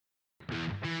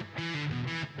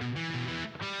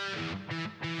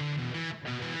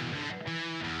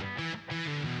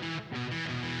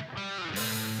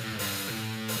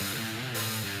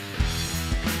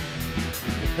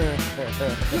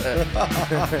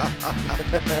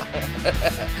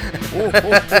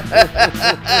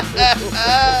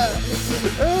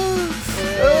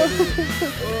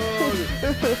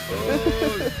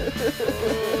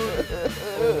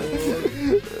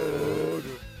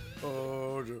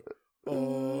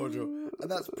And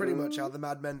that's pretty much how the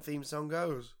Mad Men theme song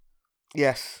goes.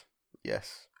 Yes. I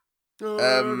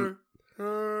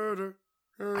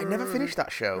never finished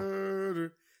that show.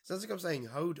 Sounds like I'm saying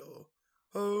Hodor.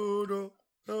 Hodor.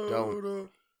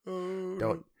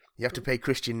 Don't. You have to pay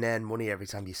Christian Nairn money every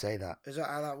time you say that. Is that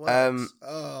how that works?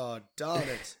 Oh, darn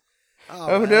it.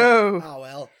 Oh, no. Oh,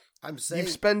 well. I'm saying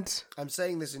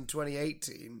this in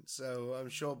 2018, so I'm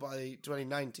sure by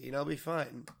 2019 I'll be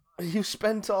fine. You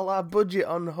spent all our budget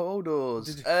on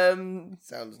Hodors.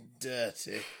 Sounds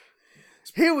dirty.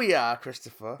 Here we are,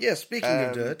 Christopher. Yeah, speaking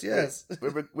of dirt, yes.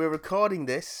 We're recording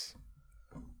this.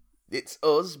 It's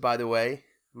us, by the way,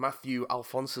 Matthew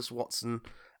Alphonsus Watson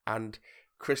and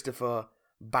Christopher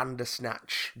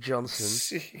Bandersnatch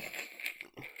Johnson.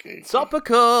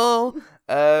 Topical!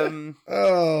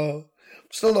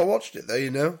 Still not watched it though, you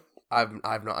know.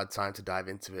 I've not had time to dive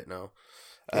into it, no.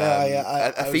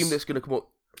 A theme that's going to come up.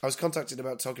 I was contacted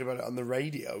about talking about it on the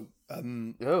radio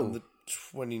on the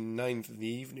 29th of the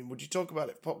evening. Would you talk about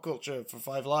it, pop culture, for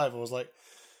 5 Live? I was like,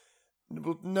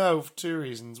 well, no, for 2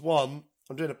 reasons. 1,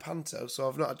 I'm doing a panto, so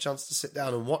I've not had a chance to sit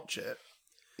down and watch it.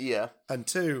 Yeah. And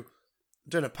 2, I'm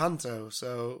doing a panto,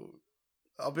 so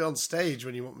I'll be on stage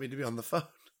when you want me to be on the phone.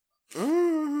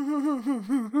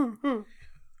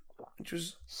 Which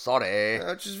was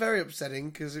very upsetting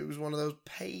because it was one of those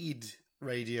paid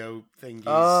radio thingies.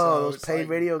 Oh, those paid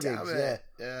radio gigs,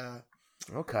 yeah.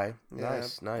 Okay,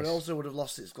 nice. But it also would have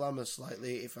lost its glamour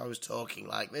slightly if I was talking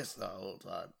like this the whole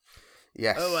time.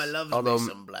 Yes. Oh, I love me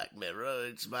some Black Mirror.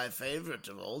 It's my favourite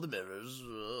of all the mirrors.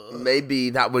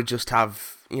 Maybe that would just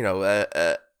have,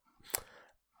 an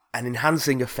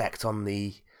enhancing effect on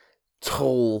the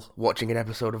toll watching an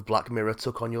episode of Black Mirror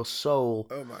took on your soul.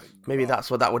 Oh my God. Maybe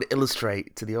that's what that would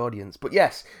illustrate to the audience. But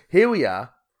yes, here we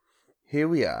are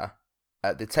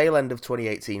at the tail end of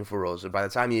 2018 for us, and by the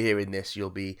time you're hearing this,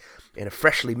 you'll be in a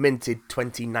freshly minted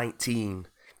 2019,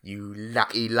 you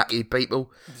lucky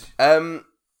people.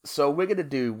 So we're going to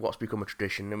do what's become a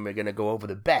tradition, and we're going to go over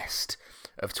the best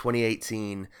of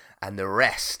 2018 and the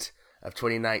rest of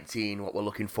 2019, what we're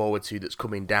looking forward to that's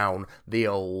coming down the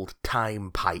old time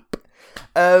pipe.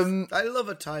 I love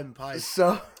a time pipe.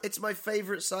 So it's my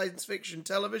favourite science fiction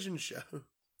television show.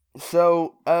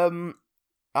 So,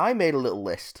 I made a little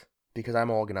list because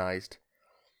I'm organised,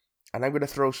 and I'm going to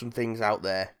throw some things out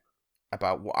there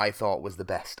about what I thought was the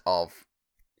best of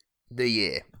the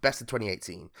year, best of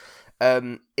 2018.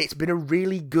 It's been a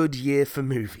really good year for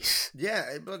movies. Yeah,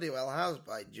 it bloody well has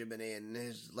by Jiminy and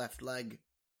his left leg.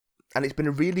 And it's been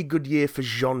a really good year for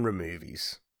genre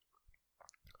movies.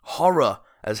 Horror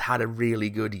has had a really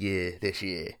good year this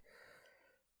year.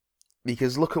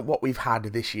 Because look at what we've had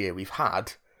this year. We've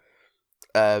had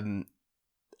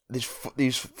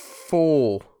these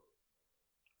 4,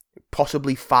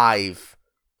 possibly 5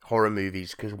 horror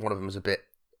movies, because one of them is a bit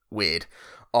weird,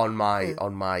 on my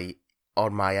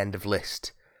end of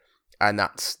list. And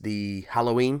that's the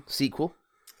Halloween sequel.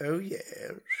 Oh yeah.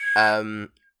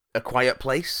 A Quiet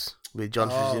Place with John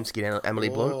Krasinski and Emily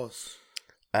Blunt.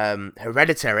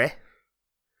 Hereditary,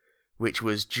 which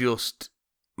was just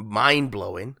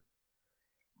mind-blowing.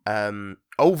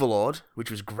 Overlord,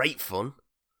 which was great fun,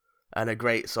 and a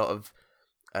great sort of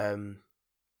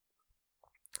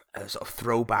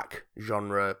throwback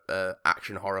genre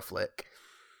action horror flick.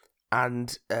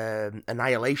 And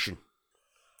Annihilation.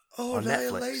 Oh, on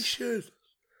Annihilation! Netflix.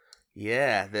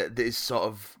 Yeah, this sort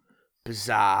of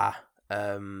bizarre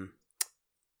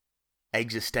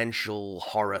existential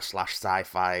horror /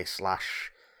 sci-fi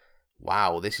 /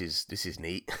 wow, this is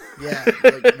neat. Yeah,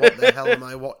 like, what the hell am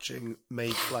I watching?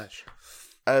 Made flesh.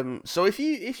 So if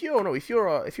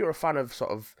you're a fan of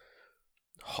sort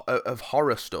of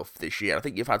horror stuff this year, I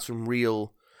think you've had some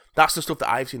real. That's the stuff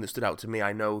that I've seen that stood out to me.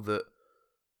 I know that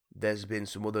there's been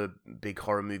some other big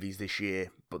horror movies this year,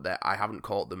 but that I haven't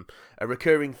caught them. A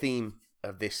recurring theme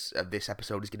of this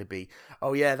episode is going to be,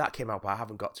 oh yeah, that came out, but I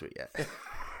haven't got to it yet.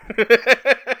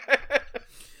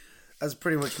 That's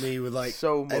pretty much me with like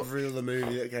every other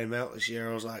movie that came out this year.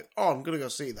 I was like, oh, I'm gonna go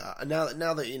see that. And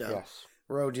now that you know, yes,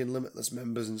 we're Odeon Limitless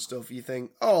members and stuff, you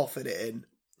think, oh, I'll fit it in,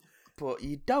 but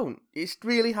you don't. It's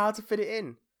really hard to fit it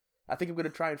in. I think I'm gonna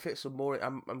try and fit some more.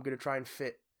 I'm gonna try and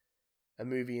fit a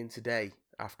movie in today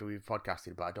after we've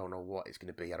podcasted, but I don't know what it's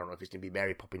gonna be. I don't know if it's gonna be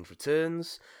Mary Poppins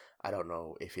Returns. I don't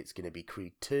know if it's gonna be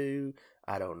Creed 2.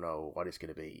 I don't know what it's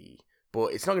gonna be.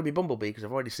 But it's not going to be Bumblebee because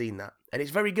I've already seen that. And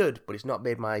it's very good, but it's not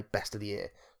made my best of the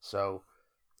year. So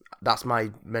that's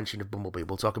my mention of Bumblebee.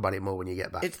 We'll talk about it more when you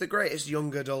get back. It's the greatest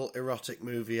young adult erotic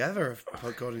movie ever,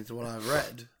 according to what I've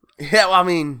read. Yeah, well, I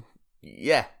mean,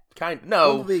 yeah, kind.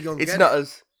 No, it's not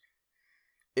as.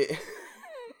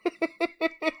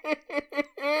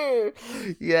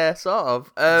 Yeah, sort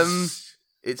of.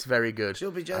 It's very good.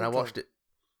 She'll be gentle. And I watched it.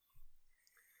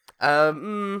 I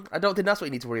don't think that's what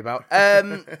you need to worry about.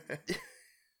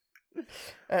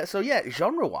 So yeah,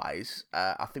 genre-wise,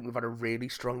 I think we've had a really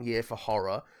strong year for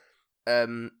horror.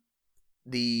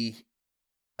 The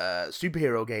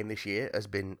superhero game this year has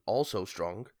been also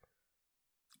strong.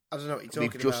 I don't know what you're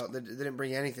talking about. They didn't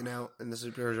bring anything out in the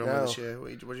superhero genre this year.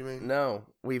 What do you mean? No,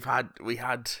 we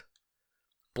had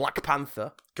Black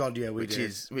Panther. God, yeah, we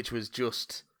did. Which was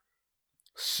just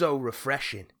so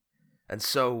refreshing and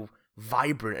so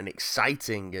vibrant and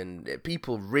exciting, and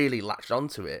people really latched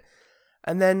onto it.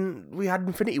 And then we had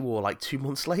Infinity War like 2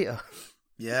 months later.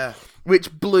 Yeah.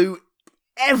 Which blew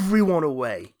everyone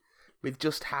away with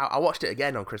just how... I watched it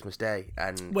again on Christmas Day.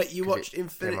 And wait, you watched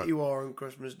Infinity War on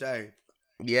Christmas Day?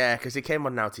 Yeah, because it came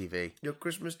on Now TV. Your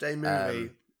Christmas Day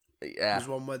movie was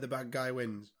one where the bad guy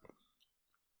wins.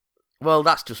 Well,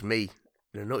 that's just me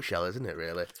in a nutshell, isn't it,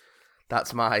 really?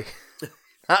 That's my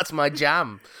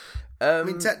jam. I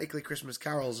mean, technically, Christmas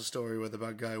Carol's a story where the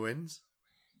bad guy wins.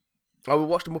 Oh, we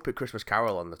watched a Muppet Christmas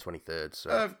Carol on the 23rd,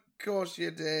 so... Of course you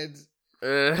did.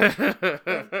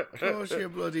 Of course you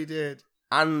bloody did.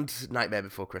 And Nightmare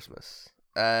Before Christmas.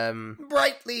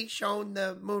 Brightly shone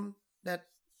the moon that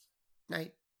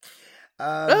night.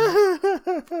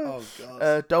 Oh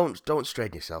God! Don't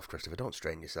strain yourself, Christopher. Don't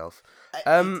strain yourself.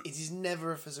 It is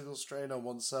never a physical strain on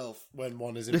oneself when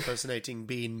one is impersonating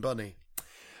Bean Bunny.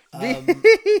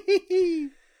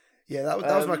 Yeah, that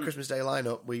was my Christmas Day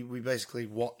lineup. We basically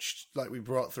watched, we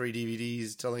brought 3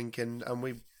 DVDs to Lincoln and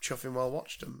we chuffing well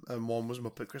watched them. And one was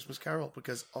Muppet Christmas Carol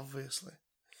because obviously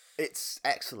it's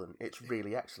excellent. It's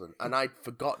really excellent. And I'd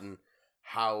forgotten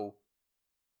how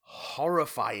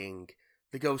horrifying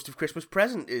the Ghost of Christmas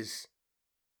Present is.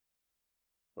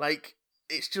 Like,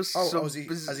 it's just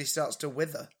as he starts to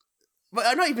wither.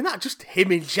 But not even that, just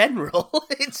him in general.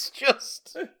 It's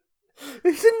just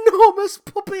this enormous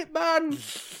puppet man.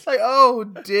 It's like, oh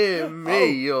dear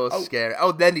me, you're scary.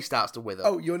 Oh, then he starts to wither.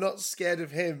 Oh, you're not scared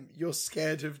of him. You're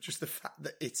scared of just the fact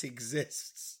that it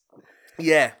exists.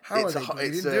 Yeah. How are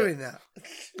they doing that?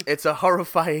 It's a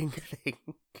horrifying thing.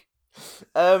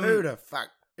 Who the fuck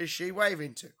is she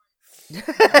waving to?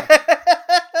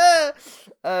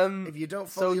 If you don't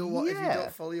follow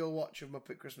your watch of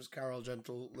Muppet Christmas Carol,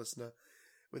 gentle listener,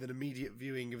 with an immediate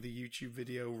viewing of the YouTube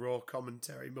video raw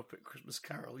commentary Muppet Christmas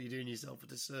Carol, you're doing yourself a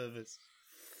disservice.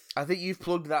 I think you've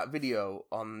plugged that video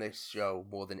on this show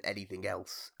more than anything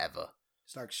else ever.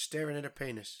 It's like staring at a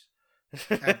penis.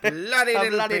 A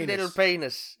bloody little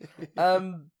penis.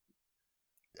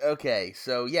 Okay,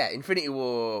 so yeah, Infinity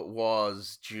War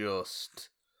was just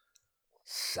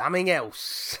something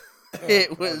else.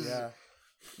 It was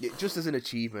just as an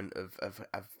achievement of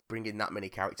bringing that many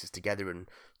characters together and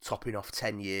topping off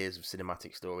 10 years of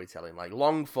cinematic storytelling. Like,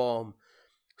 long form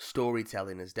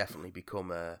storytelling has definitely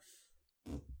become a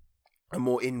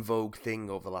more in vogue thing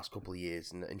over the last couple of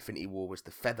years, and Infinity War was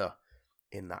the feather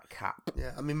in that cap.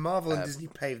 Yeah, I mean, Marvel and Disney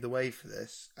paved the way for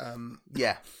this.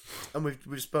 Yeah, and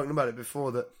we've spoken about it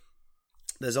before, that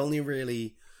there's only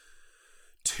really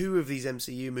 2 of these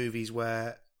MCU movies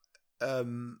where,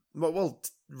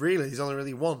 really, there's only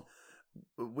really one,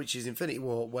 which is Infinity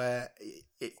War, where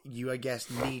you, I guess,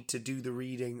 need to do the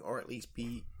reading or at least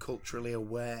be culturally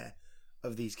aware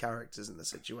of these characters and the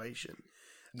situation.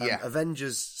 Yeah,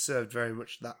 Avengers served very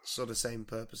much that sort of same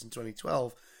purpose in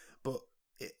 2012, but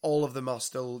all of them are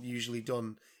still usually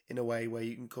done in a way where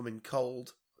you can come in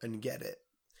cold and get it.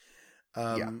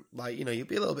 Like, you'll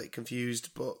be a little bit confused,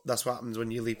 but that's what happens when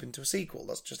you leap into a sequel.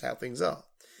 That's just how things are.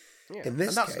 Yeah. In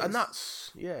this case,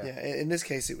 in this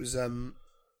case, it was,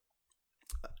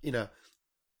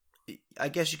 I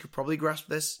guess you could probably grasp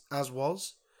this as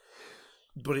was,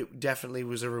 but it definitely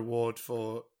was a reward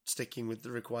for sticking with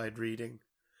the required reading.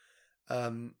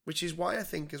 Which is why I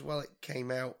think as well it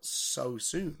came out so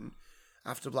soon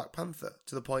after Black Panther,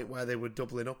 to the point where they were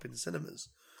doubling up in cinemas.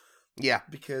 Yeah.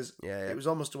 Because it was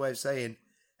almost a way of saying,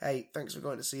 hey, thanks for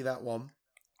going to see that one.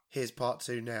 Here's part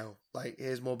 2 now. Like,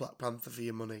 here's more Black Panther for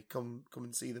your money. Come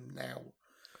and see them now.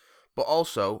 But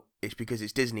also, it's because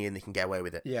it's Disney and they can get away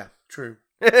with it. Yeah, true.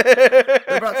 They're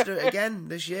about to do it again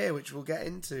this year, which we'll get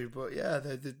into. But yeah,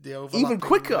 the overlapping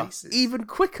Even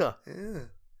quicker. Yeah.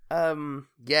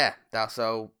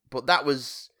 But that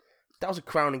was a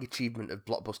crowning achievement of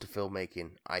blockbuster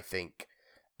filmmaking, I think.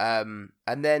 And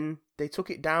then they took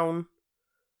it down.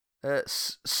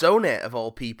 Sony, of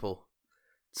all people,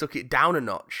 took it down a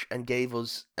notch and gave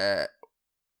us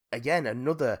again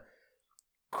another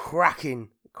cracking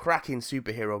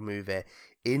superhero movie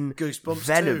in Goosebumps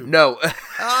Venom. 2. No.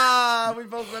 We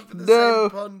both went for the same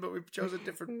pun, but we chose a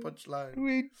different punchline.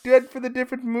 We did for the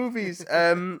different movies.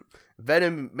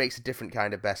 Venom makes a different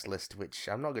kind of best list, which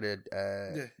I'm not going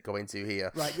to go into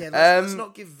here. Right, yeah, let's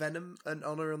not give Venom an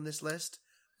honour on this list,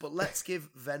 but let's give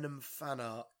Venom fan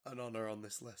art an honour on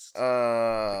this list.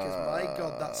 Because, my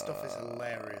God, that stuff is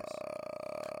hilarious.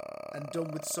 And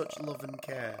done with such love and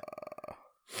care.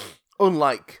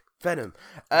 Unlike Venom.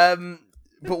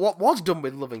 But what was done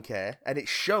with love and care, and it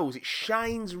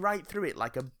shines right through it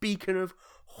like a beacon of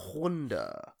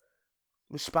wonder,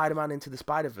 with Spider-Man Into the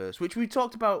Spider-Verse, which we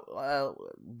talked about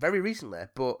very recently,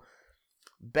 but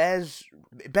bears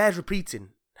repeating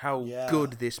how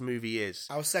good this movie is.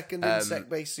 Our second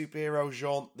insect-based superhero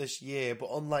jaunt this year, but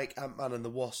unlike Ant-Man and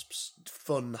the Wasp's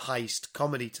fun heist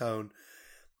comedy tone,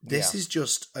 this is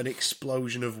just an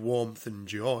explosion of warmth and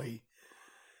joy.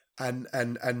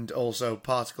 And also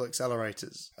particle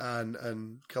accelerators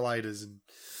and colliders and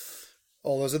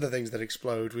all those other things that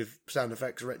explode with sound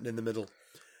effects written in the middle.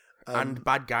 And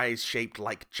bad guys shaped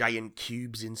like giant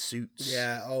cubes in suits.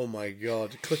 Yeah, oh my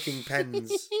God. Clicking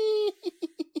pens.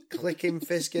 Clicking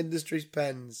Fisk Industries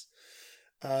pens.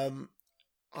 I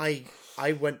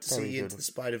went to see Into the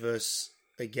Spider-Verse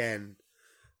again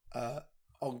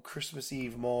on Christmas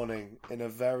Eve morning in a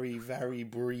very, very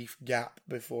brief gap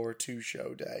before a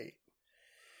 2-show day.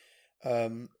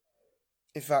 In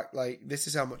fact, like, this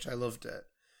is how much I loved it.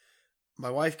 My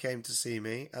wife came to see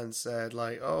me and said,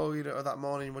 like, oh, you know, that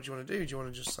morning, what do you want to do? Do you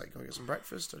want to just, like, go get some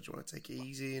breakfast? Or do you want to take it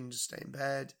easy and just stay in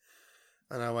bed?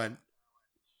 And I went,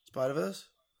 Spider-Verse?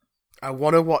 I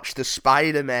want to watch the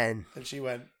Spider-Man. And she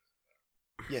went,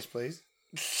 yes, please.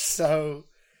 So,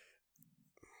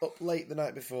 up late the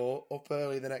night before, up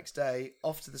early the next day,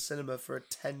 off to the cinema for a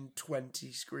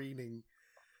 10:20 screening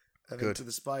of Into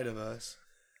the Spider-Verse.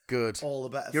 Good. All the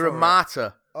better. You're a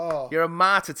martyr. Oh, you're a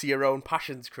martyr to your own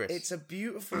passions, Chris. It's a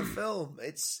beautiful film.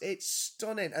 It's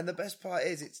stunning, and the best part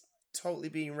is it's totally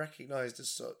being recognised as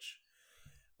such,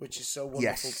 which is so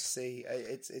wonderful to see.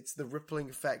 It's the rippling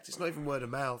effect. It's not even word of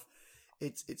mouth.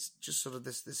 It's just sort of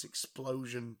this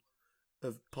explosion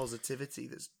of positivity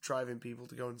that's driving people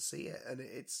to go and see it, and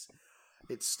it's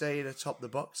staying atop the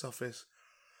box office,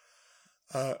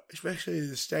 especially in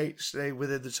the States, staying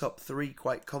within the top 3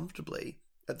 quite comfortably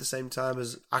at the same time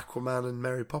as Aquaman and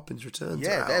Mary Poppins Returns.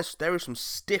 Yeah, there is some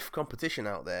stiff competition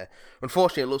out there.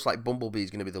 Unfortunately, it looks like Bumblebee is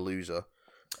going to be the loser.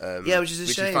 Which is a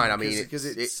shame. Is fine. I mean, because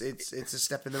it's a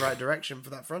step in the right direction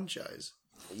for that franchise.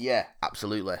 Yeah,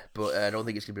 absolutely, but I don't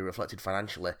think it's going to be reflected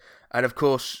financially. And of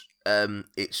course,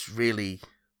 it's really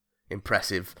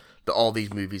impressive that all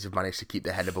these movies have managed to keep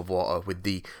their head above water with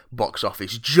the box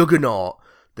office juggernaut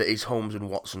that is Holmes and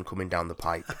Watson coming down the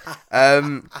pipe.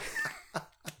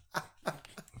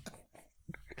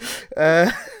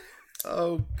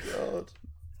 Oh God,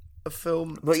 a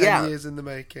film 10 years in the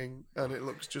making, and it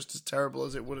looks just as terrible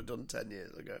as it would have done 10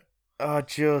 years ago. Oh,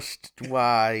 just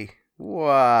why?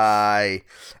 Why?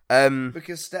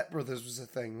 Because Step Brothers was a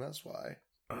thing, that's why.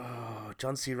 Oh,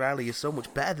 John C. Reilly, you're so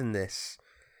much better than this.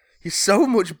 You're so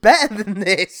much better than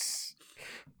this.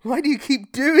 Why do you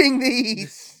keep doing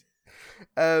these?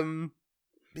 But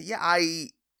yeah,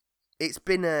 it's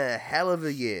been a hell of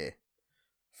a year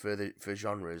for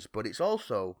genres, but it's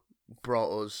also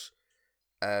brought us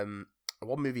one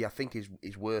movie I think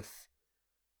is worth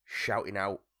shouting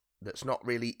out that's not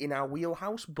really in our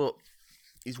wheelhouse, but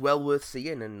is well worth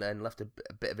seeing and left a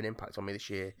bit of an impact on me this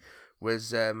year,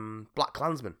 was Black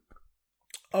Klansman.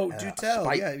 Oh, do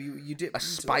tell. Yeah, you did. A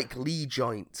Spike Lee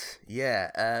joint.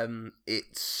 Yeah.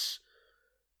 It's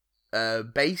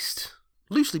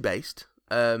loosely based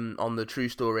on the true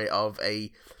story of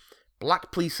a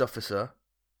black police officer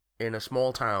in a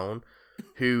small town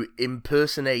who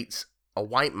impersonates a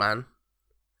white man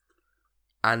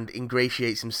and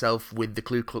ingratiates himself with the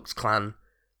Ku Klux Klan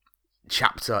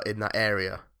chapter in that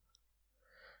area.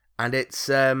 And it's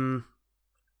a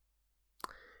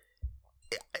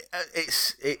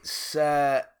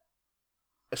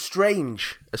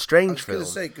strange film. I was going to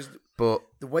say, because but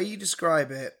the way you describe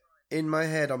it, in my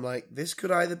head, I'm like, this could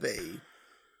either be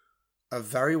a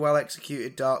very well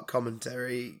executed dark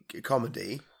comedy,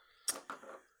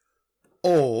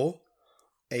 or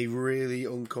a really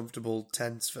uncomfortable,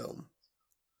 tense film.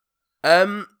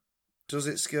 Does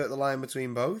it skirt the line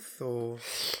between both, or?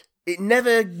 It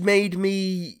never made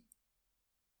me...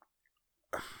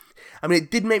 I mean,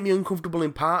 it did make me uncomfortable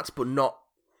in parts, but not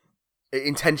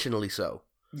intentionally so.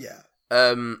 Yeah.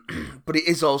 But it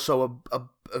is also a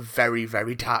very,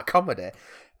 very dark comedy.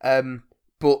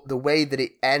 But the way that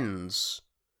it ends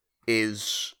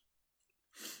is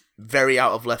very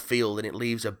out of left field, and it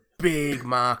leaves a big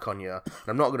mark on you. And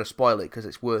I'm not going to spoil it because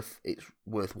it's worth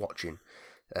watching.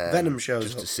 Venom shows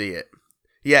just up. To see it.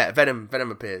 Yeah, Venom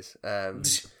appears.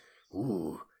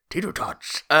 Ooh, Tito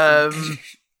Tots. But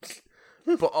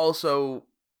also,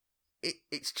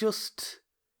 it's just.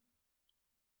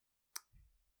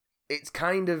 It's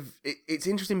kind of it's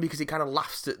interesting because it kind of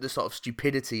laughs at the sort of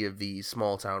stupidity of these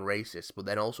small town racists, but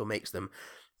then also makes them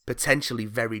potentially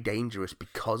very dangerous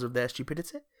because of their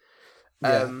stupidity.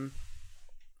 Yeah.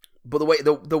 But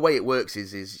the way it works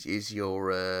is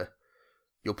your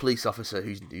police officer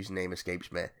whose name escapes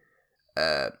me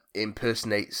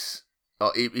impersonates,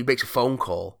 or he makes a phone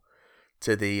call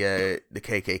to the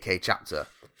KKK chapter,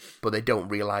 but they don't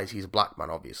realize he's a black man,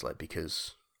 obviously,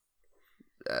 because.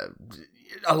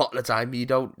 A lot of the time, you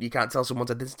can't tell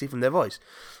someone's identity from their voice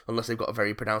unless they've got a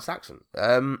very pronounced accent.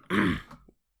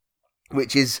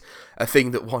 Which is a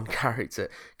thing that one character,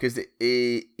 because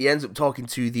he ends up talking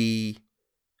to the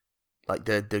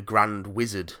grand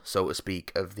wizard, so to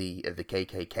speak, of the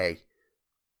KKK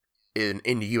in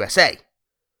the USA,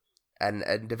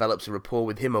 and develops a rapport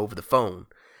with him over the phone.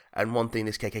 And one thing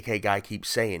this KKK guy keeps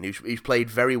saying, who's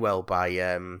played very well by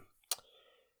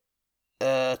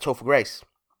Topher Grace.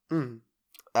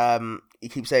 He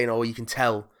keeps saying, "Oh, you can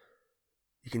tell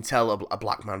a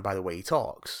black man by the way he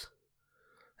talks."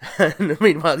 And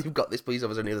meanwhile, you've got this police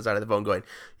officer on the other side of the phone going,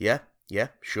 "Yeah,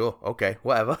 sure, okay,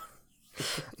 whatever."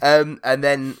 And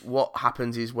then what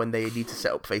happens is when they need to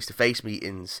set up face-to-face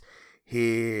meetings,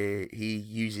 he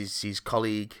uses his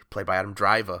colleague, played by Adam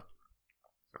Driver,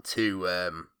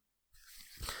 to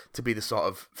be the sort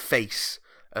of face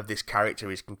of this character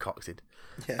he's concocted.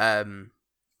 Yeah.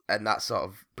 And that sort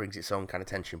of brings its own kind of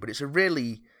tension. But it's a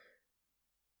really...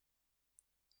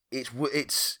 It's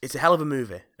a hell of a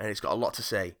movie, and it's got a lot to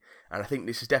say. And I think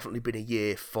this has definitely been a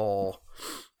year for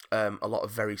a lot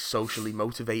of very socially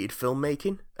motivated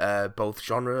filmmaking, both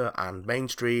genre and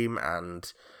mainstream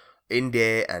and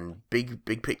indie and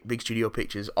big studio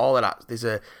pictures, all of that.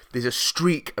 There's a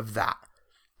streak of that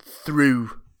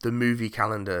through the movie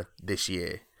calendar this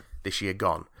year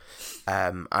gone.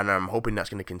 And I'm hoping that's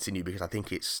going to continue, because I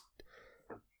think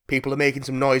people are making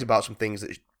some noise about some things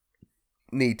that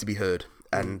need to be heard,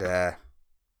 and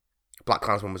Black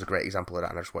Klansman was a great example of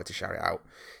that, and I just wanted to shout it out,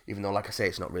 even though, like I say,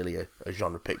 it's not really a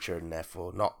genre picture, and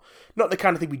therefore not the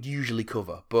kind of thing we'd usually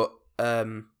cover, but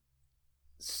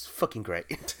it's fucking great.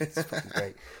 It's fucking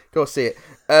great. Go see it.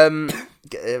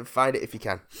 Find it if you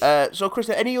can. So, Chris,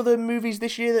 any other movies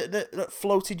this year that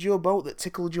floated your boat, that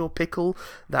tickled your pickle,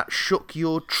 that shook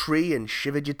your tree and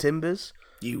shivered your timbers?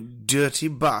 You dirty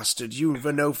bastard, you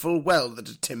know full well that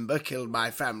a timber killed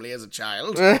my family as a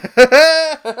child.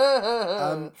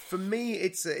 For me,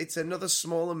 it's another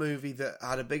smaller movie that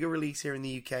had a bigger release here in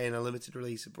the UK and a limited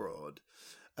release abroad,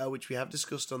 which we have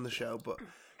discussed on the show, but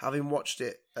having watched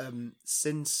it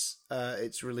since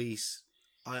its release,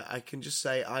 I can just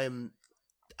say I am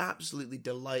absolutely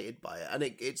delighted by it. And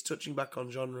it's touching back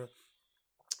on genre,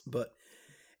 but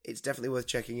it's definitely worth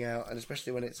checking out, and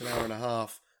especially when it's an hour and a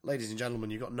half. Ladies and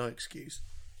gentlemen, you've got no excuse.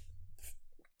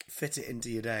 Fit it into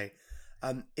your day.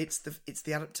 It's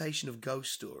the adaptation of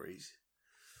Ghost Stories.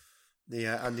 The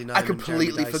Andy Nyman. I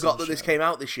completely forgot that this came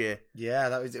out this year. Yeah,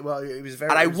 that was well. It was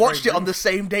very. And I watched it on the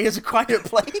same day as A Quiet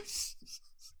Place.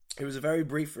 It was a very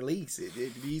brief release.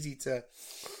 It'd be easy to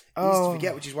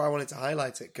forget, which is why I wanted to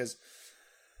highlight it, because,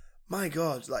 my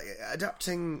God, like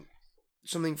adapting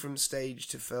something from stage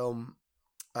to film,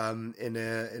 in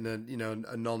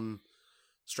a non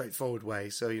straightforward way.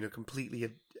 So completely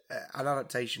an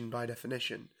adaptation by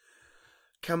definition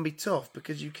can be tough,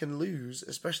 because you can lose,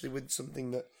 especially with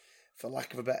something that, for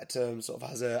lack of a better term, sort of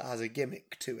has a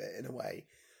gimmick to it in a way.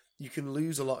 You can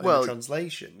lose a lot in the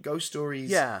translation. Ghost Stories.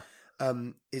 Yeah.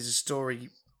 Is a story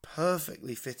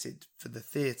perfectly fitted for the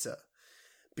theatre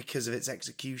because of its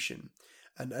execution,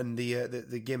 and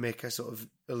the gimmick I sort of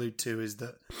allude to is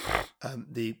that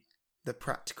the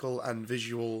practical and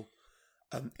visual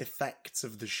effects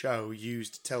of the show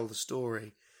used to tell the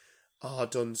story are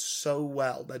done so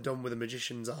well. They're done with a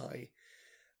magician's eye,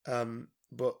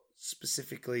 but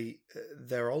specifically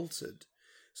they're altered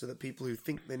so that people who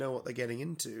think they know what they're getting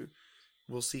into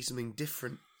will see something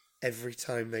different every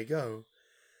time they go.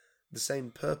 The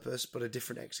same purpose, but a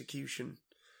different execution.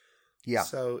 Yeah.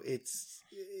 So it's,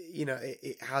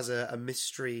 it has a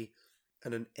mystery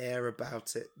and an air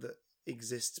about it that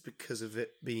exists because of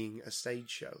it being a stage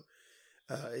show.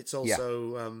 It's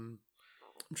also I'm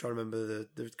trying to remember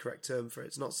the correct term for it.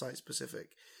 It's not site specific,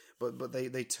 but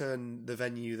they turn the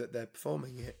venue that they're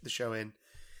performing the show in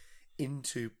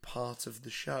into part of the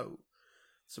show.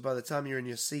 So by the time you're in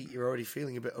your seat, you're already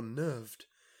feeling a bit unnerved,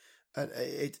 and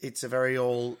it's a very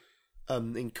all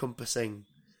encompassing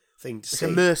thing to see.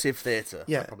 It's immersive theatre.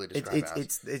 Yeah, I'd probably describe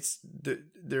it as.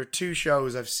 There are two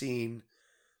shows I've seen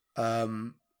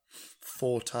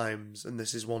 4 times, and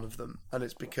this is one of them, and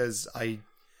it's because I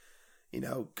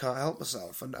can't help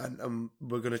myself, and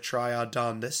we're going to try our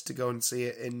darndest to go and see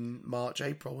it in March,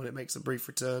 April when it makes a brief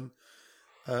return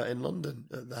in London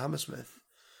at the Hammersmith,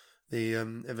 the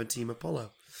Eventim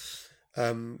Apollo.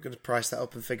 Going to price that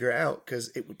up and figure it out, because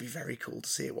it would be very cool to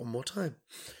see it one more time.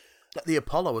 The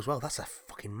Apollo as well. That's a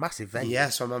fucking massive venue. Yeah,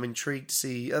 so I'm intrigued to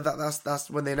see. That's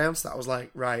when they announced that. I was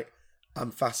like, right,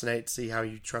 I'm fascinated to see how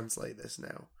you translate this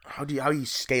now. How you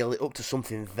scale it up to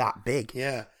something that big?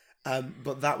 Yeah,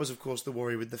 but that was of course the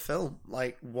worry with the film.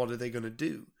 Like, what are they going to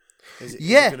do? Is it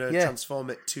going to transform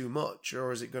it too much,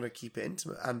 or is it going to keep it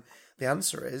intimate? And the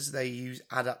answer is they use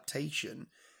adaptation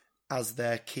as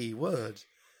their key word.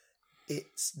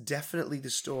 It's definitely the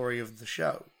story of the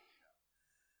show,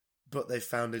 but they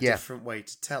found a different way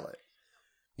to tell it.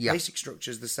 Yeah. Basic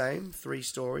structure is the same: 3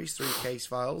 stories, 3 case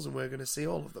files, and we're going to see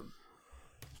all of them.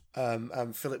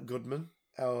 And Philip Goodman,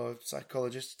 our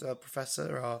psychologist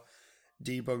professor, our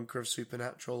debunker of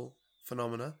supernatural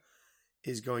phenomena,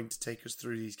 is going to take us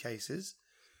through these cases.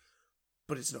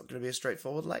 But it's not going to be a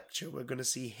straightforward lecture. We're going to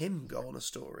see him go on a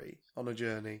story, on a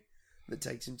journey that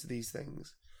takes him to these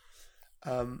things.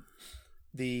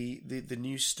 The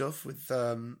new stuff with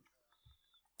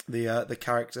the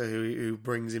character who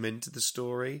brings him into the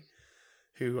story,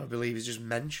 who I believe is just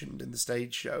mentioned in the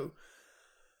stage show.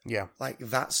 Yeah. Like,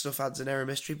 that stuff adds an air of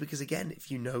mystery, because again,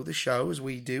 if you know the show as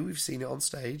we do, we've seen it on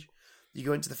stage, you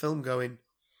go into the film going,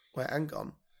 wait, hang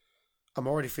on, I'm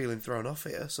already feeling thrown off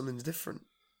here, something's different.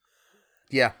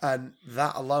 Yeah. And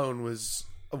that alone was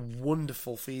a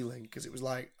wonderful feeling, because it was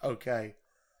like, okay,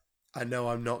 I know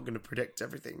I'm not going to predict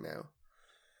everything now.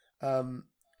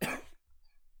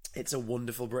 It's a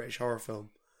wonderful British horror film.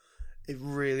 It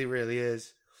really, really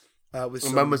is.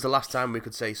 When was the last time we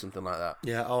could say something like that?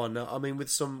 Yeah, no. I mean, with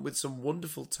some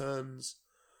wonderful turns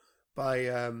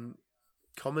by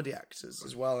comedy actors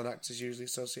as well, and actors usually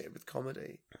associated with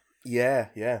comedy. Yeah.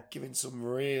 Giving some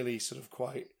really sort of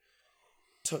quite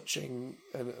touching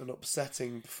and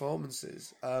upsetting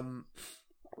performances. I'm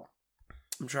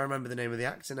trying to remember the name of the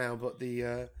actor now, but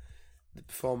the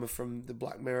performer from the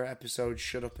Black Mirror episode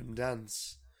 "Shut Up and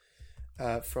Dance"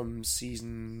 from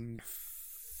season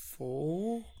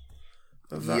 4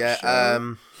 of that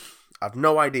show. I've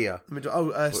no idea.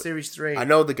 Series 3. I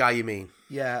know the guy you mean.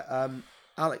 Yeah,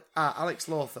 Alex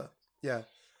Lawther. Yeah,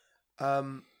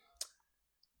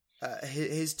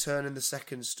 his turn in the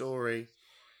second story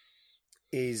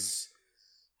is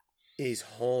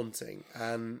haunting,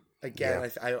 and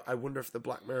again, I wonder if the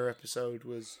Black Mirror episode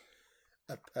was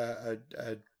a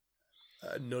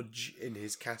nudge in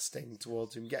his casting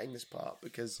towards him getting this part,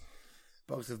 because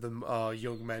both of them are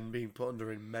young men being put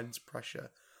under immense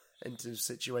pressure into a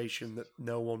situation that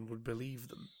no one would believe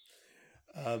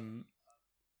them.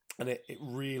 And it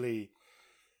really,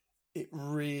 I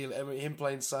mean, him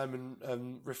playing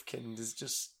Simon Rifkind is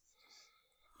just,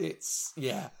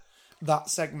 that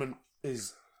segment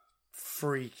is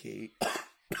freaky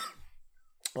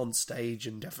on stage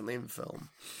and definitely in film.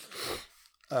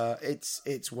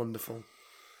 It's wonderful.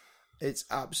 It's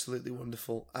absolutely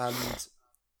wonderful. And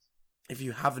if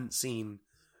you haven't seen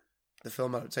the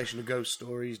film adaptation of Ghost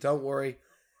Stories, don't worry.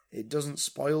 It doesn't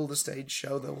spoil the stage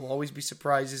show. There will always be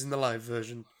surprises in the live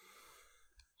version.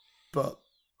 But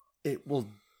it will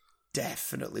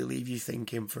definitely leave you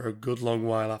thinking for a good long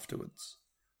while afterwards.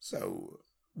 So,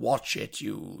 watch it,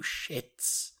 you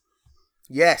shits.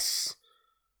 Yes.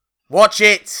 Watch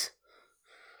it!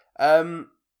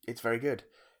 It's very good.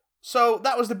 So,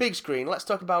 that was the big screen. Let's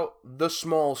talk about the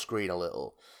small screen a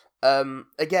little.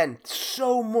 Again,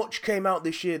 so much came out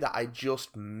this year that I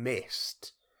just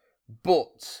missed.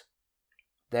 But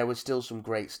there was still some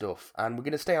great stuff. And we're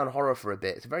going to stay on horror for a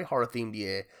bit. It's a very horror-themed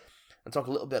year. And talk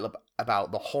a little bit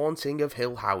about The Haunting of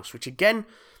Hill House, which again,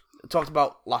 I talked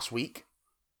about last week.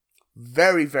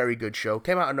 Very, very good show.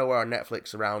 Came out of nowhere on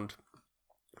Netflix around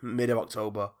mid of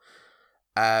October.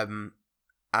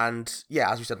 And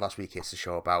yeah, as we said last week, it's a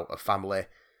show about a family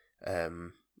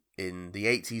in the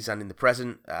 80s and in the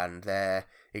present, and their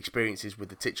experiences with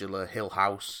the titular Hill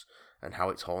House and how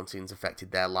its hauntings affected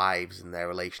their lives and their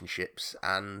relationships.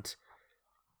 And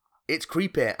it's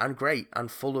creepy and great and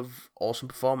full of awesome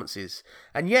performances.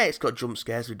 And yeah, it's got jump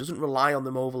scares, but it doesn't rely on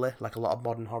them overly like a lot of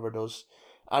modern horror does.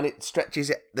 And it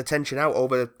stretches the tension out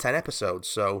over 10 episodes,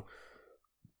 so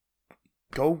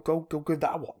go give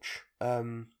that a watch.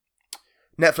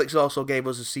 Netflix also gave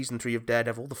us a season 3 of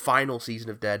Daredevil, the final season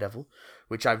of Daredevil,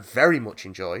 which I very much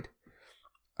enjoyed.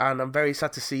 And I'm very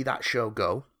sad to see that show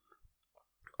go.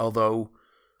 Although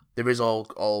there is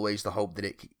always the hope that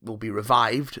it will be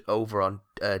revived over on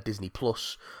Disney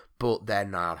Plus, but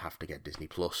then I'll have to get Disney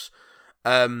Plus.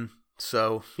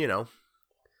 So,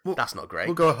 that's not great.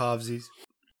 We'll go halvesies.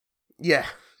 Yeah.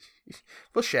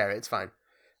 We'll share it, it's fine.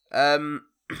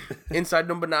 Inside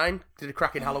Number 9 did a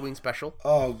cracking Halloween special.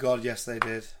 Oh, God, yes, they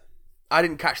did. I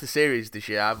didn't catch the series this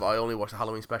year. I only watched the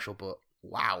Halloween special, but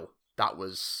wow, that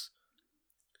was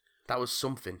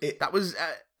something. That was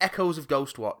echoes of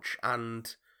Ghostwatch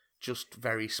and just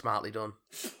very smartly done.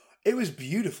 It was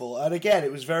beautiful, and again,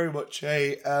 it was very much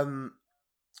a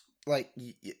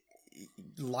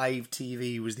live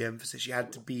TV was the emphasis. You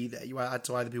had to be there. You had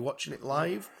to either be watching it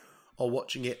live or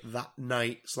watching it that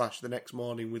night / the next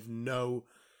morning with no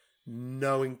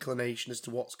inclination as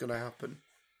to what's going to happen.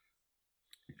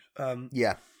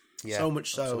 Yeah, so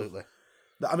much so. Absolutely.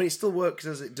 I mean, it still works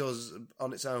as it does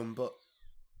on its own, but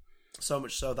so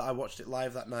much so that I watched it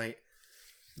live that night,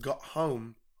 got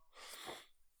home,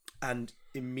 and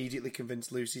immediately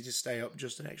convinced Lucy to stay up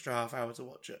just an extra half hour to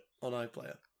watch it on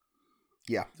iPlayer.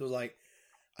 Yeah. So I was like,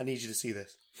 I need you to see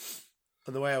this.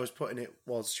 And the way I was putting it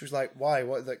was, she was like, why?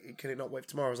 What? Like, can it not wait for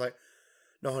tomorrow? I was like,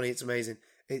 no, honey, it's amazing.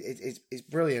 It's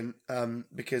brilliant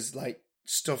because, like,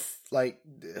 stuff like,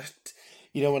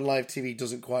 when live TV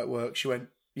doesn't quite work. She went,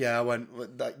 yeah, I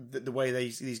went, like, the way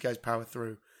these guys power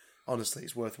through, honestly,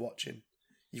 it's worth watching.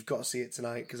 You've got to see it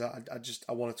tonight because I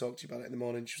want to talk to you about it in the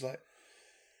morning. She was like,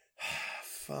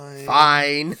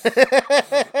 fine.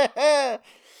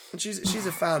 And she's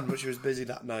a fan, but she was busy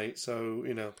that night, so,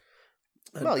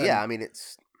 I mean,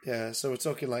 it's... Yeah, so we're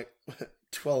talking like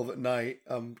 12 at night.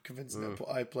 I'm convincing her to put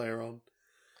iPlayer on.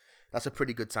 That's a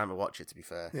pretty good time to watch it, to be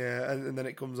fair. Yeah, and then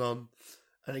it comes on,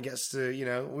 and it gets to,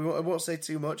 I won't say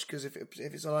too much, because if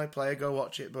it's on iPlayer, go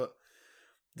watch it, but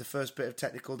the first bit of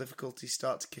technical difficulties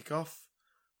start to kick off,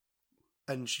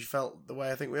 and she felt the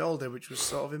way I think we all did, which was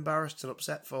sort of embarrassed and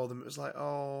upset for them. It was like,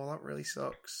 oh, that really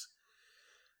sucks.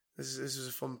 This is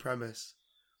a fun premise.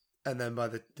 And then by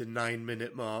the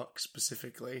 9-minute mark,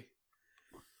 specifically,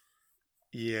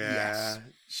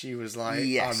 she was like,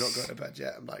 I'm not going to bed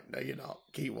yet. I'm like, no, you're not.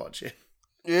 Keep watching.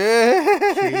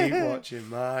 Keep watching,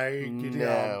 Mike.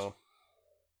 No.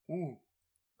 Ooh.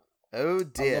 Oh,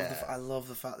 dear. I love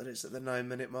the fact that it's at the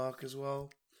 9-minute mark as well.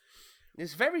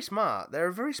 It's very smart. They're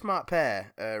a very smart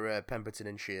pair, Pemberton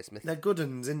and Shearsmith. They're good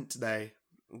uns, isn't they?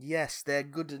 Yes, they're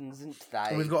good uns, isn't they?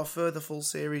 And we've got a further full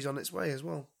series on its way as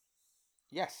well.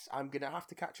 Yes, I'm going to have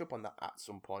to catch up on that at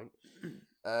some point.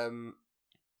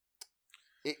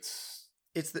 It's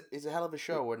a hell of a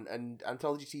show, and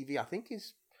Anthology TV, I think,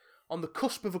 is on the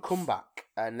cusp of a comeback,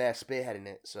 and they're spearheading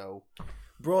it, so...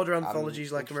 Broader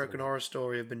anthologies like American Horror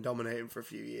Story have been dominating for a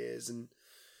few years, and,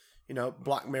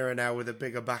 Black Mirror now with a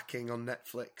bigger backing on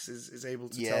Netflix is able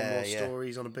to tell more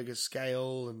stories on a bigger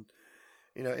scale, and,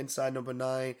 Inside Number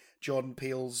 9, Jordan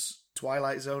Peele's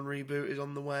Twilight Zone reboot is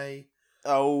on the way.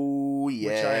 Oh, yeah.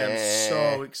 Which I am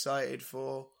so excited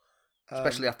for.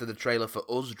 Especially after the trailer for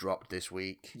Us dropped this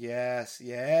week. Yes.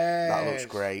 That looks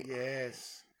great.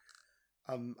 Yes.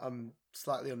 I'm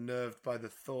slightly unnerved by the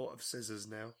thought of scissors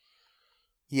now.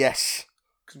 Yes.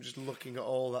 Because I'm just looking at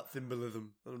all that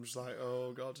symbolism, and I'm just like,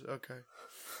 oh, God, okay.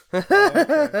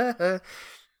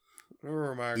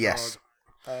 Oh, my yes.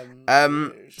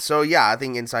 God. So, yeah, I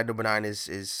think Inside Number 9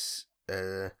 is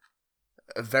a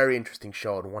very interesting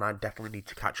show and one I definitely need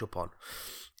to catch up on.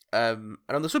 And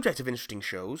on the subject of interesting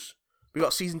shows, we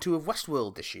got season 2 of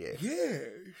Westworld this year. Yeah.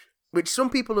 Which some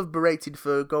people have berated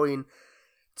for going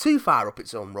too far up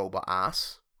its own robot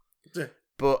ass. Yeah.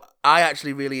 But I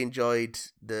actually really enjoyed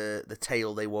the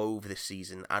tale they wove this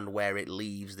season and where it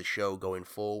leaves the show going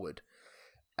forward.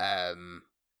 I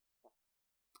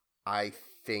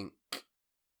think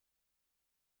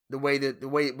the way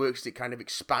it works, it kind of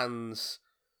expands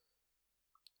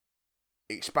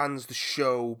the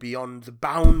show beyond the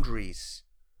boundaries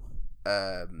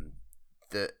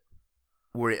that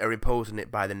are imposed on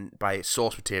it by its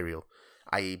source material,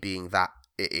 i.e. being that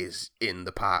it is in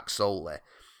the park solely,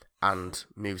 and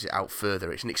moves it out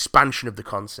further. It's an expansion of the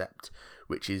concept,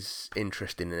 which is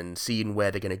interesting, and seeing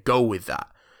where they're going to go with that,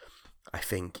 I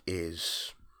think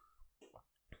it's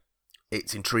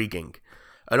intriguing.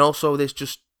 And also there's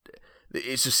just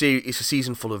it's a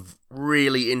season full of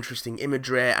really interesting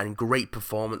imagery and great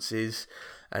performances,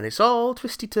 and it's all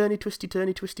twisty turny.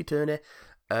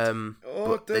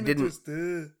 But they didn't.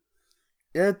 Twisty.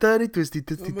 Yeah, twisty.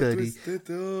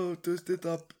 Twist it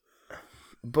up.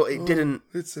 But it didn't.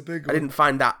 It's a big I didn't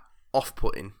find that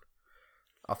off-putting.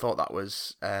 I thought that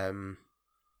was.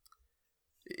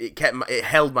 It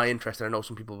held my interest, and I know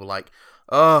some people were like,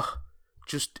 "Oh,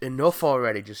 just enough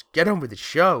already. Just get on with the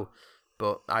show."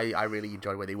 But I really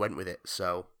enjoyed where they went with it,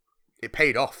 so it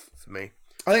paid off for me.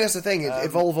 I think that's the thing.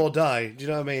 Evolve or die. Do you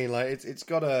know what I mean? Like it's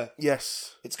got to.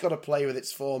 Yes. It's got to play with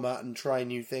its format and try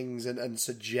new things and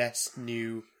suggest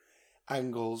new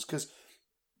angles. Because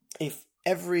if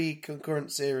every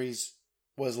concurrent series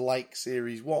was like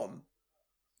Series 1,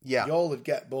 y'all would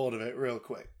get bored of it real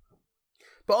quick.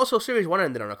 But also, Series 1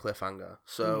 ended on a cliffhanger,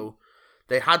 so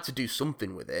they had to do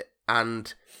something with it.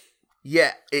 And,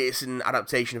 yeah, it's an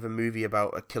adaptation of a movie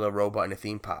about a killer robot in a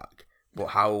theme park. But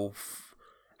how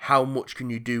much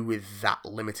can you do with that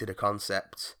limited a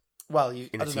concept? Well, I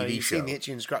don't know, you've seen the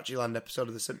Itchy and Scratchy Land episode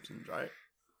of The Simpsons, right?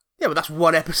 Yeah, but that's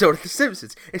one episode of The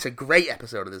Simpsons. It's a great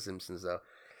episode of The Simpsons, though.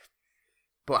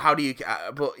 But how do you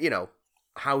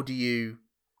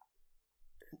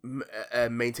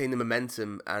maintain the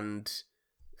momentum and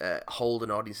hold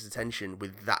an audience's attention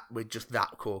with just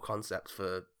that core concept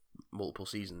for multiple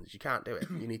seasons? You can't do it.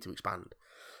 You need to expand.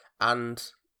 And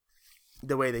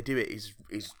the way they do it is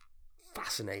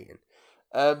fascinating.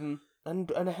 And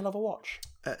a hell of a watch.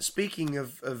 Speaking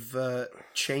of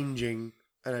changing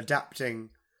and adapting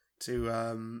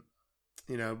to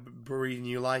breathe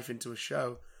new life into a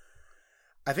show,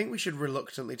 I think we should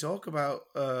reluctantly talk about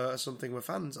something we're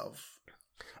fans of.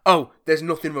 Oh, there's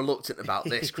nothing reluctant about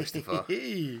this, Christopher.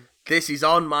 This is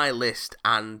on my list,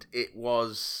 and it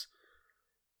was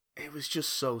just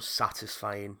so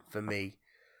satisfying for me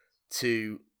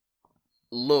to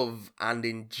love and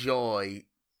enjoy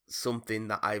something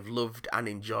that I've loved and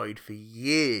enjoyed for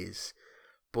years,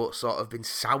 but sort of been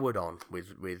soured on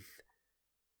with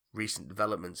recent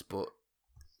developments. But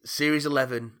Series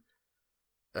 11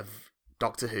 of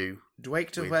Doctor Who,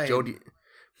 with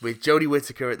Jodie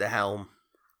Whittaker at the helm,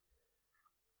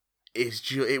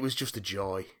 it was just a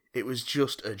joy. It was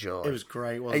just a joy. It was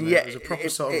great, wasn't it? It was a proper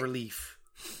sort of relief.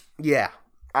 Yeah,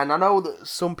 and I know that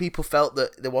some people felt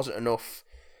that there wasn't enough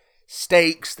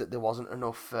stakes, that there wasn't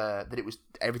enough, that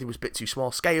everything was a bit too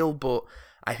small scale, but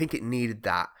I think it needed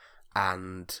that,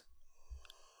 and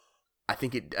I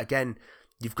think it, again,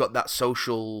 you've got that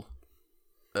social,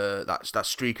 that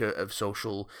streak of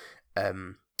social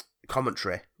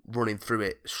commentary running through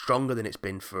it stronger than it's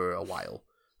been for a while,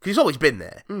 because it's always been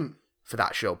there for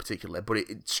that show particularly, but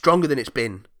it's stronger than it's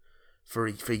been for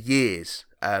years,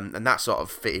 and that sort of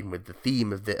fit in with the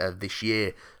theme of this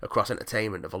year across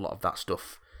entertainment, of a lot of that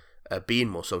stuff being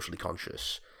more socially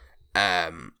conscious,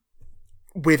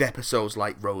 with episodes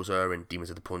like Rosa and Demons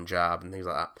of the Punjab and things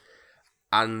like that.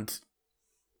 And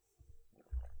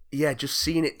yeah, just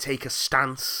seeing it take a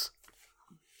stance,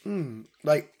 touching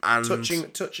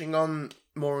on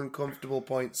more uncomfortable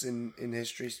points in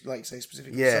history, like say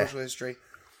specifically social history,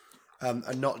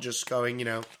 and not just going,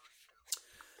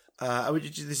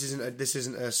 this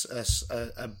isn't a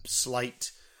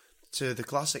slight to the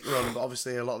classic run, but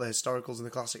obviously a lot of the historicals in the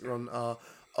classic run are,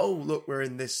 oh, look, we're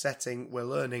in this setting, we're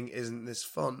learning, isn't this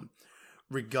fun?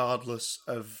 Regardless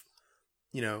of,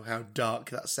 how dark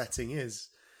that setting is.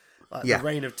 The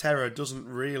Reign of Terror doesn't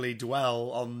really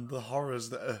dwell on the horrors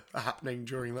that are happening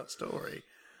during that story.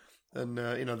 And,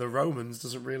 the Romans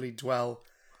doesn't really dwell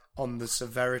on the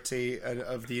severity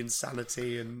of the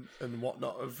insanity and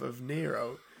whatnot of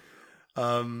Nero.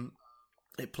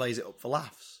 It plays it up for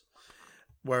laughs.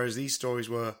 Whereas these stories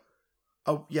were,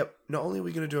 not only are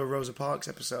we going to do a Rosa Parks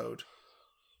episode,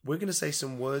 we're going to say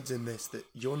some words in this that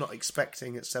you're not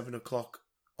expecting at 7 o'clock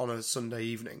on a Sunday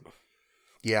evening.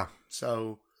 Yeah.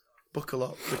 So, buckle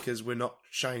up, because we're not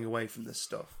shying away from this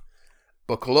stuff.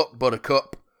 Buckle up,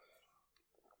 buttercup.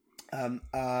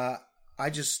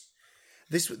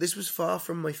 This was far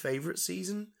from my favourite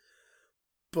season,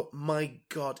 but my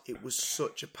God, it was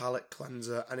such a palate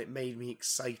cleanser, and it made me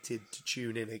excited to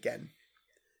tune in again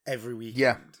every weekend.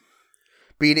 Yeah.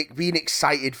 Being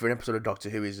excited for an episode of Doctor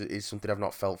Who is something I've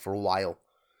not felt for a while.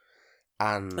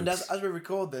 And as we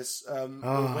record this,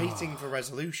 we're waiting for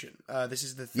resolution. This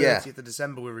is the 30th of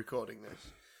December we're recording this.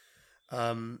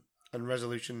 And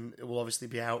resolution will obviously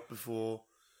be out before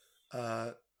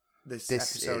this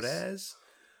episode airs.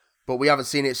 But we haven't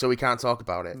seen it, so we can't talk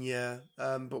about it. Yeah,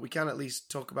 but we can at least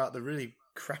talk about the really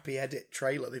crappy edit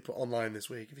trailer they put online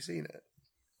this week. Have you seen it?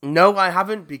 No, I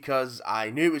haven't, because I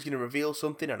knew it was going to reveal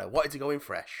something and I wanted to go in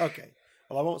fresh. Okay.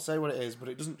 Well, I won't say what it is, but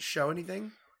it doesn't show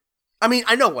anything. I mean,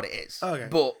 I know what it is. Okay.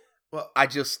 But I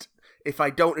just... If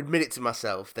I don't admit it to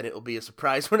myself, then it'll be a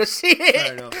surprise when I see it.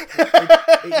 Fair enough.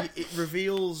 It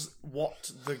reveals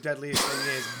what the deadliest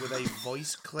thing is with a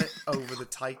voice clip over the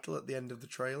title at the end of the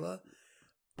trailer.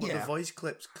 But the voice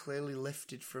clip's clearly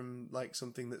lifted from like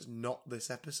something that's not this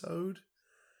episode.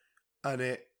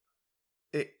 And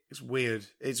it's weird.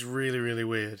 It's really, really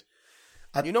weird.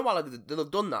 You know why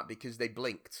they've done that? Because they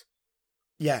blinked.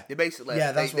 Yeah. They basically...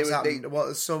 Yeah, that's what's happened.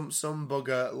 Well, some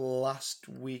bugger last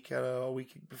week or a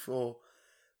week before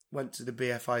went to the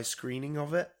BFI screening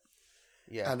of it.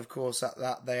 Yeah. And of course, at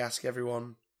that, they ask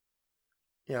everyone,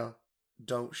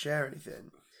 don't share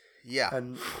anything. Yeah.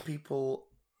 And people,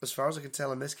 as far as I can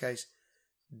tell in this case,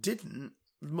 didn't,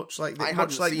 much like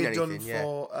they've done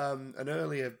for an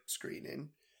earlier screening.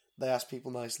 They asked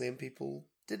people nicely and people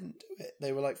didn't do it.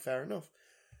 They were like, fair enough.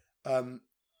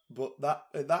 But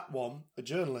that one, a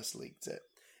journalist leaked it.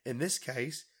 In this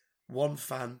case, one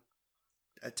fan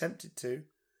attempted to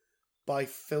by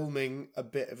filming a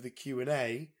bit of the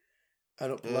Q&A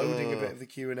and uploading a bit of the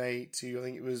Q&A to, I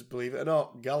think it was, believe it or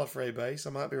not, Gallifrey Base. I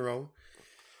might be wrong.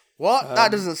 What?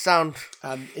 That doesn't sound...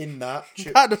 And in that...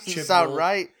 that doesn't sound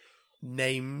right.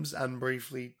 Names and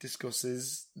briefly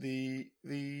discusses the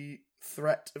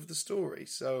threat of the story.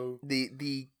 So...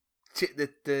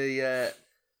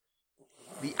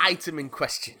 The item in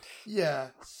question. Yeah,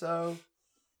 so...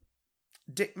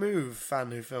 Dick Move, fan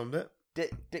who filmed it.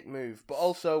 Dick Move. But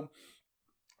also,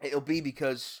 it'll be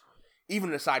because,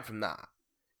 even aside from that,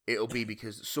 it'll be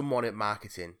because someone at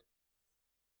marketing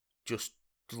just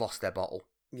lost their bottle.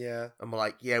 Yeah. And we're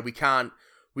like, yeah, we can't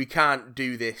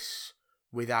do this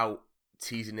without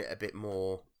teasing it a bit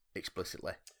more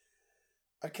explicitly.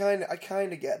 I kind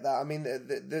of get that. I mean,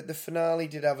 the finale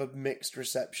did have a mixed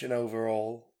reception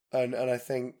overall. And I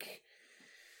think,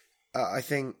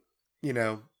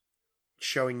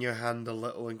 showing your hand a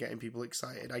little and getting people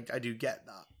excited, I do get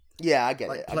that. Yeah, I get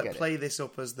it. Play this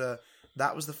up as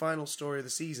that was the final story of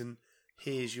the season.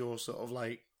 Here's your sort of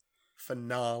like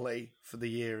finale for the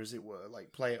year, as it were.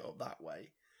 Like, play it up that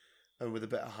way and with a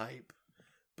bit of hype.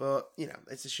 But,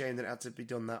 it's a shame that it had to be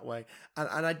done that way.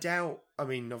 And I doubt, I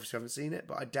mean, obviously I haven't seen it,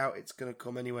 but I doubt it's going to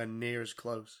come anywhere near as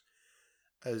close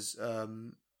as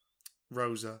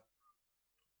Rosa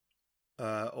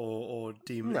or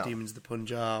Demons of the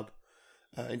Punjab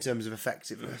in terms of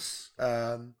effectiveness.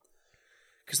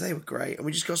 Because they were great. And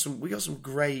we got some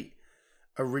great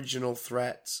original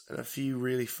threats and a few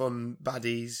really fun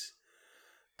baddies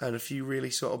and a few really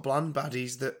sort of bland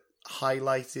baddies that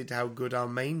highlighted how good our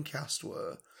main cast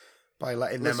were by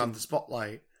letting them have the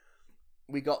spotlight.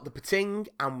 We got the Pating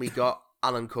and we got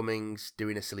Alan Cummings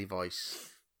doing a silly voice.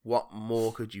 What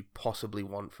more could you possibly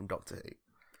want from Doctor Who?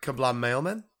 Kablam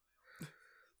Mailman?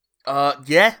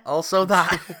 Yeah, also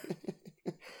that.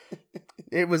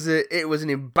 It was an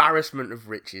embarrassment of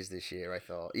riches this year, I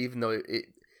thought. Even though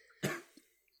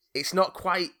it's not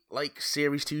quite like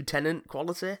Series 2 Tennant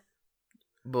quality,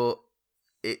 but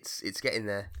it's getting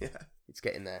there. Yeah. It's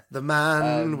getting there. The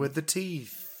man with the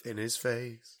teeth in his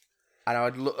face. And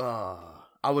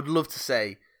I would love to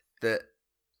say that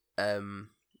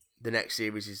the next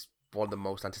series is one of the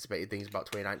most anticipated things about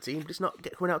 2019, but it's not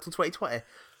coming out till 2020,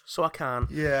 so I can't.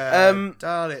 Yeah,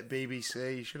 darn it,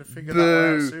 BBC. You should have figured that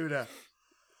one out sooner.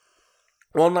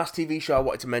 One last TV show I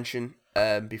wanted to mention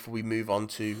before we move on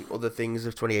to other things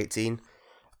of 2018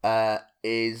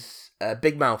 is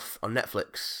Big Mouth on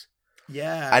Netflix.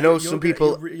 Yeah, I know some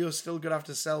people... You're still going to have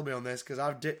to sell me on this, because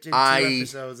I've dipped in 2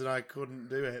 episodes and I couldn't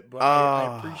do it, but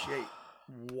I appreciate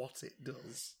what it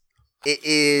does. It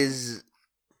is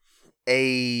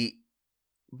a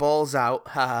balls out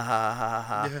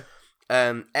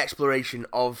exploration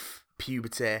of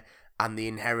puberty and the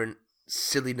inherent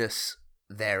silliness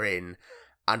therein,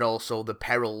 and also the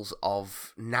perils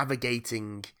of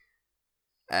navigating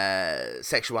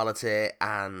sexuality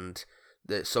and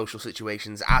the social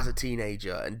situations as a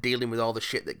teenager and dealing with all the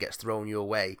shit that gets thrown your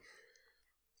way.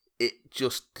 It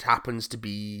just happens to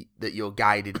be that you're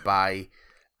guided by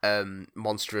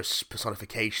monstrous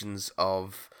personifications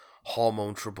of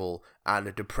hormone trouble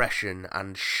and depression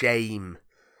and shame.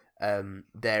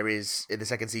 There is, in the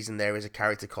second season, there is a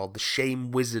character called the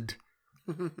Shame Wizard,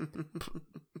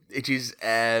 which is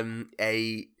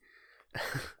a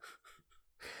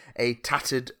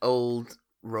tattered old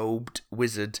robed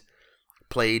wizard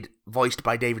voiced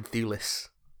by David Thewlis,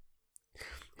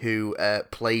 who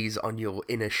plays on your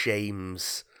inner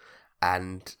shames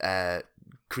and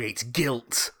creates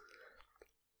guilt.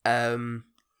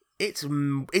 It's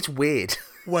weird.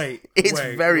 Wait, it's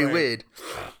very weird.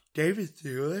 David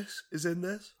Thewlis is in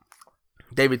this?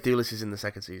 David Thewlis is in the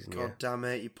second season. God damn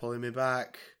it, you're pulling me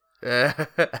back.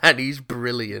 And he's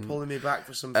brilliant. You're pulling me back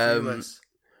for some Thewlis.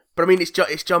 But I mean, it's John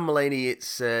Mulaney,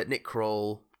 it's Nick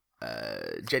Kroll,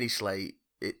 Jenny Slate,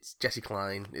 it's Jesse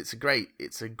Klein. It's a great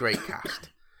cast.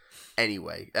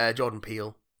 Anyway, Jordan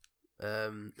Peele,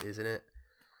 is in it.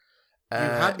 You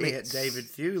had me at David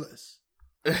Thewlis.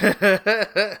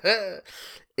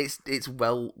 It's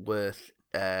well worth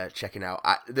checking out.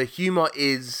 The humor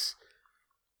is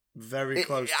very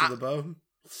close to the bone.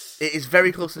 It is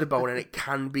very close to the bone, and it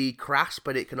can be crass,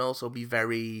 but it can also be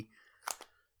very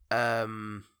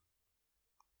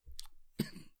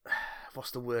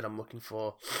what's the word I'm looking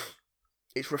for?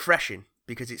 It's refreshing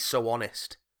because it's so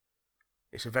honest.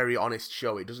 It's a very honest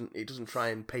show. It doesn't try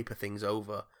and paper things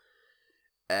over.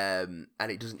 And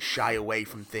it doesn't shy away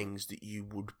from things that you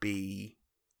would be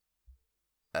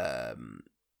that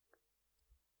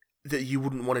you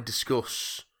wouldn't want to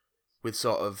discuss with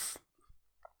sort of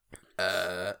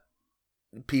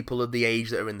people of the age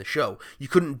that are in the show. You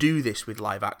couldn't do this with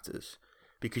live actors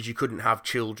because you couldn't have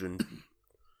children,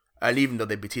 and even though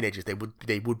they'd be teenagers,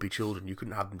 they would be children. You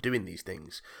couldn't have them doing these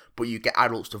things, but you get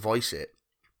adults to voice it,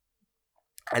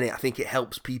 and I think it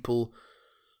helps people.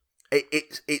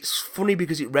 It's funny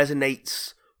because it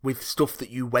resonates with stuff that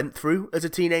you went through as a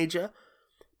teenager,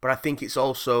 but I think it's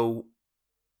also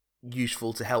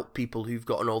useful to help people who've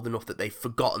gotten old enough that they've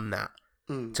forgotten that,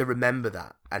 to remember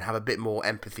that and have a bit more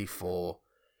empathy for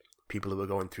people who are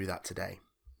going through that today.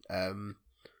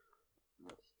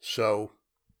 So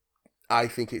I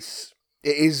think it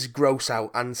is gross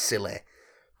out and silly,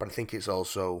 but I think it's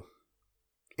also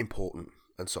important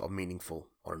and sort of meaningful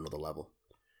on another level.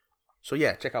 So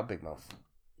yeah, check out Big Mouth.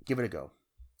 Give it a go.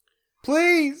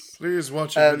 Please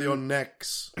watch it with your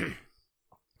necks.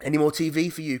 Any more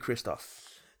TV for you,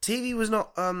 Christoph? TV was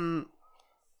not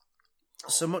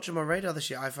so much on my radar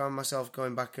this year. I found myself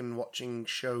going back and watching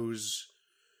shows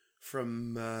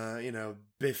from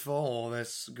before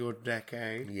this good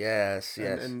decade. Yes.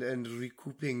 And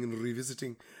recouping and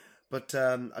revisiting. But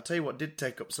I tell you what did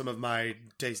take up some of my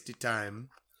tasty time.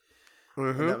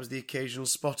 Mm-hmm. And that was the occasional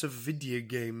spot of video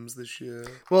games this year.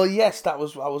 Well, yes, that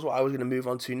was what I was going to move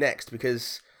on to next,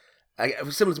 because it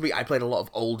was similar to me. I played a lot of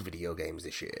old video games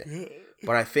this year,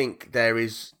 but I think there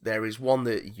is one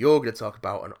that you're going to talk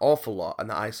about an awful lot, and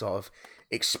that I sort of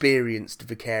experienced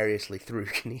vicariously through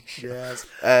Kanisha. Yes,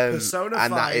 Persona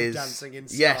 5 that is, Dancing in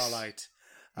Starlight.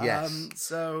 Yes.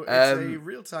 So it's a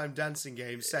real-time dancing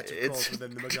game set, of course,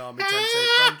 within the Megami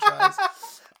Tensei franchise.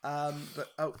 But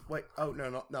no,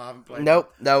 I haven't played. No.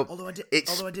 Although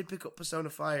I did pick up Persona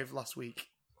 5 last week.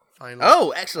 Finally.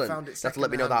 Oh, excellent! I found it you have to let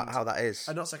me know how that is.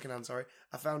 Not secondhand. Sorry,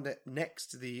 I found it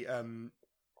next to the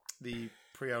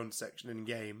pre-owned section in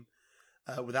game,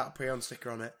 without a pre-owned sticker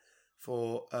on it,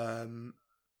 for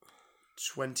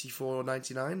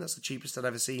 $24.99. That's the cheapest I'd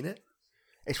ever seen it.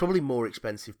 It's probably more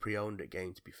expensive pre-owned at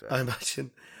game, to be fair. I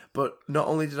imagine. But not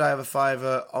only did I have a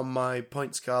 $5 on my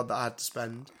points card that I had to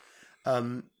spend,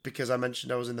 because I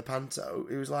mentioned I was in the Panto,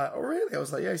 he was like, "Oh, really?" I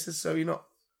was like, "Yeah." He says, "So you're not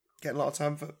getting a lot of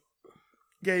time for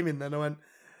gaming then?" I went,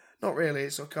 "Not really.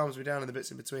 It sort of calms me down in the bits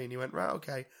in between." He went, "Right,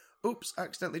 okay. Oops,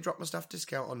 accidentally dropped my staff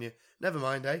discount on you. Never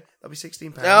mind, eh? That'll be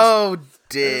 £16. Oh,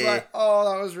 dear. I was like,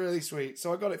 "Oh, that was really sweet."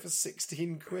 So I got it for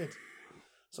 £16.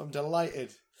 So I'm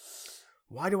delighted.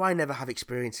 Why do I never have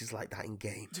experiences like that in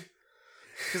game?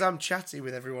 Because I'm chatty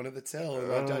with everyone at the till.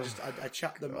 And I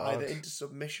chat them either into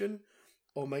submission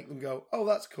or make them go, "Oh,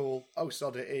 that's cool. Oh,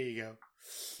 sod it. Here you go."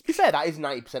 To be fair, that is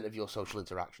 90% of your social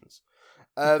interactions.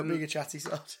 Being a chatty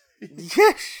sod.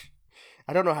 Yes.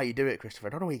 I don't know how you do it, Christopher. I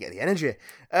don't know where you get the energy.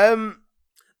 The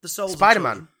souls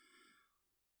Spider-Man.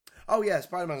 Oh, yeah,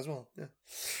 Spider-Man as well. Yeah.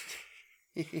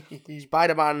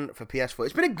 Spider-Man for PS4.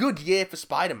 It's been a good year for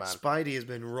Spider-Man. Spidey has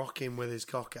been rocking with his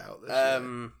cock out this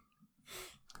year.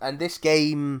 And this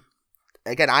game,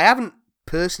 again, I haven't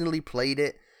personally played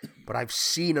it, but I've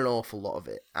seen an awful lot of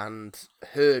it and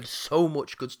heard so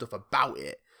much good stuff about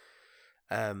it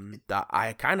that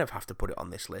I kind of have to put it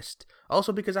on this list.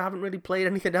 Also because I haven't really played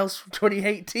anything else from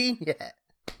 2018 yet.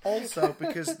 Also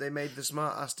because they made the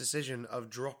smart-ass decision of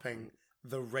dropping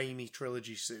the Raimi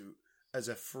trilogy suit as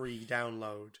a free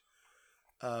download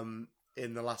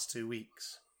in the last 2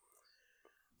 weeks.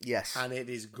 Yes. And it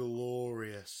is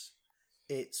glorious.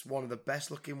 It's one of the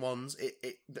best looking ones.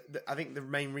 I think the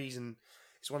main reason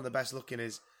it's one of the best looking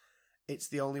is it's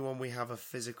the only one we have a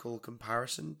physical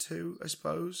comparison to, I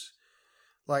suppose.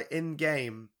 Like, in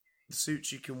game, the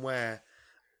suits you can wear,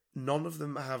 none of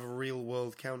them have real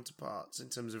world counterparts in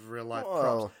terms of real life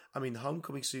props. I mean, the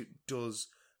Homecoming suit does,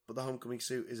 but the Homecoming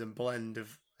suit is a blend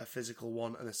of a physical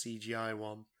one and a CGI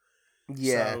one.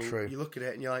 Yeah, so true. You look at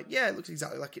it and you're like, yeah, it looks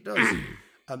exactly like it does.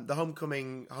 The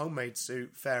Homecoming homemade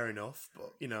suit, fair enough,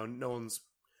 but no one's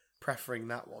preferring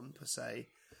that one per se.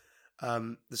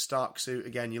 The Stark suit,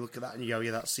 again, you look at that and you go,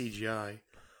 yeah, that's CGI.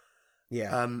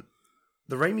 Yeah.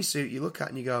 The Raimi suit, you look at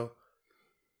and you go,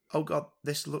 oh god,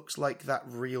 this looks like that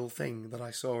real thing that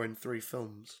I saw in 3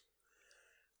 films,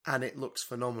 and it looks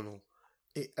phenomenal.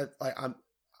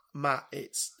 Matt,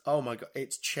 oh my god,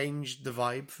 it's changed the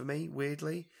vibe for me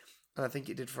weirdly, and I think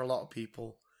it did for a lot of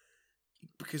people,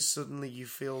 because suddenly you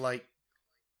feel like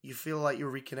you're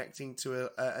reconnecting to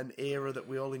an era that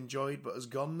we all enjoyed but has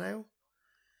gone now.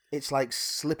 It's like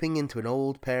slipping into an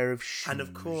old pair of shoes. And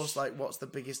of course, like, what's the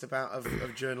biggest amount of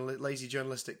lazy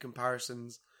journalistic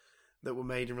comparisons that were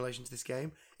made in relation to this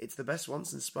game? It's the best one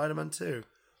since Spider-Man 2.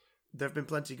 There have been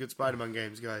plenty of good Spider-Man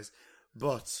games, guys.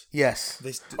 But... Yes.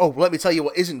 Let me tell you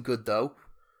what isn't good, though.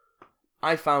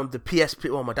 I found the PSP...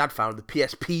 Well, my dad found the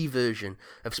PSP version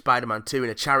of Spider-Man 2 in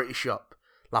a charity shop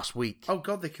last week. Oh,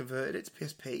 God, they converted it to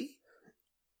PSP?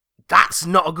 That's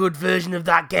not a good version of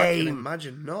that game. I can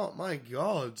imagine not. My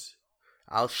God.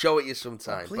 I'll show it you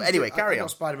sometime. But anyway, carry on. I'm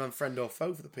not Spider-Man friend or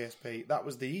foe for the PSP. That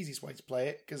was the easiest way to play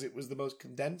it, because it was the most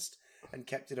condensed and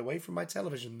kept it away from my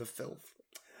television, the filth.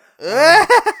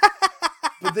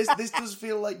 But this does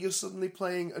feel like you're suddenly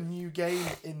playing a new game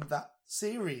in that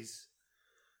series.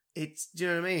 Do you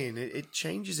know what I mean? It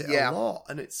changes it a lot,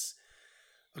 and it's...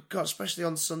 Oh God, especially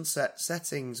on sunset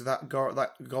settings, that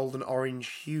golden orange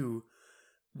hue.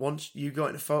 Once you go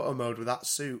into photo mode with that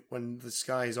suit when the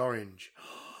sky is orange,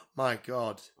 my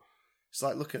God, it's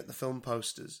like looking at the film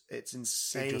posters. It's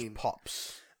insane. It just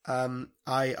pops. I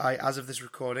as of this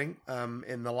recording,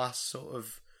 in the last sort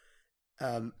of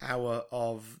hour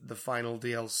of the final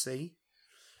DLC.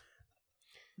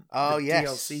 Oh, yes.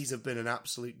 DLCs have been an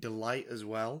absolute delight as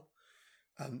well.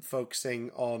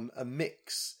 Focusing on a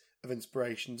mix of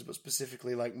inspirations, but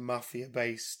specifically like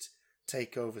mafia-based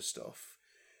takeover stuff.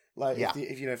 Like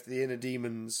if the Inner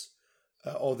Demons,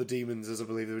 or the Demons as I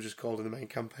believe they were just called in the main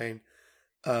campaign,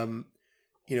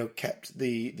 kept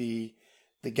the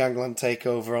gangland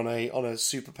takeover on a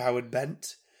super powered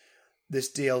bent. This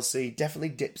DLC definitely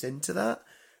dips into that,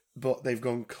 but they've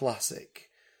gone classic.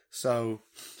 So,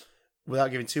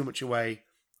 without giving too much away,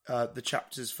 the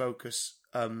chapters focus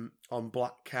on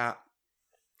Black Cat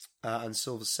and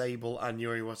Silver Sable and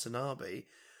Yuri Watanabe,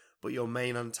 but your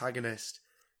main antagonist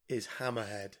is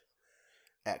Hammerhead.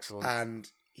 Excellent. And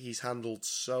he's handled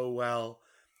so well.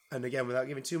 And again, without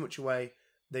giving too much away,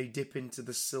 they dip into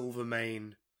the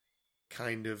Silvermane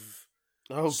kind of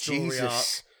story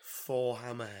arc for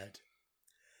Hammerhead.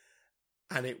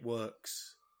 And it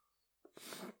works.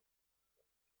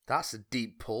 That's a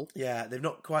deep pull. Yeah, they've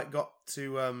not quite got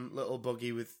to Little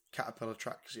Buggy with Caterpillar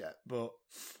tracks yet, but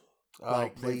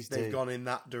they've gone in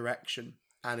that direction,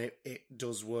 and it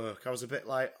does work. I was a bit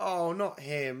like, oh, not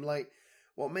him. Like,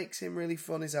 what makes him really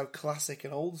fun is how classic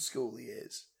and old school he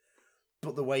is.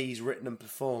 But the way he's written and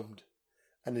performed,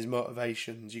 and his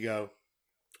motivations, you go,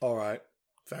 all right,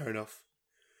 fair enough.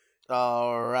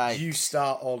 All right. You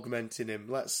start augmenting him.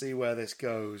 Let's see where this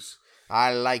goes.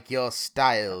 I like your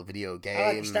style, video game. I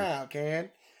like your style, Ken.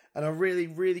 And a really,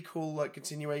 really cool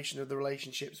continuation of the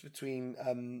relationships between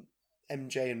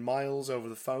MJ and Miles over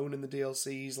the phone in the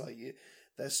DLCs.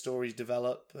 Their stories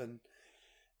develop, and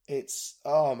it's,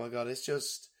 oh my God, it's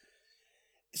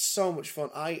so much fun.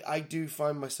 I do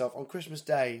find myself on Christmas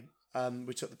Day.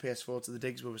 We took the PS4 to the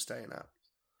digs we were staying at.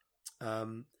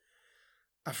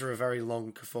 After a very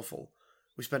long kerfuffle,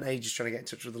 we spent ages trying to get in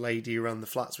touch with the lady around the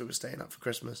flats we were staying at for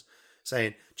Christmas,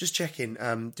 saying, just checking,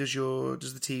 does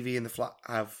the TV in the flat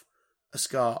have a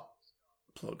SCART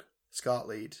plug, SCART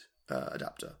lead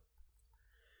adapter?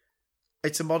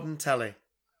 It's a modern telly.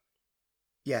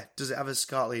 Yeah, does it have a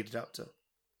SCART lead adapter?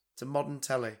 It's a modern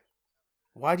telly.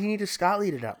 Why do you need a SCART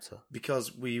lead adapter?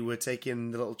 Because we were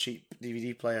taking the little cheap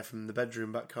DVD player from the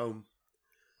bedroom back home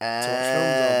to watch films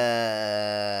on.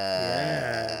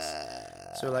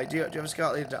 Yes. So do you have a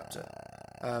SCART lead adapter?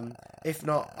 If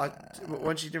not,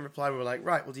 when she didn't reply, we were like,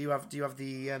 right, well, do you have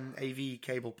the AV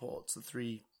cable ports, the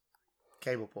 3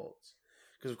 cable ports?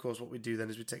 Because of course, what we do then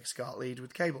is we take a SCART lead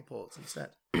with cable ports instead.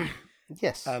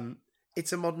 Yes.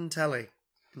 It's a modern telly,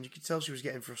 and you could tell she was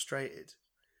getting frustrated.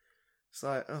 It's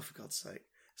like, oh, for God's sake.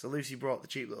 So Lucy brought the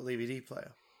cheap little DVD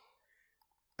player,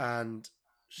 and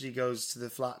she goes to the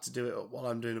flat to do it while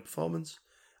I'm doing a performance,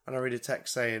 and I read a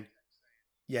text saying,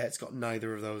 yeah, it's got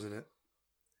neither of those in it.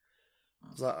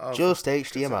 I was like, oh, just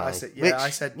HDMI. I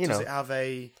said, does it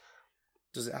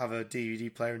have a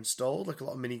DVD player installed? Like a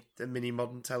lot of mini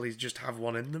modern tellies just have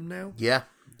one in them now. Yeah,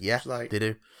 Like, they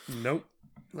do. Nope.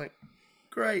 Like,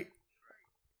 great.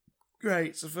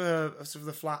 great. So for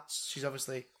the flats, she's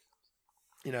obviously,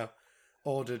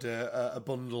 ordered a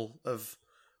bundle of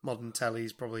modern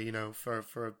tellies, probably,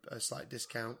 for a slight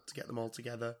discount to get them all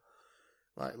together,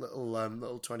 like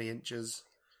little 20 inches,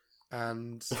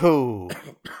 and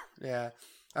yeah,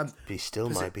 be still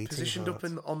my beating positioned heart.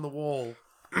 up on the wall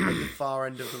at the far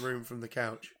end of the room from the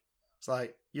couch. It's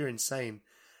like, you're insane,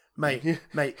 mate. The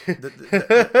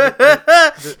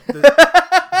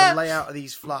layout of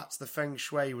these flats, the feng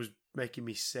shui was making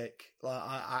me sick.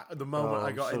 Like the moment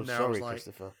I got in there, I was like,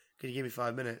 "Can you give me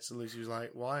 5 minutes?" And Lucy was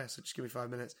like, "Why?" I said, "Just give me 5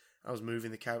 minutes." I was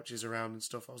moving the couches around and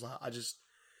stuff. I was like,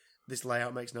 this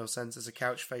layout makes no sense. There's a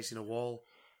couch facing a wall.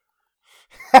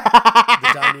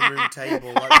 The dining room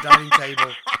table, the dining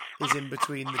table is in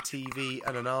between the TV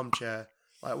and an armchair.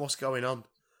 Like, what's going on?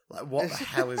 Like, what the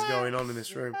hell is going on in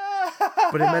this room?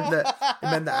 But it meant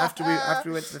that after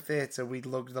we went to the theatre, we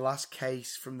lugged the last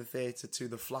case from the theatre to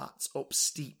the flats up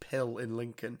Steep Hill in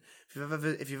Lincoln. If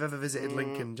you've ever visited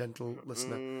Lincoln, gentle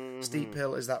listener, Steep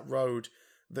Hill is that road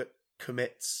that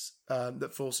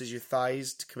that forces your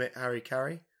thighs to commit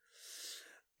hara-kiri.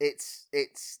 It's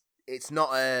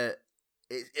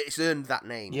earned that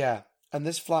name. Yeah, and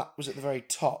this flat was at the very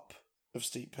top of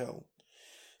Steep Hill,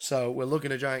 so we're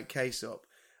lugging a giant case up.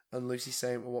 And Lucy's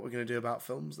saying, "Well, what are we going to do about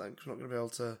films then? Because we're not going to be able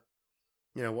to,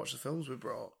 watch the films we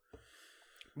brought.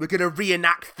 We're going to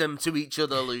reenact them to each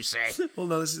other, Lucy." Well,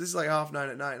 no, this is like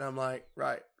 9:30 at night, and I'm like,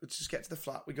 right, let's just get to the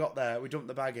flat. We got there, we dumped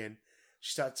the bag in.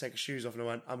 She started to take her shoes off, and I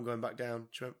went, "I'm going back down."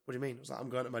 She went, "What do you mean?" I was like, "I'm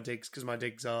going to my digs, because my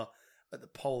digs are at the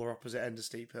polar opposite end of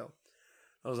Steep Hill."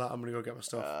 I was like, "I'm going to go get my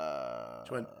stuff."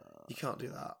 She went, "You can't do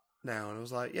that now." And I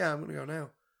was like, "Yeah, I'm going to go now."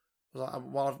 I was like,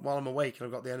 while I'm awake and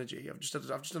I've got the energy, I've just done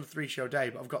a 3-show day,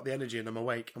 but I've got the energy and I'm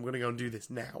awake. I'm going to go and do this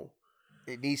now.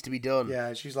 It needs to be done. Yeah,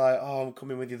 and she's like, "Oh, I'm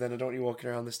coming with you then. I don't want you walking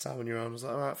around this town on your own." I was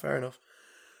like, "All right, fair enough."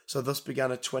 So thus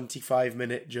began a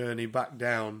 25-minute journey back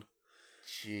down.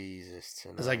 Jesus,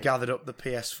 tonight. As I gathered up the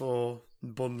PS4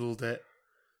 and bundled it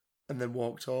and then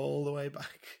walked all the way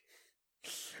back.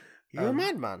 You're a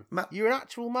madman. You're an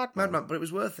actual madman. Madman, but it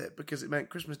was worth it because it meant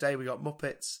Christmas Day we got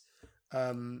Muppets,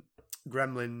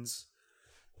 Gremlins,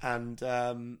 and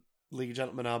League of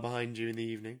Gentlemen are behind you in the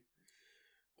evening.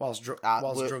 Whilst drunk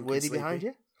were they behind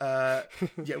you?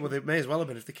 Yeah, well, they may as well have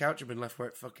been if the couch had been left where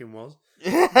it fucking was.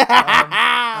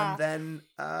 And then,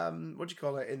 what do you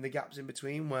call it? In the gaps in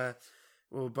between where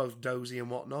we were both dozy and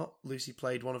whatnot, Lucy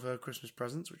played one of her Christmas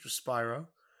presents, which was Spyro.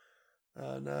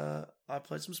 And I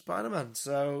played some Spider-Man.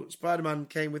 So Spider-Man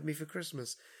came with me for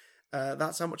Christmas.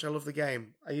 That's how much I love the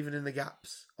game. Even in the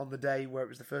gaps on the day where it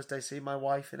was the first day seeing my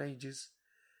wife in ages,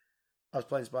 I was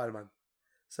playing Spider-Man.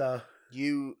 So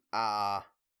you are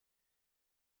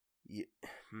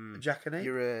Jackanie.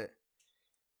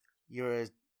 You're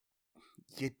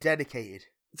dedicated,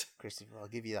 Christopher. I'll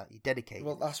give you that. You're dedicated.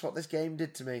 Well, that's what this game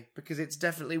did to me because it's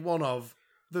definitely one of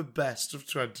the best of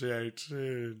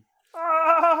 2018.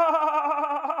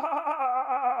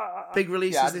 Big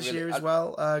releases this year as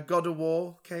well. God of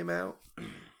War came out.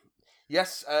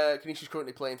 Yes, Kanisha's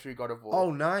currently playing through God of War.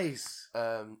 Oh, nice.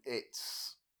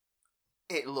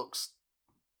 It looks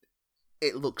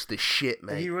the shit,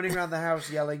 mate. Are you running around the house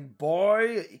yelling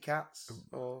 "boy" at your cats?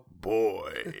 Or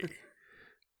boy?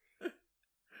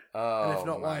 And if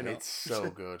not, man, why not? It's so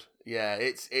good. Yeah,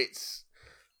 it's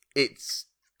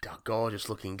a gorgeous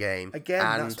looking game.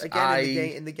 Again,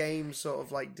 in the game sort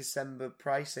of like December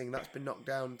pricing, that's been knocked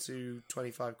down to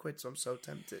 £25. So I'm so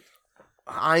tempted.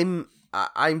 I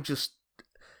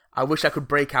wish I could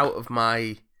break out of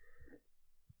my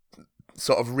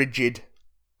sort of rigid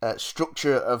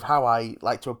structure of how I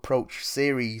like to approach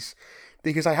series,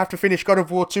 because I have to finish God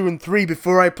of War 2 and 3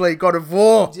 before I play God of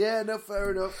War. Yeah, no, fair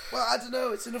enough. Well, I don't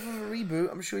know. It's enough of a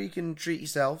reboot. I'm sure you can treat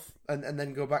yourself and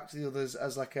then go back to the others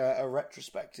as like a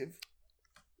retrospective.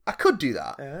 I could do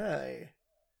that. Aye.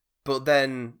 But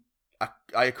then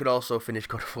I could also finish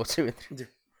God of War 2 and 3.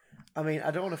 I mean, I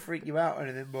don't want to freak you out or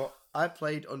anything, but I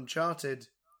played Uncharted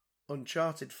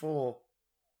 4,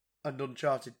 and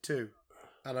Uncharted 2,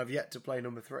 and I've yet to play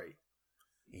number 3.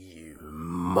 You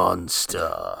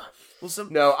monster. Well,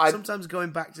 sometimes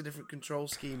going back to different control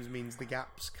schemes means the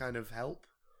gaps kind of help.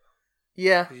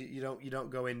 Yeah. You don't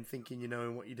go in thinking you know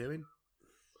what you're doing.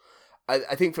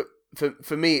 I think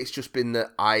for me, it's just been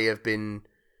that I have been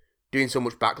doing so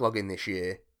much backlogging this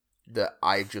year that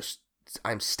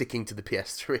I'm sticking to the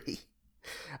PS3.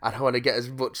 And I want to get as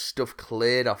much stuff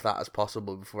cleared off that as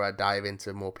possible before I dive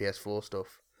into more PS4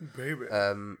 stuff. Baby.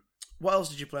 What else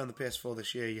did you play on the PS4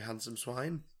 this year, you handsome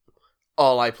swine?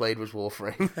 All I played was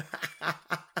Warframe.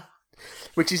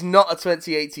 Which is not a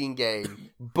 2018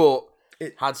 game, but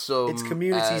it had some... Its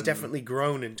community's definitely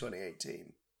grown in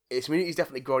 2018. its community's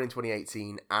definitely grown in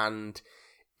 2018, and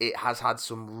it has had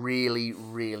some really,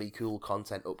 really cool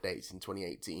content updates in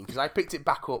 2018. Because I picked it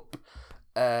back up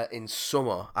in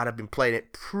summer, and I've been playing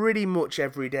it pretty much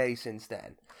every day since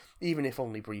then, even if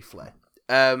only briefly.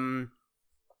 And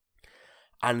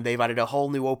they've added a whole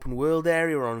new open world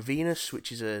area on Venus,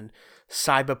 which is a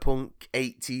cyberpunk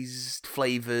 80s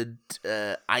flavoured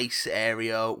ice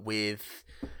area with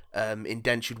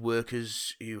indentured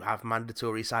workers who have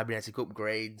mandatory cybernetic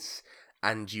upgrades,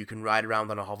 and you can ride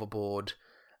around on a hoverboard,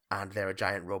 and there are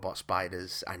giant robot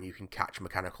spiders, and you can catch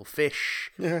mechanical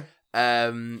fish. Yeah.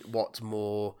 What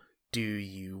more do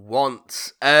you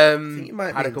want? I think you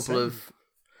might had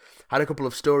a couple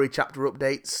of story chapter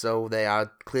updates, so they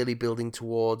are clearly building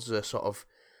towards a sort of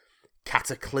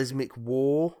cataclysmic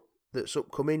war that's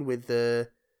upcoming with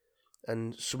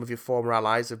and some of your former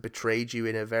allies have betrayed you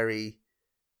in a very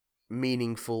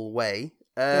meaningful way.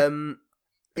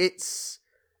 It's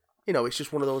it's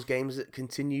just one of those games that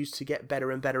continues to get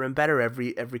better and better and better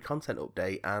every content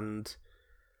update, and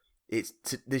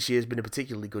this year's been a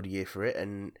particularly good year for it.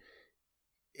 And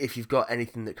if you've got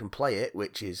anything that can play it,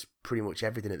 which is pretty much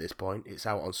everything at this point, it's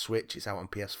out on Switch, it's out on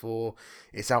PS4,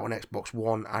 it's out on Xbox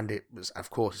One, and of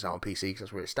course it's out on PC because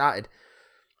that's where it started.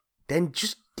 Then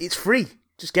it's free.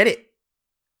 Just get it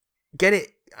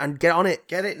and get on it.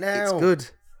 Get it now. It's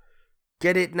good.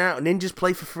 Get it now. Ninjas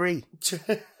play for free. It's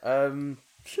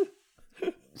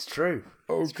true.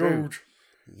 Oh, it's true. God.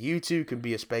 You too can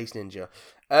be a space ninja.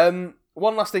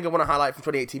 One last thing I want to highlight from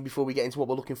 2018 before we get into what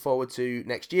we're looking forward to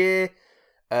next year.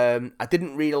 I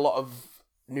didn't read a lot of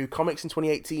new comics in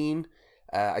 2018.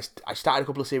 I started a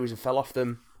couple of series and fell off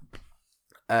them.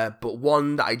 But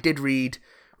one that I did read,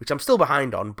 which I'm still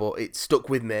behind on, but it stuck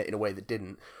with me in a way that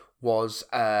didn't, was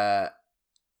The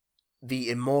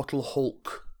Immortal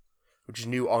Hulk, which is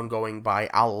new ongoing by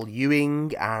Al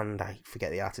Ewing, and I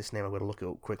forget the artist's name. I'm going to look it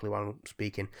up quickly while I'm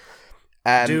speaking.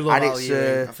 I do love Al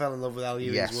Ewing. I fell in love with Al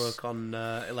Ewing's work on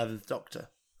 11th Doctor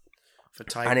for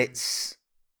Titan. And it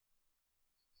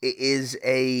is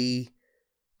a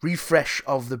refresh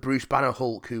of the Bruce Banner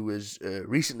Hulk, who was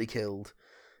recently killed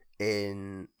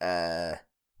in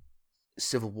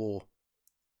Civil War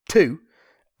 2.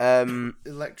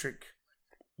 Electric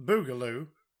Boogaloo.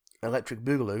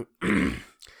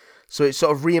 So it's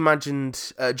sort of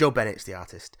reimagined. Joe Bennett's the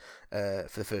artist for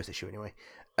the first issue, anyway.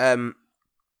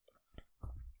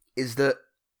 Is that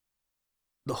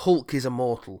the Hulk is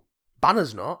immortal?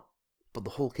 Banner's not, but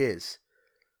the Hulk is.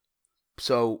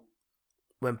 So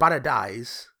when Banner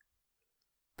dies,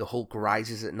 the Hulk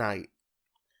rises at night.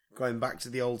 Going back to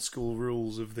the old school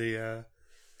rules of the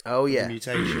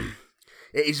mutation.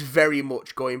 It is very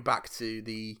much going back to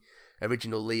the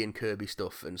original Lee and Kirby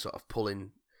stuff and sort of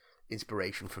pulling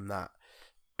inspiration from that.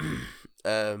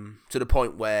 To the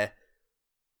point where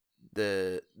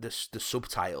the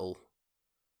subtitle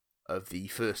of the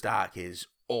first arc is,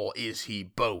 or is he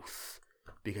both?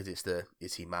 Because it's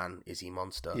is he man, is he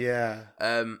monster? Yeah.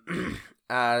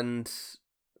 And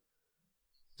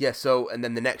yeah, and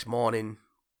then the next morning,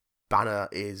 Banner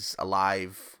is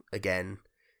alive again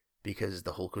because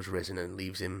the Hulk has risen and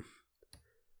leaves him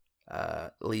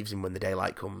when the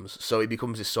daylight comes. So he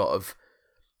becomes this sort of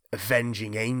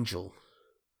avenging angel.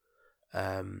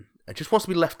 And just wants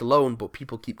to be left alone, but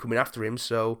people keep coming after him,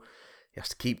 so he has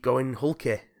to keep going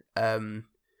hulky.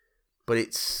 But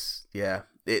it's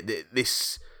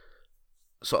this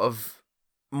sort of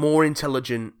more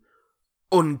intelligent,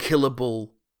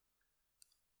 unkillable,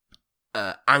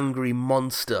 angry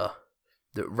monster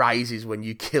that rises when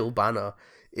you kill Banner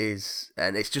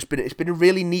and it's been a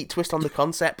really neat twist on the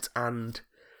concept, and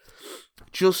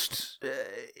just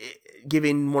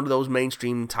giving one of those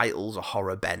mainstream titles a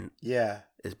horror bent. Yeah,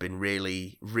 has been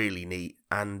really, really neat,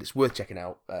 and it's worth checking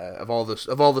out. Of all the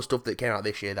stuff that came out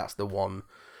this year, that's the one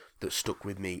that stuck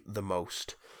with me the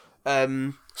most.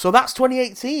 So that's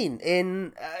 2018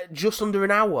 in just under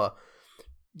an hour.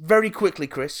 Very quickly,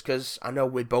 Chris, because I know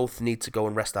we both need to go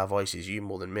and rest our voices, you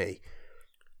more than me.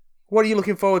 What are you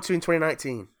looking forward to in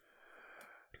 2019?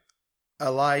 A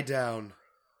Lie Down.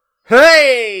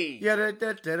 Hey!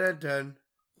 Dun.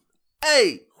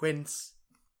 Hey! Whence?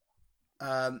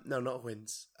 No, not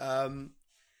whence.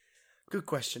 Good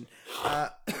question. Do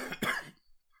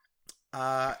you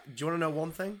want to know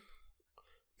one thing?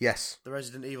 Yes. The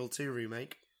Resident Evil 2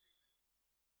 remake.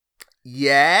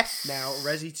 Yes. Now,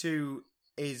 Resi 2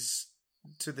 is,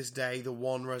 to this day, the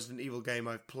one Resident Evil game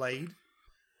I've played.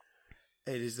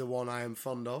 It is the one I am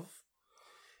fond of.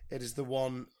 It is the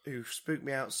one who spooked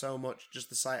me out so much, just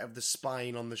the sight of the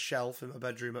spine on the shelf in my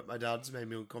bedroom at my dad's made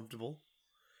me uncomfortable.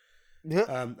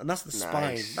 And that's the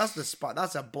spine. That's the spine.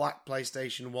 That's a black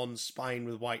PlayStation 1 spine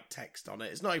with white text on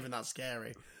it. It's not even that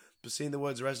scary. But seeing the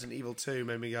words Resident Evil 2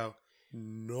 made me go,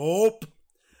 nope.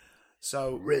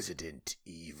 So Resident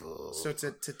Evil. So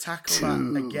to tackle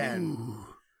that again,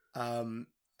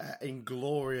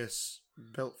 Inglorious,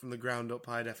 built from the ground up,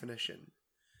 high definition,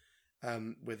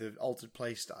 with an altered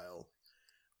play style.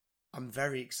 I'm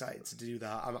very excited to do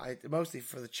that. Mostly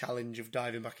for the challenge of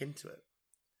diving back into it.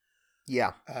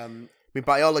 Yeah. I mean,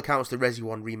 by all accounts, the Resi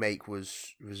 1 remake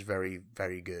was very,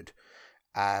 very good.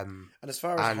 And as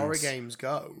far as horror games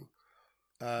go,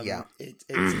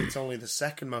 it's only the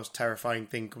second most terrifying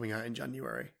thing coming out in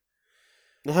January.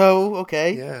 Oh,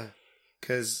 okay. Yeah.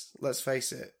 Because, let's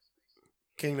face it,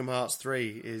 Kingdom Hearts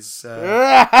 3 is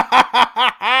the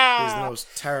most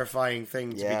terrifying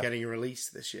thing to be getting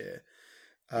released this year.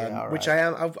 Which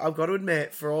I've got to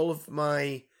admit, for all of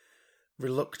my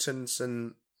reluctance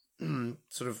and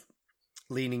sort of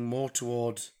leaning more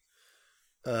toward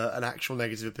an actual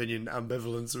negative opinion,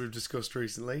 ambivalence that we've discussed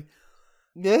recently,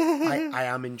 I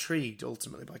am intrigued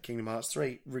ultimately by Kingdom Hearts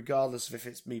 3, regardless of if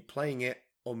it's me playing it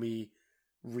or me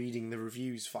reading the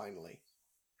reviews finally.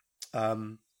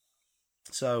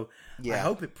 So I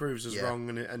hope it proves us wrong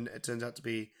and it turns out to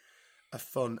be a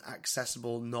fun,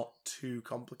 accessible, not too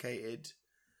complicated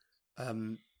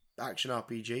action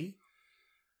RPG.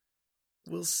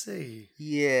 We'll see.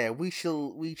 Yeah, we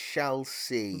shall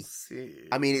see. We'll see.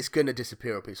 I mean, it's going to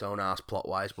disappear up its own arse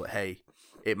plot-wise, but hey,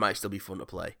 it might still be fun to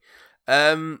play.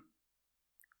 Yeah,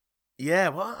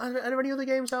 well, are there any other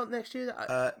games out next year?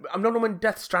 I'm not know when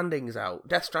Death Stranding's out.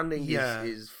 Death Stranding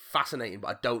is fascinating, but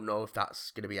I don't know if that's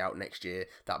going to be out next year.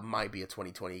 That might be a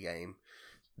 2020 game.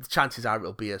 The chances are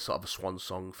it'll be a sort of a swan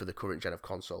song for the current gen of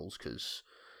consoles, because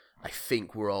I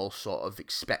think we're all sort of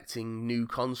expecting new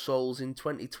consoles in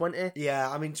 2020. Yeah,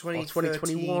 I mean,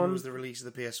 2021 was the release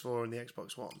of the PS4 and the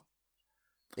Xbox One.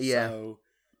 Yeah. So,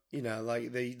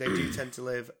 like they do tend to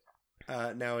live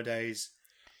nowadays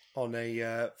on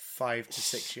a 5 to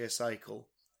 6 year cycle.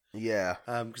 Yeah.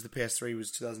 Because the PS3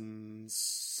 was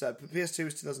 2007, PS2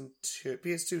 was 2002,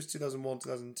 PS2 was 2001,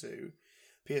 2002,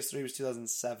 PS3 was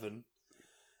 2007.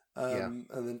 And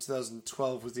then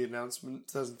 2012 was the announcement.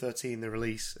 2013, the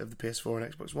release of the PS4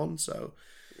 and Xbox One. So,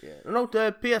 no,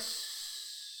 the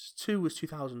PS2 was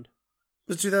 2000. It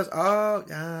was 2000. Oh,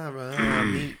 right,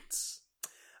 neat.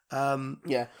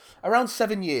 Around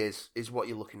 7 years is what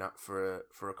you're looking at for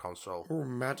a console. Oh,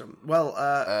 madam. Well,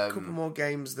 a couple more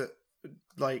games that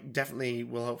definitely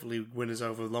will hopefully win us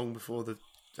over long before the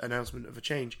announcement of a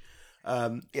change.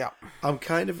 I'm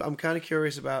kind of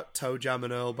curious about Toe Jam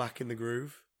and Earl Back in the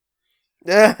Groove.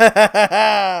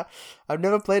 I've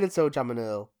never played a Toe Jam and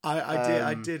Earl.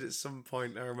 I did at some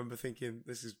point. I remember thinking,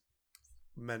 this is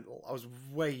mental. I was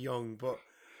way young, but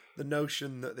the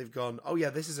notion that they've gone, oh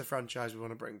yeah, this is a franchise we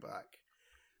want to bring back,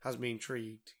 has me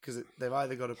intrigued, because they've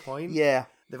either got a point,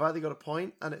 they've either got a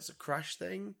point and it's a Crash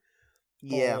thing,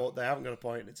 or they haven't got a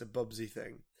point and it's a Bubsy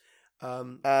thing.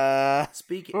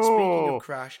 Speaking of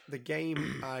Crash, the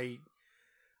game I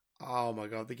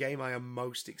am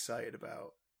most excited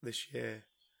about this year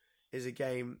is a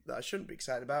game that I shouldn't be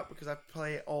excited about because I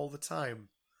play it all the time.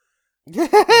 But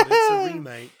it's a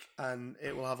remake and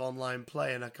it will have online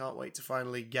play, and I can't wait to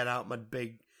finally get out my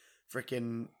big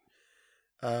freaking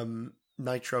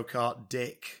Nitro Kart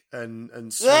dick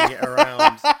and swing it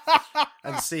around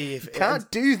and see if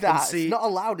can't do that. It's not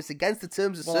allowed. It's against the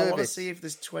terms of service. I want to see if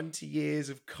this 20 years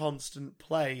of constant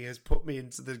play has put me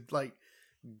into the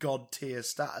god tier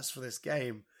status for this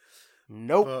game.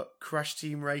 Nope. But Crash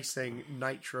Team Racing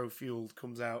Nitro Fueled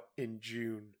comes out in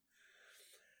June.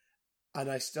 And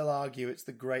I still argue it's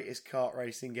the greatest kart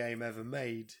racing game ever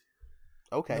made.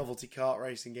 Okay. Novelty kart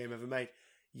racing game ever made.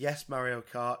 Yes, Mario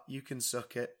Kart, you can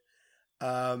suck it.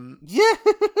 Yeah.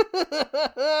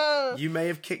 You may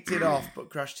have kicked it off, but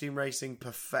Crash Team Racing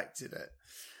perfected it.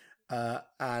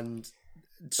 And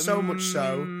so much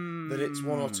so that its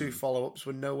one or two follow-ups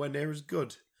were nowhere near as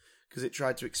good, because it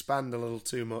tried to expand a little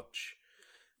too much.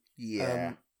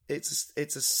 Yeah.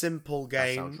 It's a simple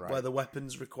game where the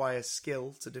weapons require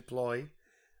skill to deploy.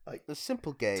 A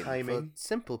simple game timing. For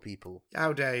simple people.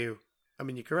 How dare you? I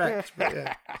mean, you're correct, but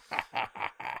yeah.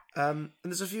 And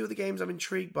there's a few of the games I'm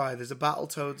intrigued by. There's a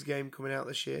Battletoads game coming out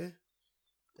this year.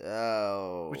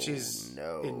 Oh, which is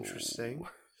interesting.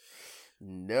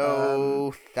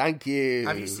 No, thank you.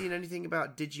 Have you seen anything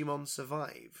about Digimon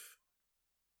Survive?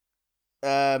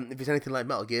 If it's anything like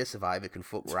Metal Gear Survive, it can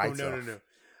fuck right off. No.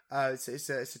 It's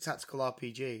a tactical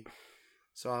RPG,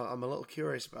 so I'm a little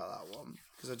curious about that one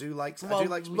because I do like some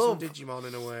Digimon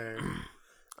in a way.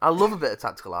 I love a bit of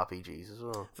tactical RPGs as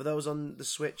well. For those on the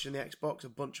Switch and the Xbox, a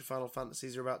bunch of Final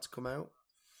Fantasies are about to come out.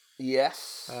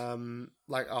 Yes.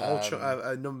 Like a whole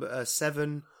a number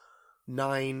 7,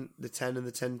 9, the 10 and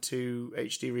the 10-2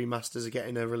 HD remasters are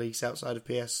getting a release outside of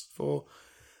PS4.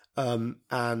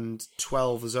 And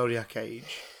 12, the Zodiac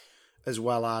Age, as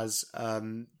well as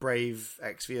Brave,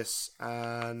 Exvius,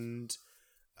 and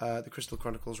the Crystal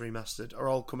Chronicles Remastered are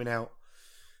all coming out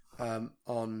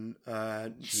on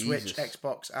Switch,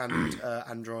 Xbox, and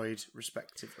Android,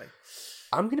 respectively.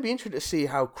 I'm going to be interested to see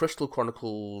how Crystal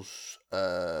Chronicles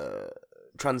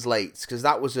translates, because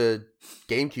that was a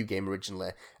GameCube game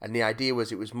originally, and the idea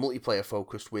was it was multiplayer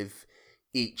focused with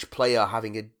each player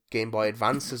having a Game Boy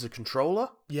Advance as a controller.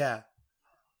 Yeah.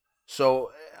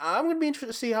 So I'm going to be interested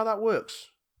to see how that works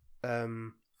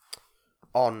on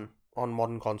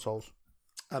modern consoles.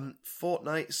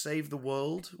 Fortnite Save the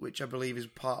World, which I believe is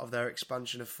part of their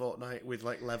expansion of Fortnite with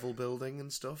like level building and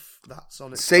stuff. That's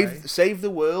on its way. Save the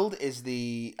World is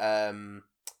the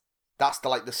that's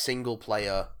the single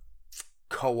player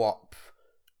co-op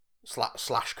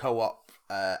slash co-op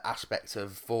aspect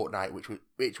of Fortnite,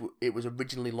 which it was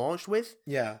originally launched with.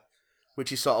 Yeah,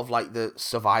 which is sort of like the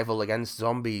survival against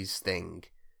zombies thing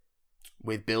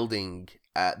with building.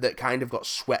 That kind of got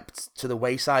swept to the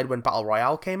wayside when Battle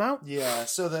Royale came out. Yeah,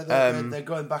 so they're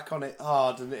going back on it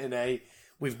hard and in a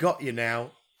we've got you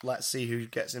now, let's see who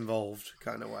gets involved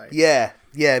kind of way. Yeah,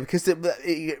 because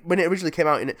when it originally came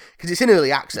out, because it's in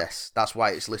early access, that's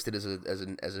why it's listed as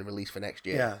a release for next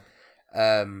year.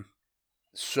 Yeah.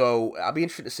 So I'll be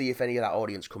interested to see if any of that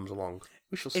audience comes along.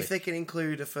 We shall see. If they can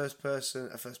include a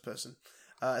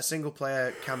single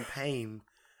player campaign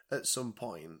at some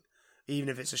point, even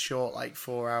if it's a short,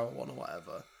 4-hour one or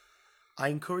whatever, I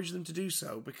encourage them to do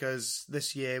so, because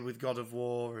this year with God of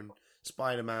War and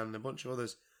Spider-Man and a bunch of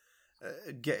others,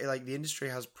 the industry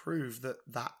has proved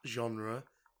that genre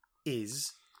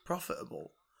is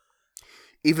profitable.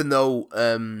 Even though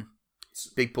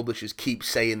big publishers keep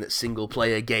saying that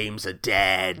single-player games are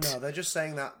dead. No, they're just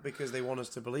saying that because they want us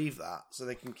to believe that, so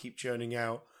they can keep churning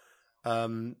out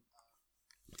games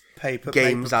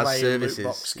as services. Loot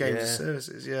box games as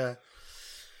services, yeah.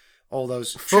 All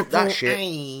those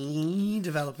AAA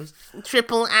developers.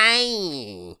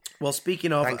 AAA. Well,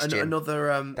 speaking of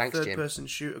another Thanks, third-person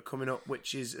shooter coming up,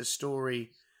 which is a story-led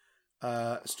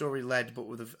but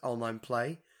with online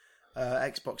play.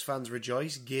 Xbox fans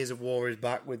rejoice. Gears of War is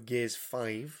back with Gears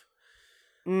 5,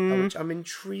 which I'm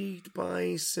intrigued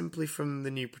by simply from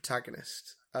the new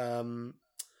protagonist,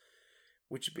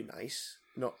 which would be nice.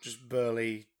 Not just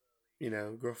burly,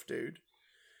 gruff dude.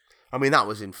 I mean, that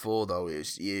was in 4, though.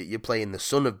 You're playing the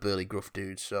son of burly gruff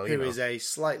dude, so who is a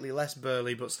slightly less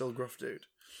burly but still gruff dude.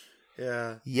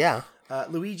 Yeah. Yeah.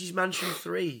 Luigi's Mansion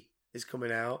 3 is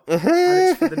coming out, and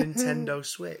it's for the Nintendo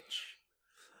Switch.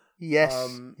 Yes,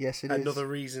 yes, it is. Another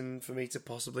reason for me to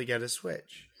possibly get a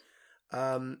Switch.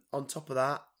 On top of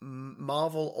that,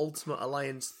 Marvel Ultimate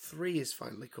Alliance 3 is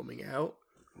finally coming out.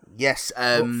 Yes,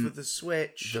 but for the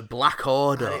Switch, the Black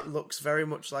Order. And it looks very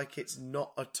much like it's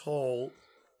not at all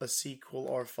a sequel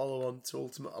or a follow-on to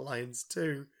Ultimate Alliance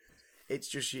 2. It's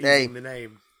just using the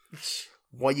name.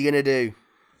 What are you going to do?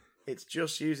 It's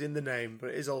just using the name,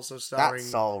 but it is also starring...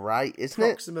 That's all right, isn't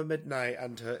Proxima Midnight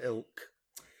and her ilk.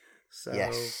 So,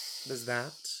 yes. There's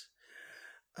that.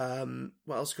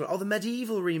 What else? The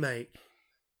Medieval remake.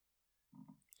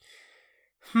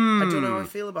 I don't know how I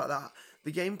feel about that.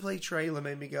 The gameplay trailer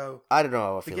made me go... I don't know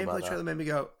how I feel about that. The gameplay trailer made me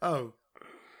go, oh.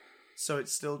 So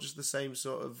it's still just the same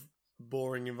sort of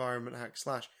boring environment hack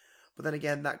slash. But then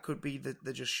again, that could be that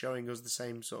they're just showing us the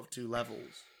same sort of 2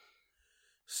 levels.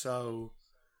 So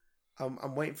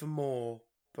I'm waiting for more,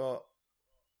 but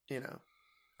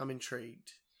I'm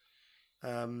intrigued.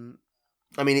 I mean,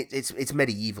 it's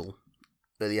medieval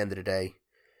at the end of the day.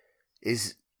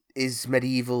 Is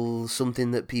medieval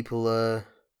something that people are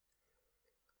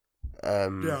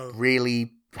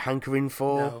really hankering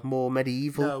for? No. More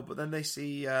medieval? No, but then they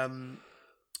see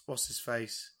what's his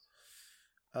face?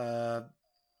 I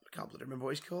can't remember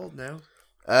what he's called now.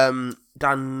 Sir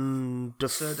Dan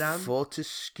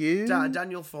Fortescue?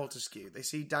 Daniel Fortescue. They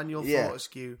see Daniel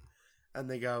Fortescue and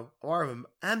they go,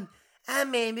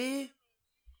 maybe.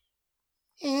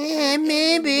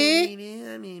 Maybe.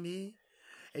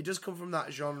 It does come from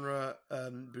that genre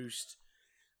boost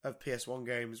of PS1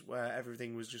 games where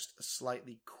everything was just a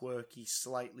slightly quirky,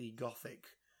 slightly gothic,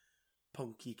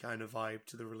 punky kind of vibe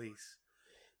to the release.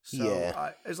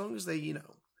 So as long as they,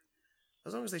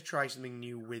 as long as they try something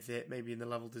new with it, maybe in the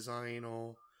level design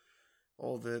or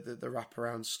the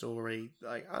wraparound story,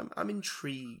 I'm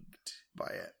intrigued by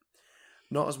it.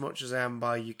 Not as much as I am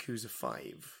by Yakuza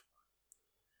 5.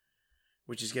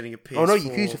 which is getting a PS4. Oh no,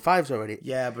 Yakuza 5's already.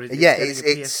 Yeah, but it's getting a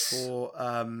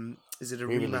PS4. Is it a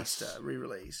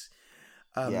re-release?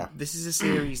 This is a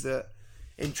series that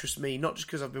interests me, not just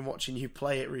because I've been watching you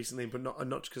play it recently, but not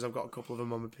just because I've got a couple of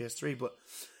them on my PS3, but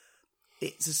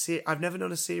it's I've never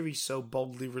known a series so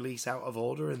boldly release out of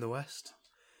order in the West.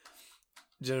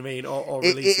 Do you know what I mean? Or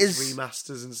releases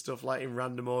remasters and stuff like in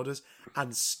random orders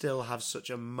and still have such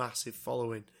a massive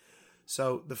following.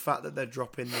 So the fact that they're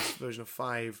dropping this version of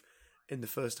 5 in the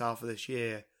first half of this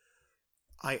year,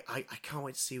 I can't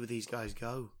wait to see where these guys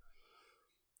go.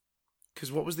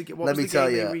 Because what was the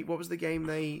game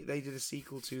they did a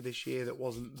sequel to this year that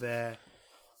wasn't their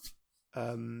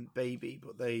baby,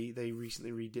 but they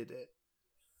recently redid it.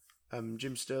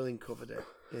 Jim Sterling covered it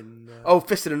in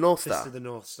Fist of the North Star. Fist of the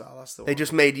North Star, that's the one. They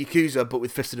just made Yakuza, but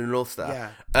with Fist of the North Star.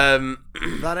 Yeah,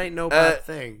 that ain't no bad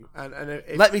thing. And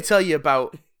let me tell you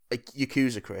about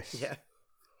Yakuza, Chris. Yeah.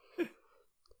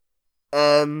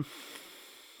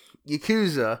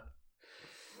 Yakuza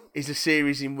is a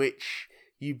series in which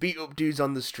you beat up dudes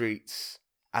on the streets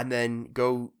and then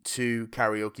go to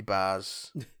karaoke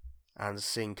bars and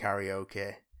sing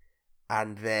karaoke,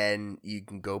 and then you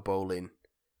can go bowling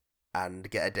and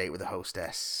get a date with a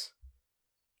hostess,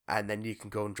 and then you can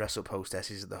go and dress up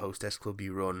hostesses at the hostess club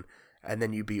you run, and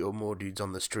then you beat up more dudes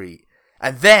on the street,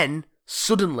 and then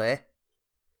suddenly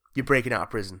you're breaking out of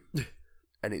prison.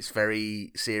 And it's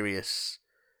very serious.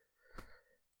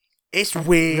 It's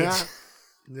weird.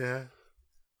 Yeah.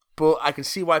 But I can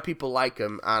see why people like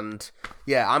them, and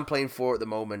yeah, I'm playing 4 at the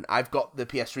moment. I've got the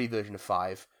PS3 version of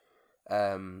 5,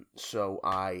 so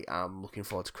I am looking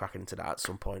forward to cracking into that at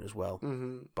some point as well.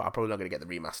 Mm-hmm. But I'm probably not going to get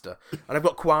the remaster. And I've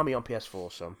got Kiwami on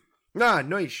PS4, so...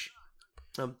 Nice.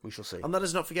 We shall see. And let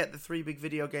us not forget the 3 big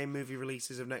video game movie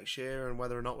releases of next year and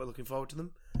whether or not we're looking forward to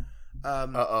them.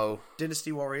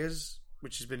 Dynasty Warriors,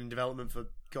 which has been in development for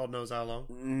God knows how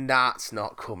long. That's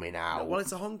not coming out. Well,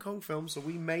 it's a Hong Kong film, so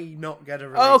we may not get a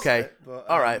release. Oh, okay. But,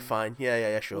 all right, fine.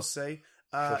 Yeah, sure. We'll see.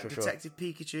 Sure. Detective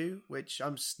Pikachu, which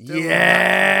I'm still...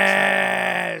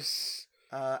 Yes!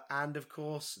 And, of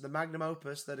course, the magnum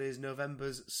opus that is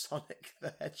November's Sonic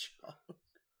the Hedgehog.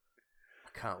 I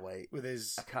can't wait. With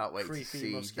his creepy, to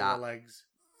see muscular that legs.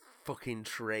 Fucking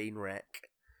train wreck.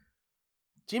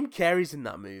 Jim Carrey's in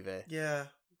that movie. Yeah.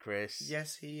 Chris.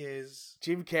 Yes, he is.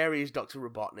 Jim Carrey is Dr.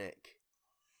 Robotnik.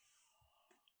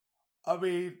 I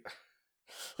mean,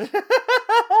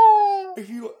 if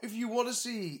you want to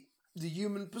see the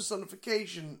human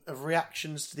personification of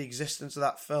reactions to the existence of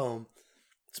that film,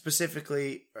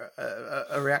 specifically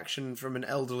a reaction from an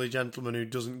elderly gentleman who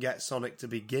doesn't get Sonic to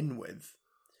begin with.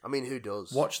 I mean, who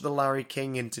does? Watch the Larry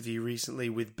King interview recently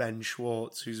with Ben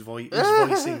Schwartz, who's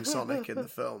voicing Sonic in the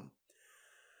film.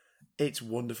 It's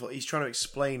wonderful. He's trying to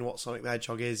explain what Sonic the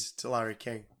Hedgehog is to Larry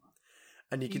King.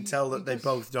 And you can tell that they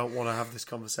both don't want to have this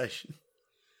conversation.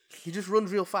 He just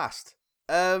runs real fast.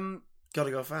 Gotta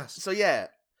go fast. So yeah,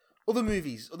 other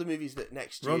movies that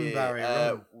next year... Run, Barry,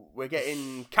 run. We're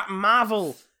getting Captain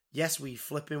Marvel. Yes, we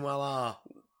flipping well are.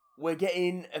 We're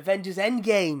getting Avengers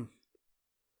Endgame,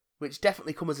 which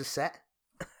definitely come as a set.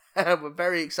 We're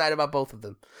very excited about both of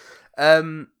them.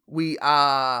 I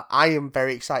am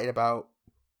very excited about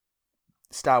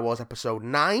Star Wars Episode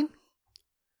 9,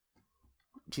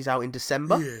 which is out in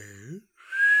December.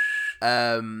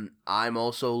 Yeah. I'm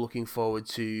also looking forward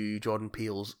to Jordan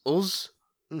Peele's Us.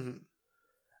 Mm-hmm.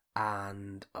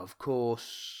 And, of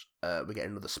course, we're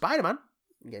getting another Spider-Man.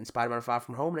 We're getting Spider-Man Far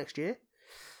From Home next year.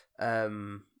 I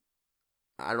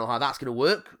don't know how that's going to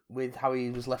work with how he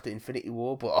was left at Infinity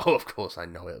War, but of course I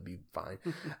know it'll be fine.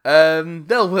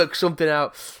 They'll work something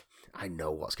out. I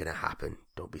know what's going to happen.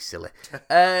 Don't be silly.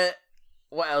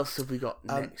 What else have we got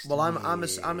next? Well, I'm a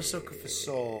sucker for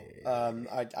Saw.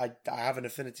 I have an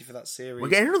affinity for that series. We're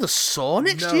getting another Saw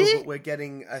next year? No, but we're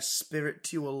getting a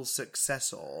spiritual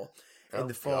successor in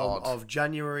the form of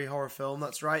January horror film.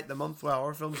 That's right, the month where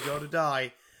horror films go to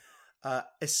die.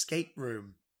 Escape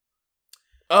Room.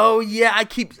 Oh yeah, I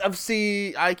keep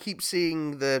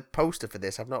seeing the poster for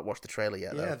this. I've not watched the trailer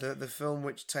yet. Yeah, the film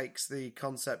which takes the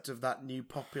concept of that new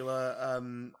popular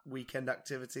weekend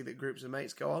activity that groups of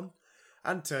mates go on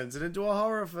and turns it into a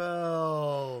horror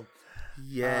film.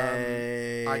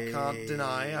 Yay. I can't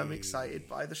deny I'm excited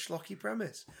by the schlocky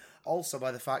premise. Also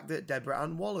by the fact that Deborah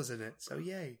Ann Waller's in it, so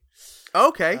yay.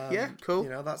 Okay, yeah, cool. You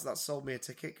know, that's sold me a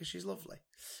ticket because she's lovely.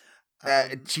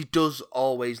 She does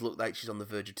always look like she's on the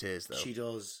verge of tears, though. She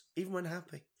does, even when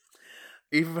happy.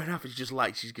 Even when happy, she's just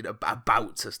like she's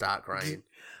about to start crying.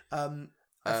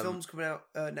 A film's coming out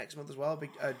next month as well, a big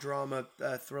drama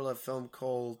thriller film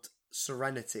called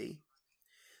Serenity,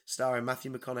 starring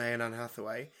Matthew McConaughey and Anne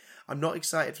Hathaway. I'm not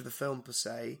excited for the film per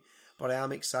se, but I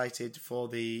am excited for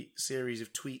the series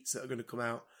of tweets that are going to come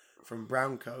out from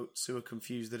browncoats who are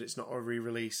confused that it's not a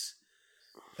re-release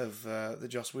of the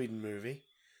Joss Whedon movie.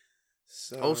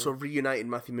 So, also reuniting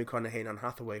Matthew McConaughey and Anne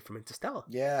Hathaway from Interstellar.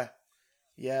 Yeah.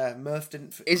 Murph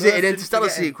didn't... Is it an Interstellar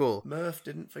sequel? Murph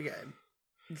didn't forget him.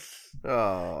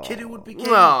 Oh. Kid Who Would Be King.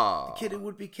 Oh. The Kid Who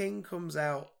Would Be King comes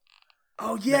out.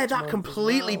 Oh yeah, that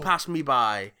completely passed me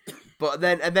by. But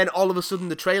then all of a sudden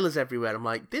the trailers everywhere. I'm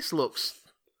like, this looks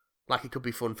like it could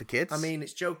be fun for kids. I mean,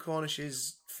 it's Joe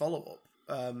Cornish's follow-up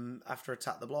after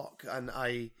Attack the Block, and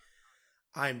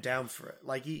I'm down for it.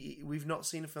 Like, we've not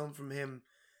seen a film from him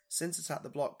since Attack the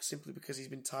Block, simply because he's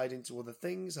been tied into other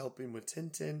things, helping with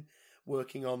Tintin,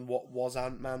 working on what was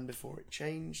Ant-Man before it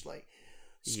changed. Like,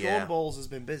 Scornballs has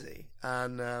been busy,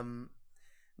 and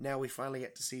now we finally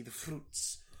get to see the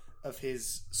fruits of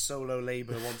his solo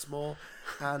labour once more,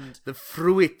 and the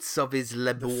fruits of his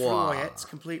labour. The fruits,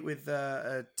 complete with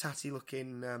a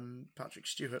tatty-looking Patrick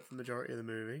Stewart for the majority of the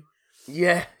movie.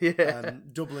 Yeah.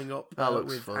 Doubling up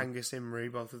with fun. Angus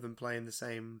Imrie, both of them playing the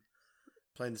same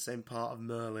part of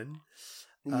Merlin.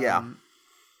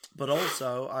 But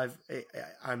also,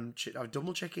 I'm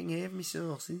double checking here my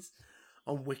sources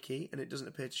on Wiki, and it doesn't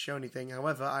appear to show anything.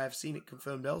 However, I have seen it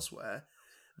confirmed elsewhere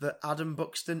that Adam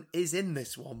Buxton is in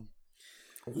this one.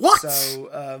 What?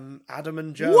 So Adam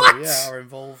and Joe, are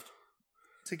involved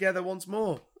together once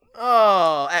more.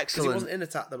 Oh, excellent! Because he wasn't in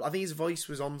Attack the Block. I think his voice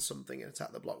was on something in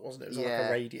Attack the Block, wasn't it? It was on like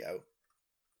a radio,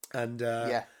 and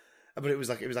but it was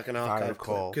like an archive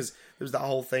clip, because there was that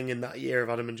whole thing in that year of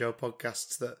Adam and Joe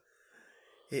podcasts that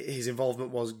his involvement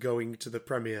was going to the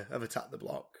premiere of Attack the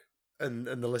Block, and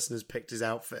the listeners picked his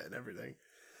outfit and everything.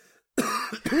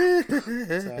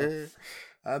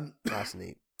 That's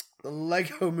neat. The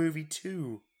Lego Movie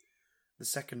 2, the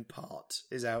second part,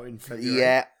 is out in February.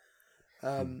 Yeah.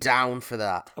 Down for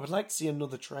that. I would like to see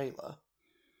another trailer.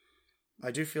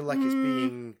 I do feel like it's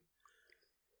being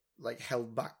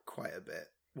held back quite a bit,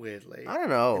 weirdly. I don't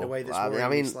know. In a way that's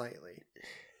worrying me slightly.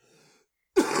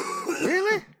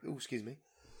 Really? Oh, excuse me.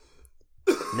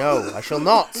 No, I shall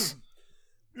not.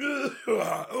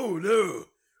 Oh, no.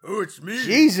 Oh, it's me.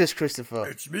 Jesus, Christopher.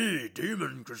 It's me,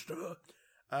 Demon Christopher.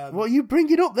 What are you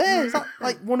bringing up there? Is that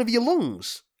like one of your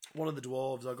lungs? One of the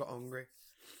dwarves. I got hungry.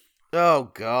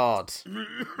 Oh, God.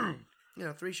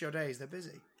 3 show days. They're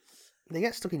busy. They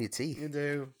get stuck in your teeth. You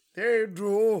do. They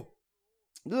do.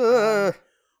 But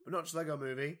not just Lego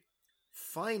Movie.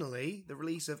 Finally, the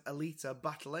release of Alita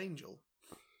Battle Angel.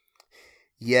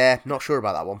 Yeah, not sure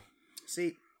about that one.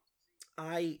 See,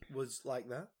 I was like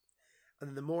that. And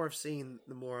then the more I've seen,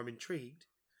 the more I'm intrigued.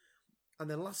 And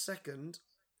then last second,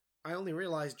 I only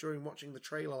realised during watching the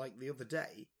trailer the other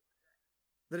day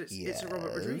that it's a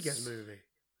Robert Rodriguez movie.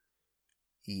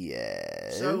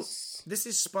 Yes. So this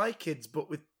is Spy Kids, but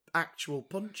with actual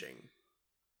punching.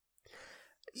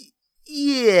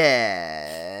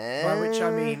 Yeah. By which I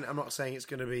mean, I'm not saying it's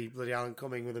going to be bloody Alan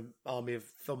Cumming with an army of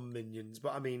thumb minions,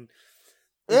 but I mean,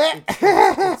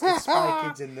 it's Spy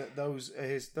Kids in that those were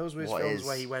his films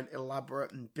where he went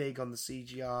elaborate and big on the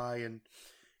CGI, and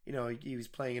he was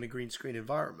playing in a green screen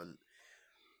environment.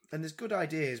 And there's good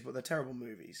ideas, but they're terrible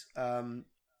movies.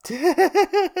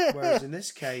 Whereas in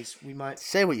this case, we might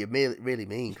say what you really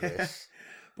mean, Chris.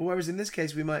 But whereas in this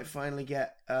case, we might finally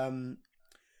get to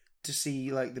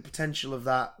see the potential of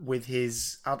that with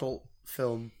his adult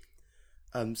film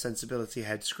sensibility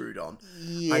head screwed on.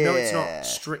 Yeah. I know it's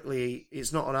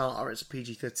not an R, it's a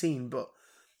PG-13, but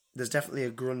there's definitely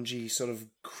a grungy sort of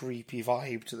creepy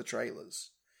vibe to the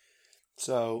trailers.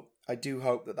 So I do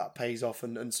hope that pays off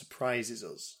and surprises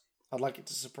us. I'd like it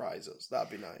to surprise us.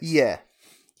 That'd be nice.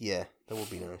 Yeah, that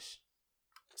would be nice.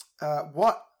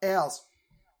 What else?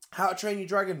 How to Train Your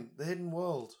Dragon: The Hidden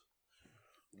World.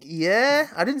 Yeah,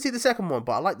 I didn't see the second one,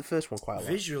 but I like the first one quite a lot.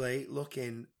 Visually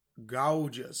looking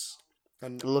gorgeous.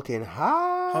 And looking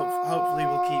hot. Hopefully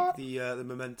we'll keep the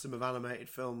momentum of animated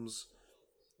films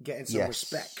getting some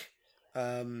respect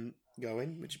going,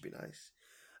 which would be nice.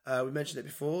 We mentioned it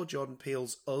before. Jordan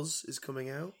Peele's Us is coming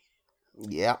out.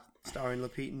 Yeah. Starring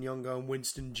Lupita Nyong'o and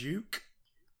Winston Duke.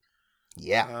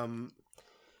 Yeah.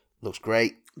 Looks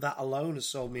great. That alone has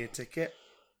sold me a ticket.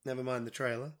 Never mind the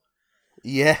trailer.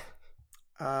 Yeah.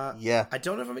 Yeah. I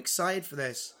don't know if I'm excited for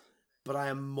this, but I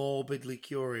am morbidly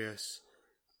curious.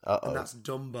 Uh-oh. And that's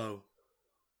Dumbo.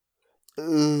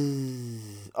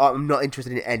 I'm not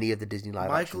interested in any of the Disney live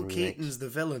action remakes. Michael Keaton's the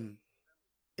villain.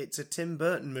 It's a Tim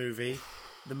Burton movie.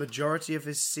 The majority of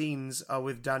his scenes are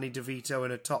with Danny DeVito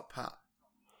in a top hat.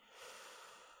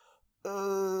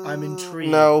 I'm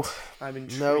intrigued. No. I'm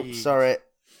intrigued. No, sorry.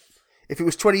 If it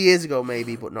was 20 years ago,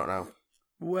 maybe, but not now.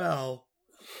 Well,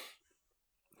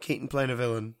 Keaton playing a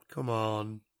villain. Come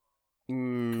on.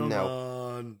 Come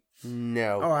on.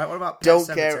 No. All right, what about Pet Don't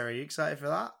Sematary? care. Are you excited for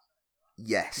that?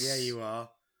 Yes. Yeah, you are.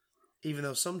 Even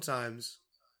though sometimes...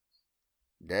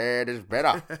 That is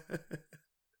better.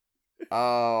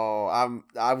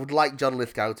 I would like John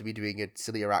Lithgow to be doing a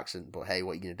sillier accent, but hey,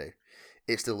 what are you going to do?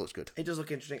 It still looks good. It does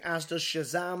look interesting, as does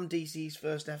Shazam, DC's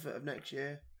first effort of next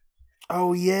year.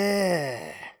 Oh,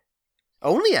 yeah.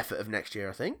 Only effort of next year,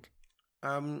 I think.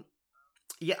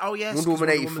 Yeah. Oh, yes. Wonder Woman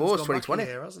 84 is 2020.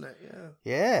 Year, hasn't it? Yeah.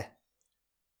 Yeah.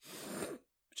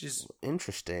 Which is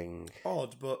interesting.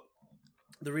 Odd, but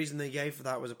the reason they gave for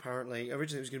that was apparently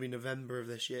originally it was going to be November of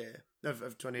this year,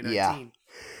 of 2019, yeah.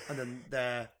 And then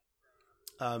their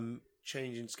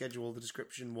change in schedule. The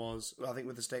description was, I think,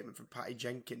 with the statement from Patty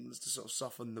Jenkins to sort of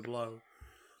soften the blow,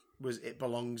 was it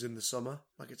belongs in the summer,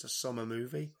 like it's a summer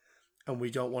movie, and we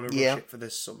don't want to rush it for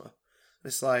this summer.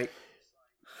 It's like,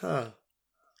 huh.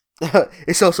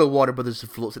 It's also Warner Brothers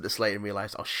have looked at the slate and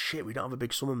realised, oh shit, we don't have a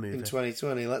big summer movie in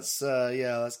 2020. Let's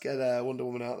get Wonder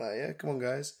Woman out there. Yeah, come on,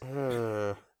 guys.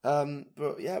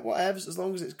 But yeah, whatever. As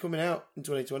long as it's coming out in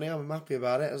 2020, I'm happy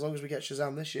about it. As long as we get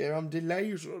Shazam this year, I'm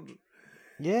delighted.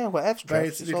 Yeah, whatever.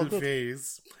 It's little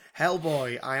phase.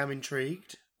 Hellboy, I am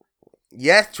intrigued.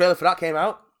 Yeah, trailer for that came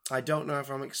out. I don't know if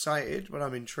I'm excited, but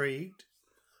I'm intrigued.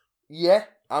 Yeah,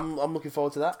 I'm looking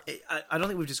forward to that. I don't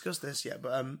think we've discussed this yet,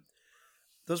 but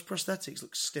those prosthetics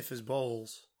look stiff as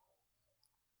balls.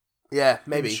 Yeah,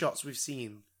 maybe. In the shots we've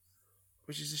seen,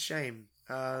 which is a shame.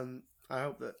 I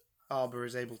hope that Arbor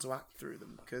is able to act through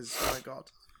them, because, oh my god.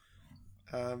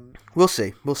 We'll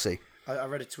see. I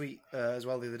read a tweet as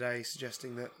well the other day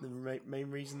suggesting that the main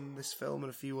reason this film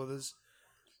and a few others,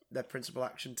 their principal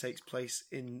action takes place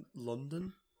in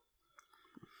London.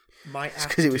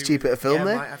 Because it was cheaper to film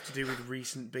there? Might have to do with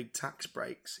recent big tax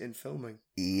breaks in filming.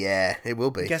 Yeah, it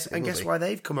will be. Guess why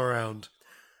they've come around.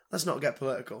 Let's not get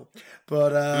political.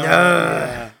 But,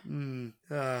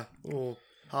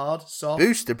 hard, soft.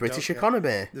 Boost the British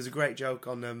economy. There's a great joke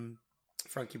on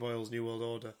Frankie Boyle's New World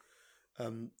Order,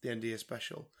 the NDA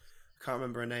special. I can't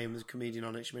remember her name. There's a comedian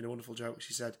on it. She made a wonderful joke.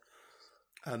 She said,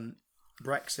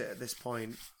 Brexit at this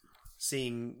point,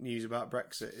 seeing news about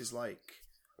Brexit is like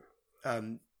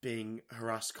being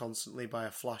harassed constantly by a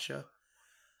flasher.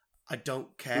 I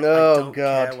don't care. I don't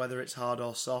care whether it's hard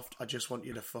or soft. I just want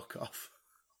you to fuck off.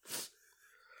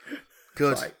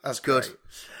 Good. Right, that's good.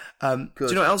 Good. Do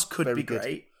you know what else could be good.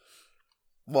 great?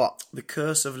 What? The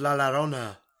Curse of La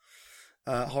Llorona.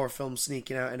 Horror film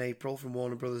sneaking out in April from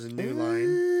Warner Brothers and New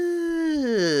Line.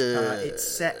 It's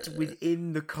set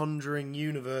within the Conjuring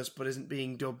universe, but isn't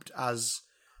being dubbed as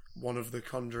one of the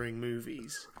Conjuring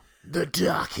movies. The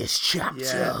darkest chapter.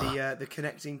 Yeah, the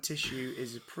connecting tissue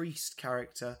is a priest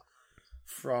character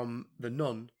from The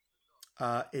Nun,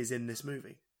 is in this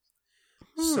movie.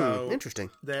 So interesting.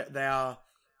 They are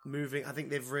moving. I think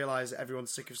they've realised that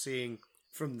everyone's sick of seeing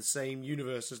from the same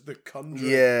universe as the Conjuring.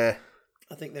 Yeah.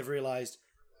 I think they've realised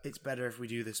it's better if we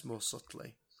do this more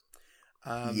subtly.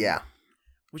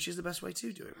 Which is the best way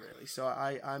to do it, really. So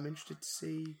I'm interested to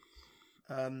see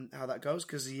how that goes,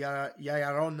 because La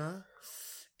Llorona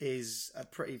is a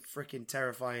pretty freaking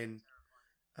terrifying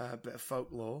bit of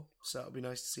folklore, so it'll be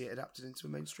nice to see it adapted into a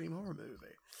mainstream horror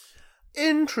movie.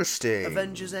 Interesting.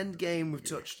 Avengers Endgame we've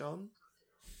touched on.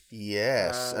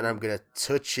 Yes, and I'm going to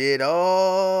touch it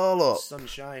all up.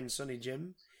 Sunshine, Sunny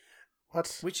Jim.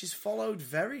 What? Which is followed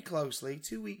very closely,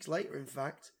 2 weeks later, in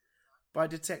fact, by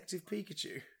Detective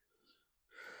Pikachu.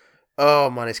 Oh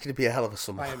man, it's going to be a hell of a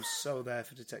summer. I am so there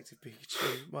for Detective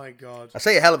Pikachu. My God. I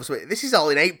say a hell of a summer. This is all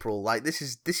in April. Like this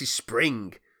is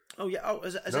spring. Oh yeah. Oh,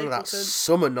 as None of that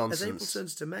summer nonsense. As April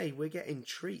turns to May, we're getting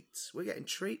treats. We're getting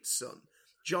treats, son.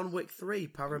 John Wick 3,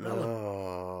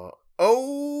 Parabellum.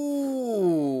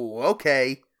 Oh,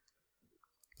 okay.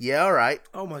 Yeah, all right.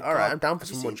 Oh my God. All right, I'm down for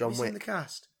some more John Wick. Have you seen the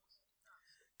cast?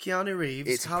 Keanu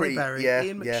Reeves, Halle Berry,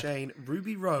 Ian McShane,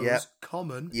 Ruby Rose,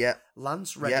 Common,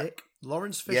 Lance Reddick,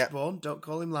 Lawrence Fishburne, don't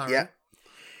call him Larry,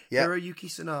 Hiroyuki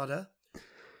Sanada,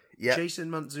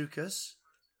 Jason Mantzoukas,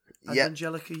 and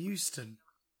Angelica Houston.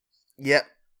 Yep.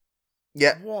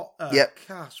 What a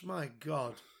cast, my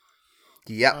God.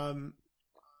 Yep.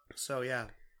 So yeah,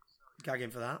 gagging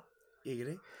for that,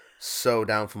 eagerly. So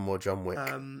down for more John Wick.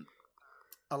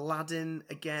 Aladdin,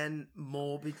 again,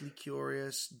 morbidly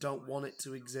curious. Don't want it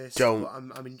to exist. Don't. But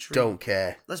I'm intrigued. Don't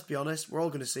care. Let's be honest. We're all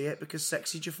going to see it because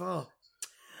sexy Jafar.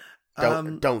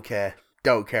 Don't care.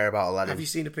 Don't care about Aladdin. Have you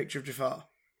seen a picture of Jafar?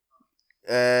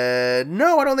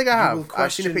 No, I don't think I have.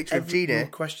 I've seen a picture of Gina. You will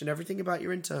question everything about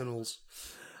your internals.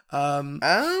 I don't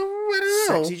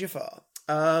know. Sexy Jafar.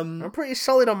 I'm pretty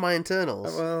solid on my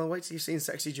internals. Well, wait till you've seen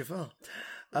Sexy Jafar.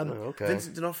 Okay.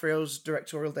 Vincent D'Onofrio's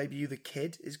directorial debut, The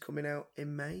Kid, is coming out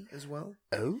in May as well.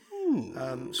 Oh.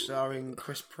 Starring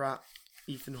Chris Pratt,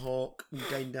 Ethan Hawke, and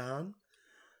Dane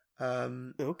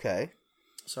DeHaan. Okay.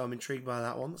 So I'm intrigued by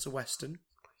that one. It's a Western.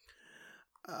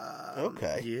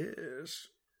 Okay. Yes.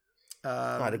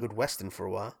 I had a good Western for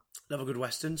a while. Another good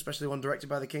Western, especially one directed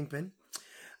by the Kingpin.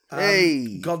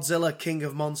 Hey! Godzilla, King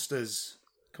of Monsters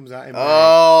comes out in May.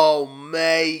 Oh,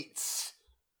 mate.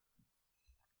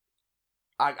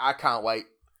 I can't wait.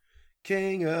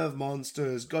 King of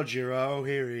Monsters, Gojira,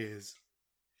 here he is.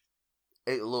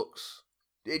 It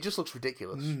just looks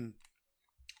ridiculous.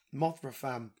 Mothra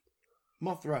fam.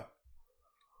 Mothra.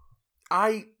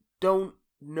 I don't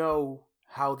know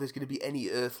how there's going to be any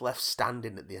Earth left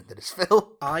standing at the end of this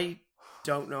film. I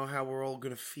don't know how we're all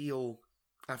going to feel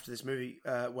after this movie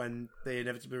when they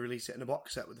inevitably release it in a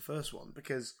box set with the first one,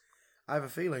 because I have a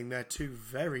feeling they're two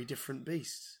very different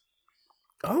beasts.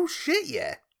 Oh, shit,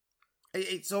 yeah.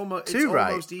 It's almost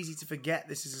easy to forget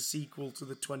this is a sequel to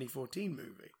the 2014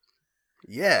 movie.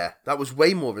 Yeah, that was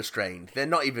way more restrained. They're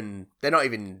not even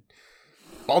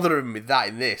bothering with that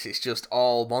in this. It's just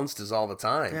all monsters all the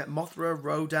time. Yeah, Mothra,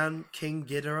 Rodan, King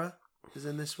Ghidorah is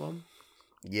in this one.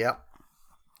 Yep.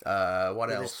 What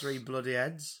with else? His 3 bloody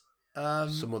heads.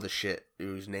 Some other shit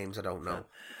whose names I don't know.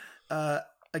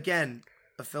 Again,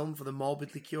 a film for the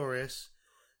morbidly curious.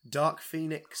 Dark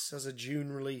Phoenix has a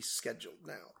June release scheduled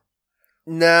now.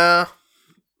 Nah,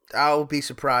 I'll be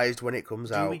surprised when it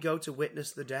comes out. Do we go to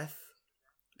witness the death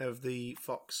of the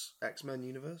Fox X-Men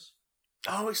universe?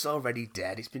 Oh, it's already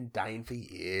dead. It's been dying for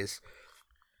years.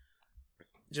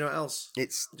 Do you know what else? Do you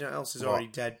know what else is already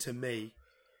dead to me?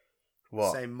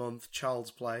 What? Same month,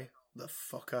 Child's Play. The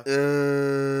fucker.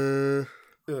 Ugh.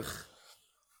 Ugh.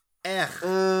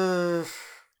 Ugh.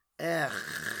 Ugh.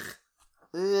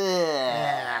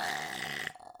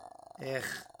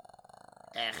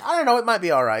 I don't know, it might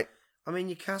be alright. I mean,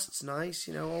 your cast's nice,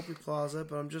 Aubrey Plaza,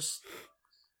 but I'm just...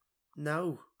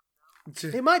 No.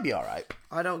 It might be alright.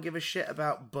 I don't give a shit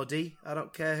about Buddy. I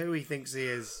don't care who he thinks he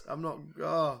is. I'm not...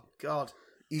 Oh, God.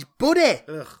 He's Buddy!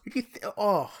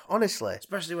 Ugh. Honestly.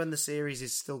 Especially when the series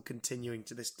is still continuing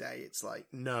to this day. It's like,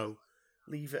 no.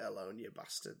 Leave it alone, you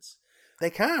bastards. They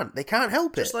can't. They can't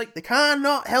help Just it. like... They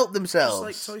cannot help themselves.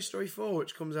 Just like Toy Story 4,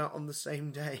 which comes out on the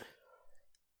same day.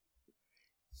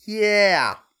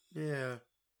 Yeah. Yeah.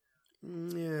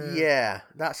 Yeah,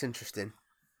 that's interesting.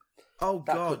 Oh,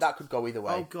 God. That could go either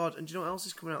way. Oh, God. And do you know what else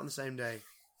is coming out on the same day?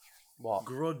 What?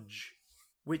 Grudge,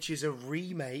 which is a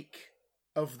remake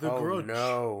of The Grudge.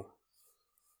 Oh,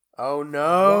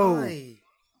 no. Why?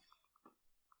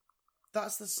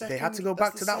 That's the second... They had to go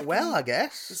back to that well, I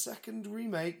guess. The second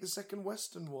remake, the second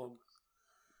Western one.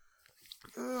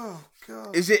 Oh,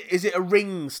 God. Is it a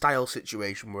Ring style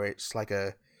situation where it's like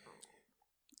a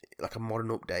modern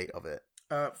update of it?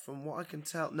 From what I can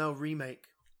tell, no, remake.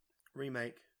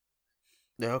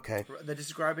 Okay. They're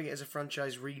describing it as a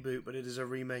franchise reboot, but it is a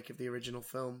remake of the original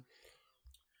film.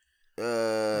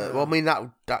 Well, I mean,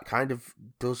 that kind of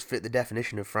does fit the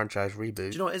definition of franchise reboot. Do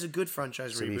you know what is a good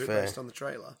franchise reboot based on the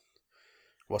trailer?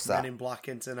 What's that? Men in Black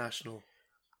International.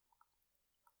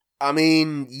 I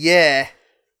mean, yeah.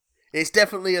 It's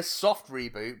definitely a soft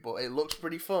reboot, but it looks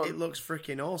pretty fun. It looks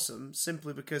freaking awesome,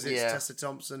 simply because it's Tessa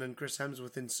Thompson and Chris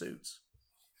Hemsworth in suits.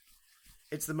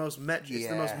 It's the most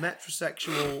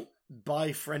metrosexual,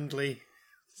 bi-friendly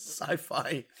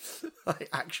sci-fi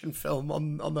action film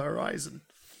on the horizon.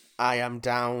 I am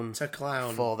down to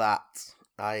clown for that.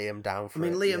 I am down for it. I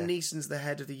mean, Liam Neeson's the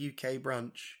head of the UK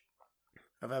branch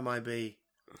of MIB.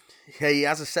 Yeah, he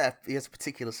has a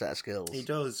particular set of skills. He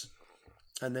does.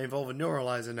 And they involve a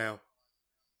neuralizer now.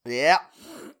 Yeah.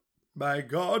 My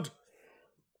God.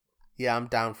 Yeah, I'm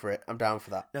down for it. I'm down for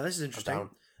that. Now, this is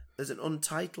interesting. There's an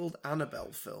untitled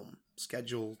Annabelle film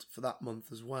scheduled for that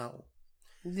month as well.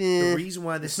 Yeah. The reason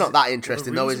why this it's not that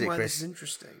interesting, though, is it, Chris? This is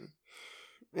interesting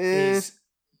is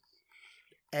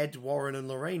Ed Warren and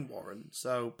Lorraine Warren.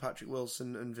 So Patrick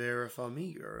Wilson and Vera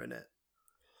Farmiga are in it.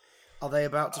 Are they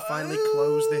about to finally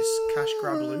close this cash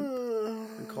grab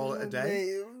loop and call it a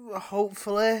day?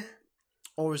 Hopefully.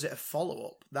 Or is it a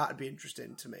follow-up? That'd be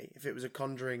interesting to me. If it was a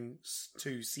Conjuring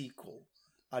 2 sequel,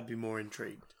 I'd be more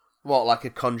intrigued. What, like a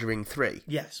Conjuring 3?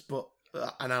 Yes, but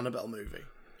an Annabelle movie.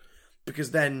 Because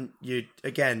then, you're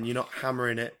not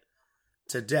hammering it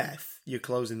to death. You're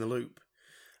closing the loop.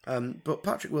 But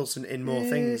Patrick Wilson in more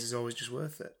things is always just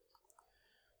worth it.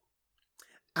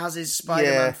 As is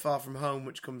Spider-Man Far From Home,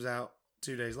 which comes out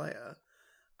 2 days later.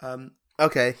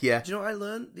 Okay, yeah. Do you know what I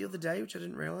learned the other day, which I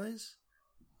didn't realise?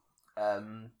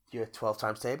 Your 12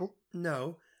 times table?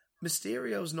 No.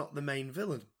 Mysterio's not the main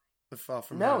villain of Far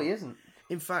From Home. No, he isn't.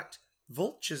 In fact,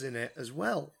 Vulture's in it as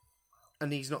well,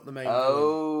 and he's not the main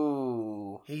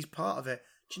villain. He's part of it.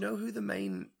 Do you know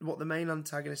what the main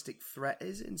antagonistic threat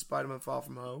is in Spider-Man Far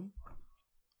From Home?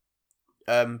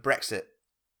 Brexit.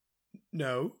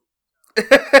 No.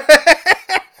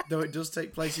 Though it does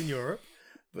take place in Europe,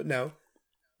 but no.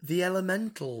 The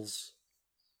Elementals.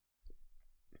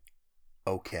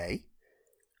 Okay.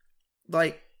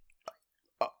 Like,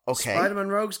 okay. Spider-Man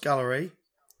Rogues Gallery,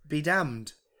 be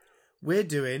damned. We're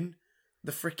doing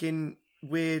the freaking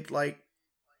weird, like,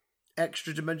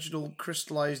 extra-dimensional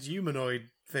crystallized humanoid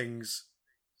things.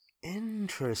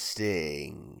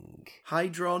 Interesting.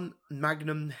 Hydron,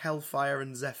 Magnum, Hellfire,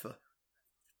 and Zephyr.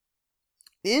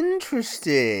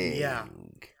 Interesting.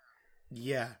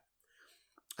 Yeah.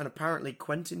 And apparently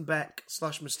Quentin Beck /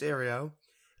 Mysterio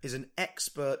is an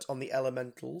expert on the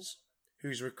Elementals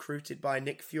who's recruited by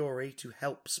Nick Fury to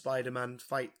help Spider-Man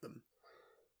fight them.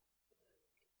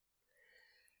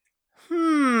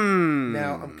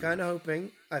 Now, I'm kind of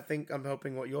hoping, I'm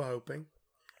hoping what you're hoping,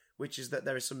 which is that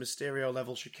there is some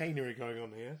Mysterio-level chicanery going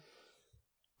on here.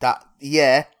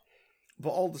 Yeah. But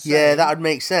all the same... Yeah, that would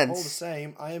make sense. All the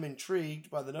same, I am intrigued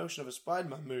by the notion of a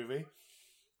Spider-Man movie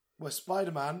where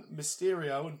Spider-Man,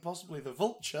 Mysterio, and possibly the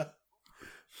Vulture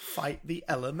fight the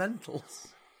Elementals.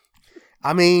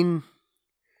 I mean,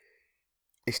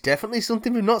 it's definitely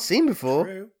something we've not seen before.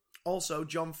 True. Also,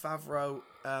 Jon Favreau,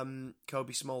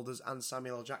 Kobe Smulders, and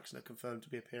Samuel L. Jackson are confirmed to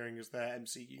be appearing as their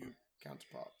MCU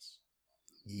counterparts.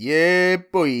 Yeah,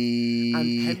 boy. And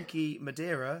Henki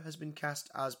Madeira has been cast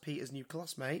as Peter's new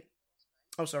classmate.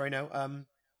 Oh, sorry, no.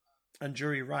 And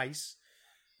Juri Rice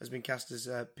has been cast as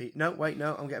Pete. No, wait,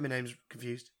 no. I'm getting my names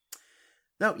confused.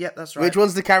 No, yeah, that's right. Which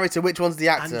one's the character? Which one's the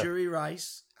actor? And Juri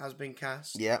Rice has been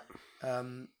cast. Yeah.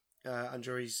 And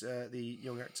Juri's the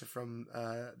young actor from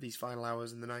These Final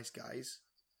Hours and The Nice Guys.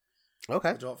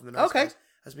 Okay. The daughter from The Nice Guys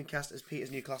has been cast as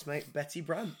Peter's new classmate, Betty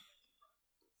Brant.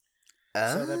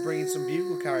 So they're bringing some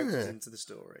Bugle characters into the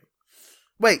story.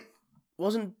 Wait,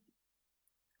 wasn't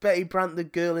Betty Brant the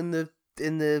girl in the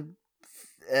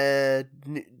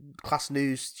class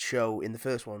news show in the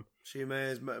first one? She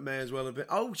may as well have been.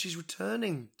 Oh, she's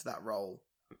returning to that role.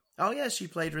 Oh yeah, she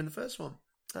played her in the first one.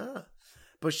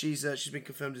 But she's been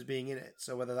confirmed as being in it.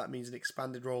 So whether that means an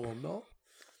expanded role or not,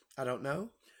 I don't know.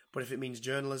 But if it means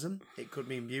journalism, it could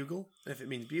mean Bugle. And if it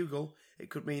means Bugle, it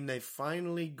could mean they've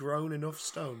finally grown enough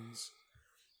stones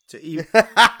to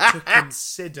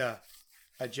consider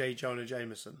a J. Jonah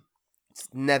Jameson. It's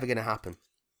never going to happen.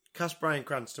 Cast Bryan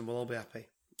Cranston, we'll all be happy.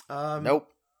 Nope.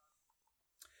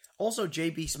 Also,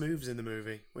 JB Smooth's in the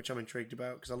movie, which I'm intrigued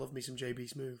about because I love me some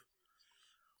JB Smoove.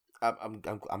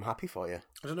 I'm happy for you.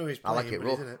 I don't know who's playing, I like it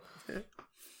rough. He's in it.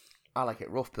 I like it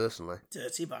rough personally.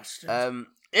 Dirty bastard.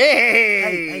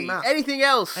 Hey, Matt. Anything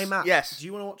else? Hey Matt. Yes. Do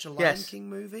you want to watch a Lion King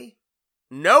movie?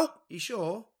 Nope. You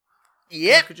sure?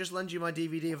 Yep. I could just lend you my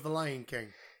DVD of The Lion King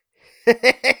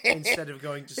instead of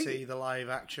going to see the live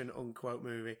action unquote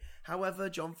movie. However,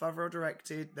 Jon Favreau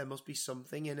directed. There must be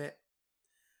something in it.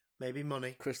 Maybe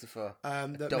money. Christopher.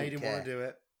 That made him want to do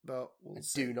it. But we'll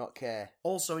see. Do not care.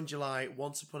 Also in July,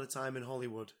 Once Upon a Time in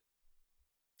Hollywood,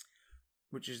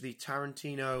 which is the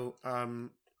Tarantino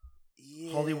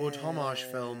Hollywood homage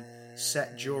film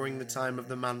set during the time of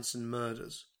the Manson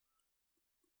murders.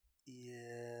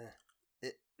 Yeah.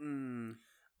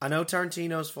 I know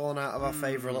Tarantino's fallen out of our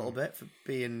favour a little bit for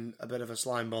being a bit of a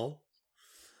slimeball.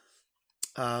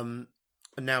 And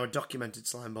now a documented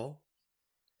slimeball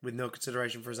with no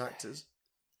consideration for his actors.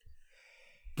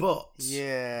 But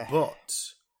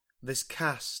this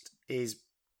cast is,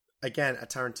 again, a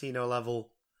Tarantino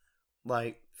level,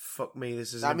 like, fuck me,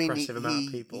 this is an impressive amount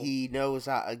of people. He knows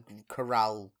how to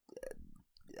corral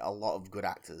a lot of good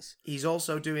actors. He's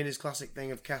also doing his classic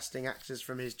thing of casting actors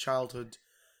from his childhood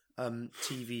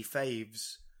TV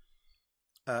faves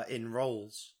in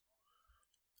roles.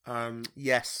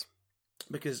 Yes.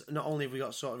 Because not only have we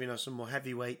got sort of, some more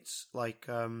heavyweights like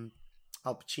Al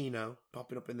Pacino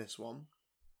popping up in this one.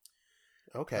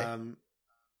 Okay. And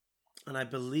I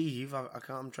believe,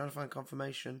 I'm trying to find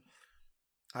confirmation.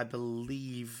 I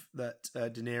believe that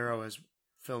De Niro has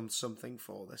filmed something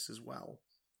for this as well.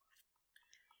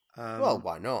 Well,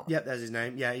 why not? Yep, there's his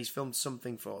name. Yeah, he's filmed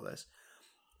something for this.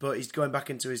 But he's going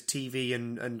back into his TV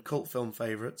and cult film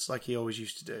favourites, like he always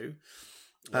used to do.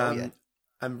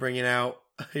 And bringing out...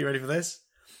 Are you ready for this?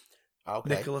 Okay.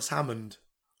 Nicholas Hammond.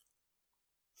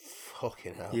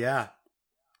 Fucking hell. Yeah.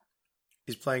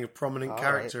 He's playing a prominent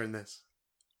character in this.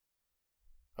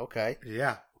 Okay.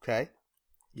 Yeah. Okay.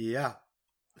 Yeah.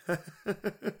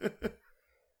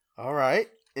 All right.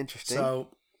 Interesting. So,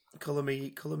 colour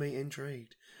me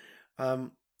intrigued.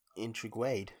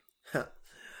 Intrigued.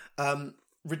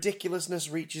 Ridiculousness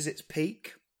reaches its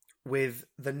peak with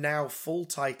the now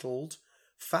full-titled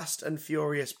Fast and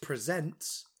Furious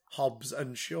Presents Hobbs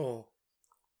and Shaw.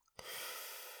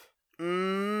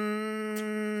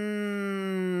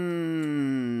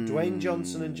 Dwayne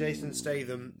Johnson and Jason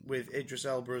Statham with Idris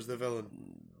Elba as the villain.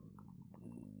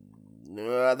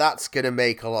 That's going to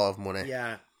make a lot of money.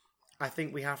 Yeah. I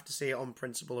think we have to see it on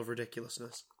principle of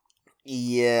ridiculousness.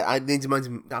 Yeah, that means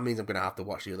I'm going to have to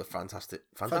watch the other Fantastic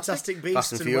Beasts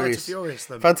Fast and Where to Furious. Furious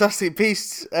them. Fantastic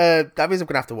Beasts. That means I'm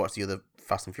going to have to watch the other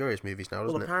Fast and Furious movies now,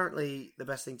 doesn't Well, apparently the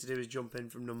best thing to do is jump in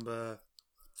from number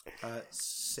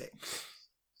 6.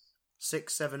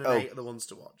 6, 7, and 8 are the ones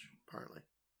to watch, apparently.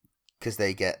 Because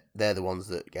they're the ones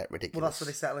that get ridiculous. Well, that's where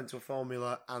they settle into a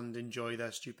formula and enjoy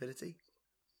their stupidity.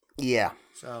 Yeah.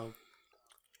 So,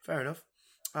 fair enough.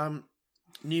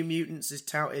 New Mutants is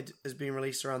touted as being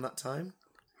released around that time.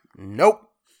 Nope.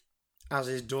 As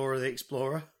is Dora the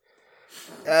Explorer.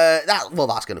 That's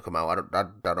going to come out. I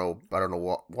don't know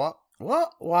what.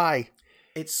 Why?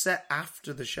 It's set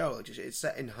after the show. It's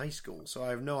set in high school, so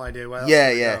I have no idea where.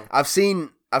 Yeah. Go. I've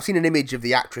seen an image of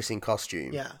the actress in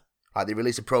costume. Yeah. Like they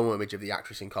released a promo image of the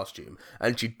actress in costume,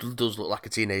 and she does look like a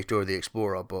teenage Dora the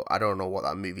Explorer. But I don't know what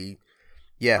that movie.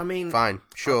 Yeah, I mean, fine,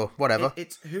 sure, whatever.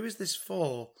 It's who is this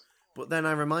for? But then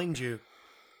I remind you,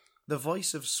 the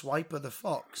voice of Swiper the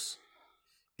Fox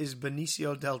is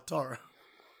Benicio del Toro.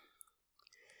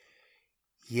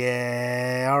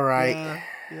 Yeah, all right.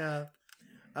 Yeah.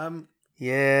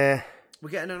 Yeah. We're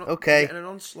getting an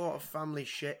onslaught of family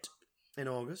shit in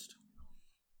August.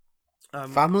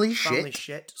 Family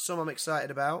shit. Some I'm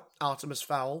excited about. Artemis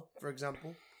Fowl, for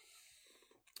example.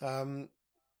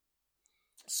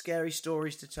 Scary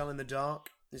Stories to Tell in the Dark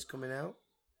is coming out.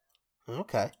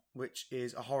 Okay. Which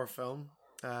is a horror film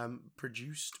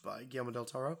produced by Guillermo del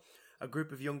Toro. A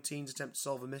group of young teens attempt to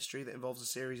solve a mystery that involves a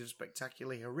series of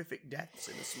spectacularly horrific deaths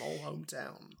in a small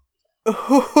hometown.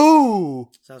 Ooh.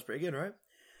 Sounds pretty good, right?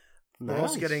 Nice. We're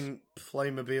also getting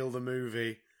Playmobil the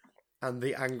movie and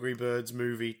the Angry Birds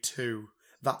movie 2.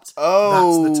 That's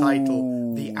the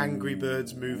title. The Angry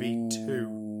Birds movie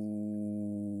 2.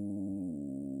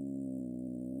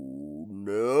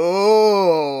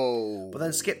 No. But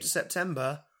then skip to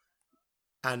September,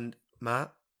 and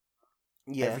Matt,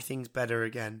 everything's better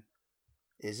again.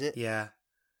 Is it? Yeah.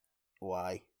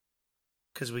 Why?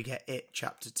 Because we get It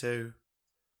Chapter 2.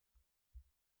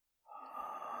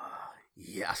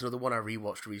 Yeah, that's another one I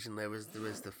rewatched recently. Was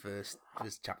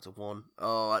Chapter 1.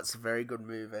 Oh, that's a very good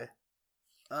movie.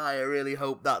 I really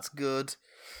hope that's good.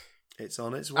 It's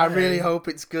on its way. I really hope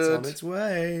it's good. It's on its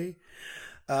way.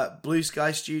 Blue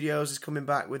Sky Studios is coming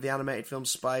back with the animated film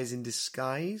Spies in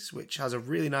Disguise, which has a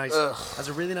really nice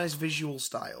visual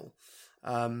style.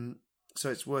 So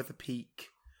it's worth a peek.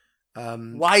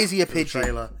 Why is he a pigeon?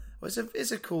 Trailer. Well,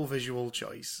 it's a cool visual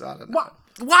choice. I don't know.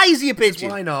 Why is he a pigeon?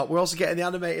 Why not? We're also getting the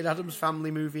animated Addams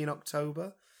Family movie in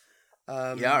October.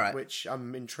 Which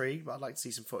I'm intrigued, but I'd like to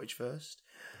see some footage first.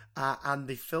 And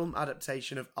the film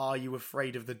adaptation of Are You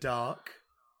Afraid of the Dark?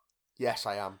 Yes,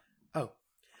 I am. Oh.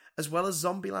 As well as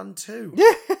Zombieland 2.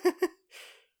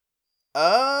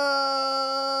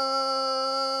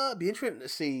 It'd be interesting to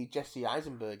see Jesse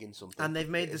Eisenberg in something. And they've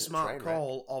made the smart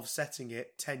call of setting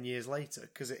it 10 years later,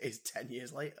 because it is 10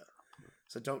 years later.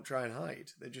 So don't try and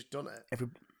hide. They've just done it.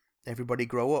 Everybody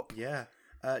grow up. Yeah.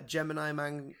 Gemini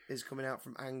Man is coming out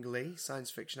from Ang Lee, science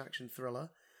fiction action thriller.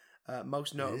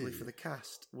 Most notably for the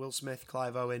cast, Will Smith,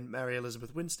 Clive Owen, Mary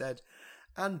Elizabeth Winstead,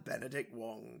 and Benedict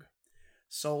Wong.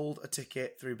 Sold a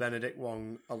ticket through Benedict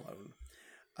Wong alone.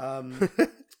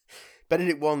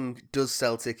 Benedict Wong does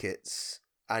sell tickets,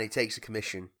 and he takes a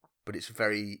commission, but it's a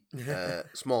very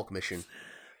small commission.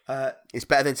 It's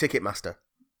better than Ticketmaster.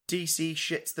 DC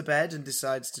shits the bed and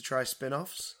decides to try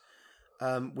spin-offs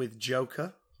with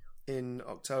Joker in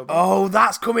October. Oh,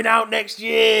 that's coming out next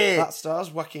year! That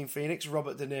stars Joaquin Phoenix,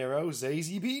 Robert De Niro,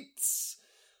 Zazie Beetz.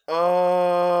 Oh,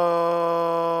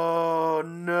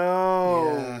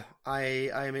 no. Yeah, I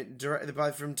am directed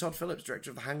from Todd Phillips,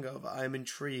 director of The Hangover. I am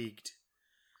intrigued.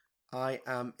 I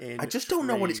just don't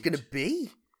know what it's going to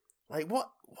be. Like, what?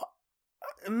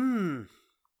 I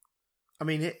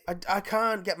mean, I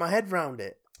can't get my head round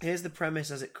it. Here's the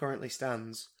premise as it currently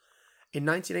stands. In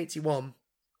 1981,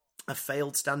 a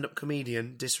failed stand-up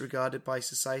comedian, disregarded by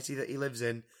society that he lives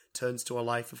in, turns to a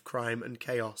life of crime and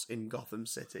chaos in Gotham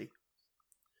City.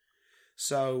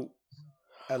 So,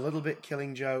 a little bit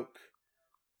Killing Joke,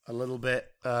 a little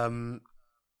bit, sort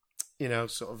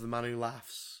of The Man Who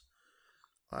Laughs.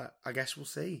 I guess we'll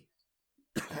see.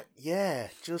 Yeah,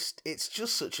 it's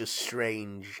just such a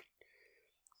strange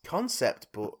concept,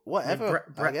 but whatever.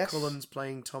 Brett Cullen's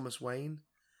playing Thomas Wayne.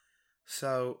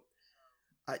 So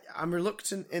I'm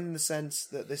reluctant in the sense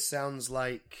that this sounds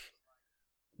like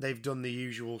they've done the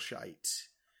usual shite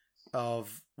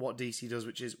of what DC does,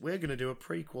 which is we're going to do a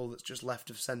prequel that's just left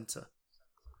of centre.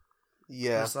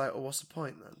 Yeah. It's like, well, what's the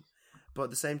point then? But at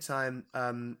the same time,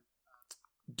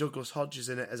 Douglas Hodge is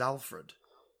in it as Alfred.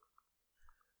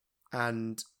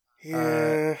 And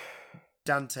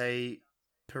Dante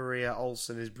Pereira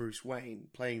Olsen is Bruce Wayne,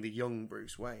 playing the young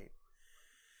Bruce Wayne.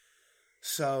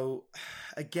 So,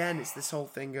 again, it's this whole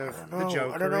thing of the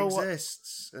Joker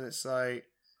exists. And it's like,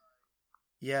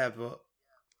 yeah, but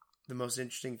the most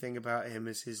interesting thing about him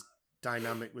is his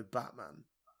dynamic with Batman.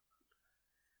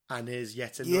 And his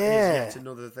yet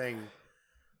another thing,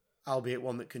 albeit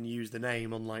one that can use the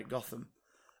name, unlike Gotham,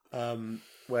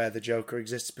 where the Joker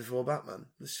exists before Batman.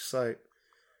 It's just like,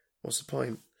 what's the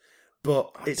point?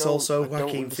 But it's also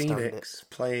Joaquin Phoenix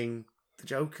playing the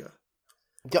Joker.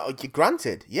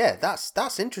 Granted, yeah,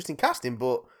 that's interesting casting,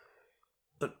 but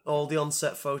all the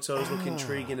on-set photos look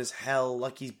intriguing as hell.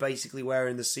 Like he's basically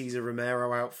wearing the Cesar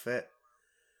Romero outfit.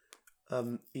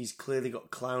 He's clearly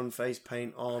got clown face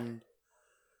paint on.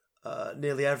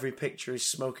 Nearly every picture is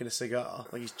smoking a cigar,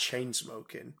 like he's chain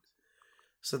smoking.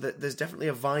 So there's definitely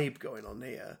a vibe going on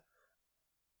here.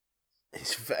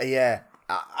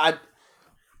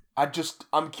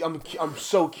 I'm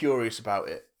so curious about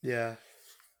it. Yeah.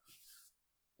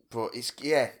 But it's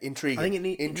intriguing. I think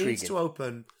it needs to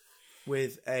open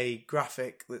with a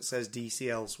graphic that says DC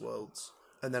Elseworlds,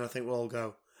 and then I think we'll all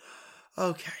go,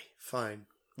 okay, fine,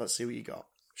 let's see what you got.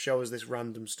 Show us this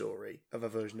random story of a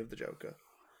version of the Joker.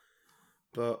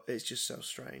 But it's just so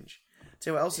strange.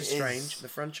 Tell you what else is strange? The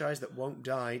franchise that won't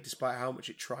die despite how much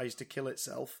it tries to kill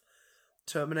itself.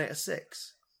 Terminator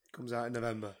 6 comes out in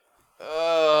November.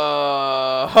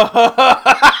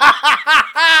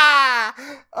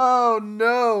 Oh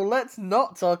no, let's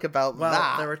not talk about that.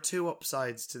 Well, there are two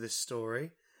upsides to this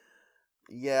story.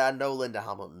 Yeah, I know Linda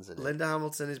Hamilton's in it. Linda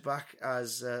Hamilton is back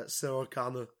as Sarah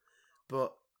Connor,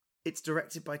 but it's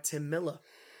directed by Tim Miller.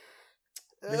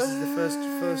 This is the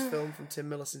first film from Tim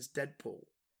Miller since Deadpool.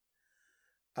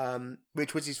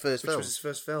 Which was his first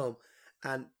film.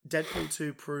 And Deadpool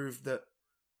 2 proved that,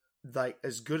 like,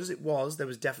 as good as it was, there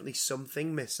was definitely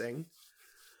something missing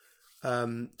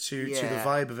to the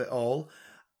vibe of it all.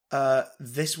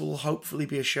 This will hopefully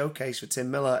be a showcase for Tim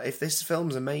Miller. If this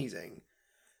film's amazing,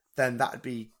 then that'd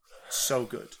be so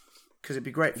good. Because it'd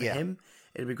be great for him.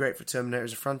 It'd be great for Terminator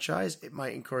as a franchise. It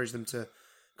might encourage them to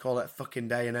call it a fucking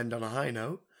day and end on a high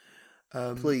note.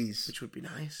 Please. Which would be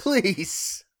nice.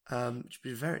 Please. Which would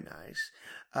be very nice.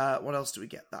 What else do we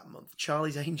get that month?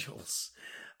 Charlie's Angels.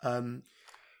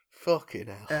 Fucking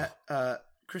hell.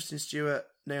 Kristen Stewart,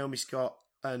 Naomi Scott,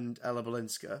 and Ella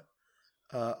Balinska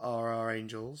are our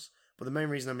angels. But the main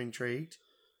reason I'm intrigued,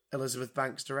 Elizabeth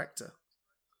Banks, director.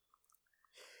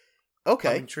 Okay.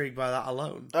 I'm intrigued by that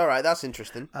alone. All right, that's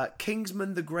interesting.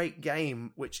 Kingsman: The Great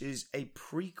Game, which is a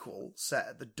prequel set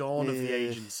at the dawn of the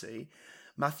agency.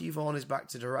 Matthew Vaughn is back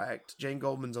to direct. Jane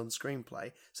Goldman's on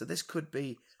screenplay. So this could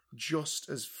be just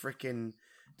as freaking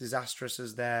disastrous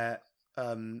as their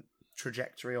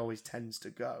trajectory always tends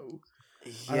to go.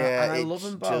 Yeah, and I love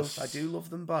them both. I do love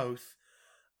them both.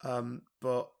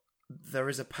 But there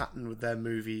is a pattern with their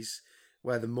movies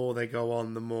where the more they go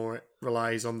on, the more it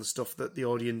relies on the stuff that the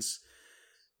audience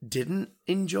didn't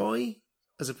enjoy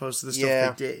as opposed to the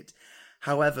stuff they did.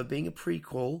 However, being a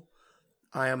prequel,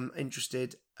 I am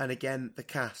interested. And again, the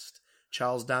cast.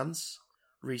 Charles Dance,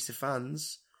 Rhys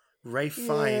Ifans, Ralph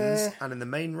Fiennes, and in the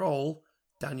main role,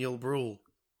 Daniel Bruhl.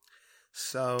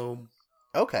 So...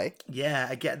 Okay. Yeah,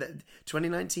 I get that.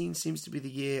 2019 seems to be the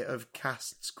year of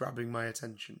casts grabbing my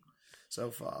attention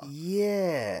so far.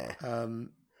 Yeah.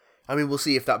 I mean, we'll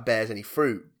see if that bears any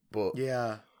fruit, but...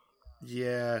 Yeah.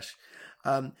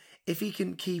 If he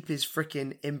can keep his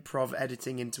freaking improv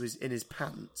editing in his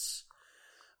pants,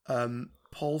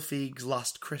 Paul Feig's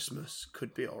Last Christmas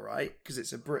could be alright, because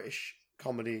it's a British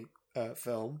comedy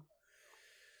film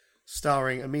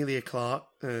starring Emilia Clarke,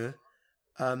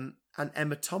 and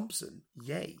Emma Thompson.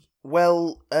 Yay.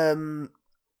 Well, A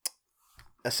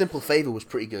Simple Favor was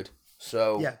pretty good.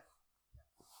 So, yeah.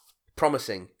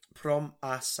 Promising. Promising,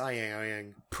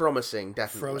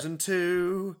 definitely. Frozen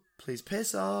 2. Please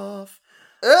piss off.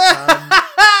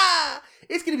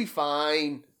 It's going to be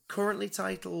fine. Currently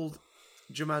titled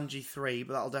Jumanji 3,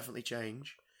 but that'll definitely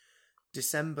change.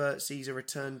 December sees a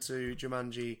return to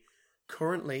Jumanji,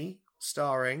 currently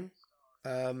starring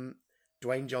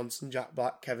Dwayne Johnson, Jack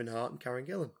Black, Kevin Hart, and Karen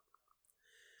Gillan.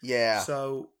 Yeah.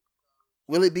 So,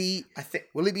 will it be? I think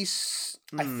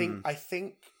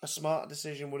a smart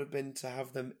decision would have been to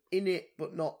have them in it,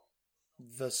 but not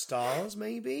the stars.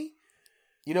 Maybe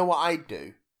You know what I'd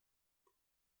do?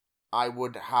 I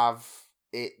would have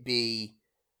it be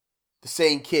the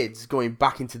same kids going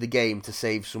back into the game to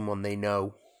save someone they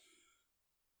know.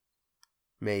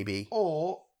 Maybe.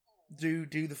 Or do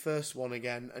the first one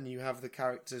again, and you have the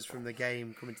characters from the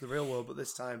game come into the real world, but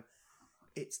this time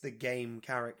it's the game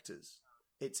characters.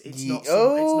 It's not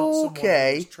someone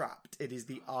who's trapped. It is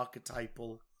the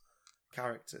archetypal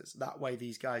characters. That way,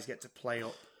 these guys get to play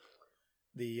up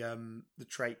the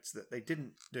traits that they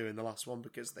didn't do in the last one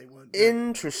because they weren't dead.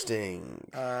 Interesting.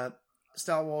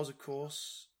 Star Wars, of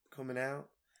course, coming out.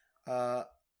 A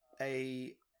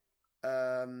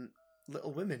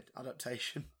Little Women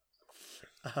adaptation.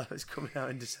 It's coming out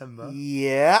in December.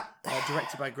 Yeah.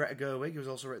 Directed by Greta Gerwig, who's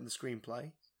also written the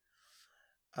screenplay.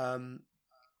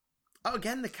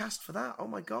 Again, the cast for that. Oh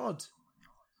my god.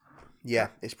 Yeah,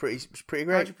 it's pretty great.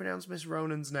 How do you pronounce Miss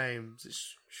Ronan's name? Is it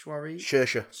Shwari?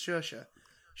 Saoirse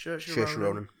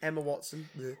Ronan. Emma Watson.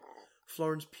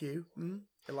 Florence Pugh.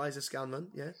 Eliza Scanlon.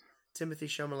 Yeah. Timothy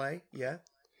Chalamet. Yeah.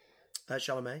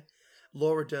 Chalamet.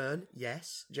 Laura Dern.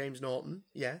 Yes. James Norton.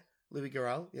 Yeah. Louis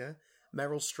Garrel. Yeah.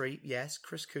 Meryl Streep. Yes.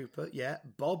 Chris Cooper. Yeah.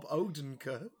 Bob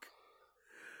Odenkirk.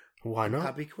 Why not?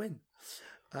 Abby Quinn.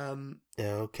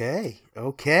 Okay.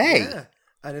 Yeah.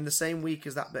 And in the same week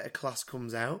as that bit of Class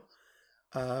comes out,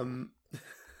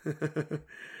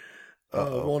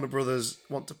 Warner Brothers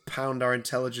want to pound our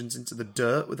intelligence into the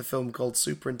dirt with a film called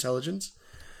Superintelligence,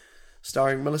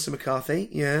 starring Melissa McCarthy,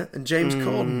 and James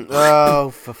Corden. Oh,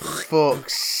 for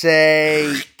fuck's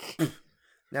sake!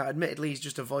 Now, admittedly, he's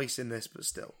just a voice in this, but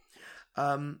still.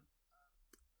 And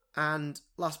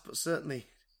last but certainly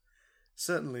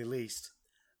least,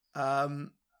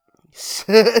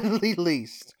 certainly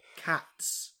least,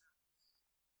 Cats.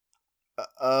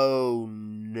 Oh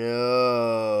no!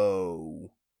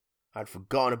 I'd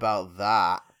forgotten about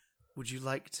that. Would you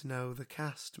like to know the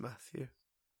cast, Matthew?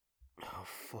 Oh,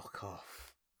 fuck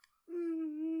off.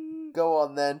 Go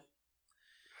on then.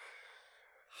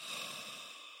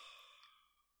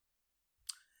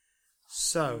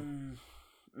 So,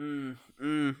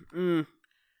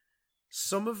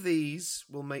 some of these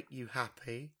will make you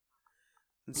happy.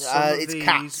 And it's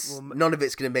Cats. None of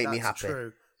it's going to make me happy. That's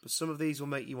true. But some of these will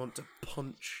make you want to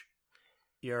punch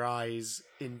your eyes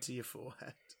into your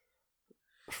forehead.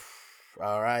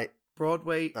 All right.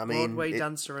 Broadway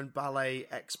dancer and ballet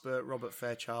expert Robert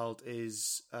Fairchild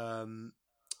is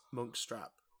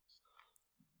Monkstrap.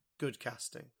 Good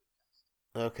casting.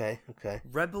 Okay.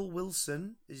 Rebel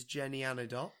Wilson is Jenny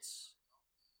Anadots.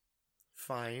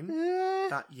 Fine.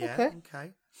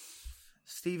 Okay.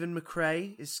 Stephen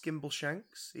McRae is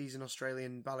Skimbleshanks. He's an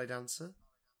Australian ballet dancer.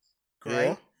 Great.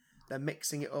 Yeah. They're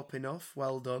mixing it up enough.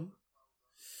 Well done.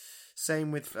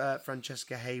 Same with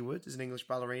Francesca Hayward as an English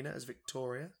ballerina, as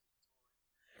Victoria.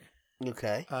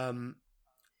 Okay.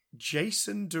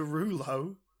 Jason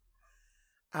Derulo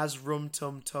as Rum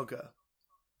Tum Tugger.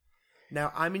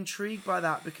 Now, I'm intrigued by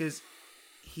that because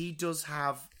he does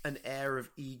have an air of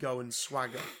ego and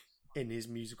swagger in his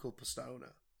musical persona.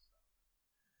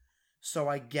 So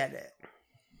I get it.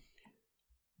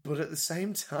 But at the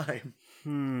same time,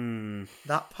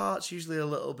 that part's usually a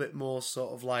little bit more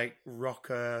sort of like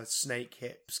rocker, snake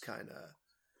hips kind of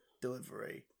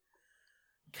delivery.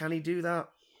 Can he do that?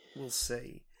 We'll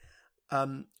see.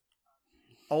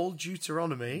 Old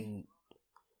Deuteronomy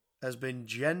has been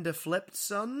gender flipped,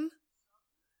 son.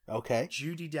 Okay.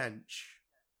 Judi Dench.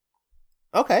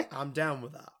 Okay. I'm down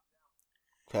with that.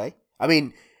 Okay. I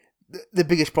mean, the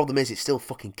biggest problem is it's still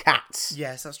fucking Cats.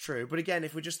 Yes, that's true. But again,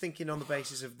 if we're just thinking on the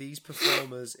basis of these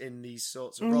performers in these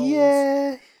sorts of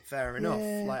roles, fair enough.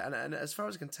 Yeah. Like, and as far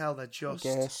as I can tell, they're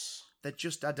just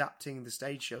adapting the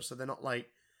stage show, so they're not like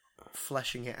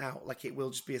fleshing it out. Like, it will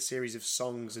just be a series of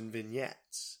songs and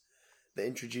vignettes that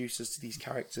introduce us to these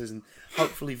characters, and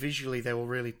hopefully visually they will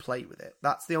really play with it.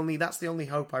 That's the only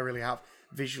hope I really have.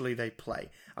 Visually they play.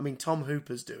 I mean, Tom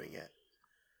Hooper's doing it,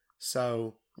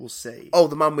 so we'll see. Oh,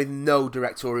 the man with no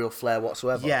directorial flair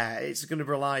whatsoever. Yeah, it's going to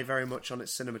rely very much on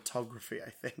its cinematography, I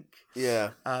think. Yeah.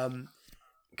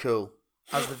 Cool.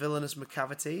 As the villainous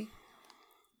McCavity,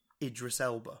 Idris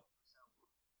Elba.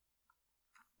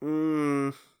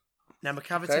 Now,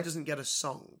 McCavity doesn't get a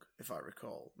song, if I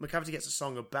recall. McCavity gets a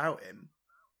song about him,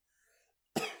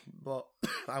 but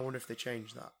I wonder if they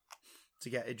change that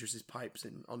to get Idris's pipes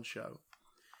in on show.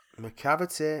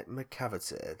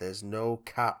 McCavity. There's no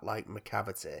cat like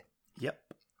McCavity. Yep.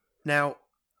 Now,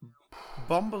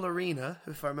 Bombalurina,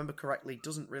 who, if I remember correctly,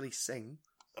 doesn't really sing.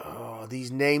 Oh,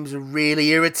 these names are really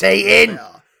irritating. They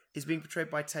are. Is being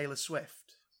portrayed by Taylor Swift.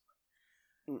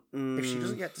 If she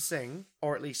doesn't get to sing,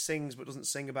 or at least sings but doesn't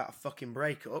sing about a fucking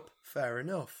breakup, fair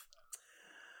enough.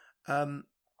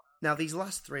 Now, these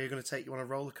last three are going to take you on a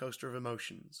roller coaster of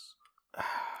emotions.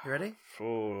 You ready?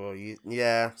 Oh,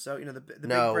 yeah. So, the big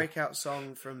breakout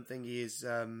song from Thingy is...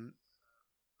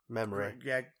 Memory.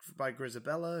 Yeah, by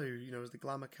Grizabella, who, is the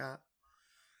glamour cat.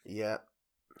 Yeah.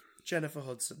 Jennifer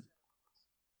Hudson.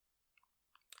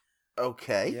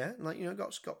 Okay. Yeah,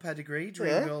 got pedigree,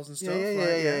 Dreamgirls and stuff.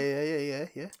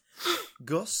 Yeah.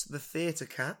 Gus, the theatre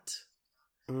cat.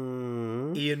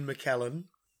 Mm. Ian McKellen.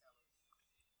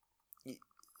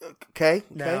 Okay.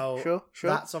 Now, sure.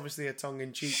 That's obviously a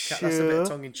tongue-in-cheek. That's a bit of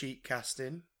tongue-in-cheek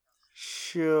casting.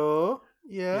 Sure.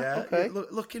 Yeah. Okay.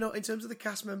 Looking up in terms of the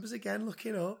cast members again.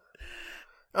 Looking up.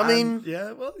 I mean,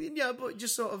 but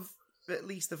just sort of at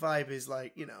least the vibe is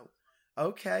like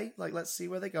okay, like let's see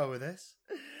where they go with this.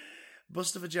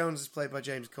 Bustopher Jones is played by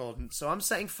James Corden, so I'm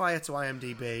setting fire to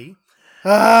IMDb.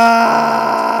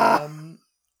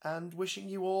 And wishing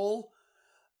you all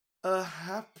a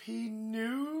happy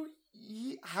new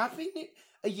year.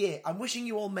 I'm wishing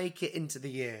you all make it into the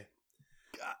year.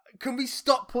 Can we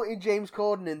stop putting James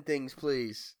Corden in things,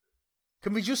 please?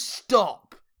 Can we just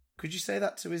stop? Could you say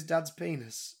that to his dad's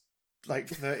penis? Like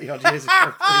 30 odd years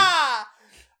ago, please?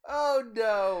 Oh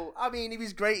no! I mean, he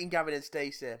was great in Gavin and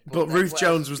Stacey. But Ruth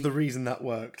Jones was the reason that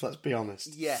worked, let's be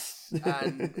honest. Yes.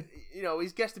 And,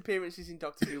 his guest appearances in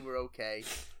Doctor Who were okay.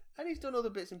 And he's done other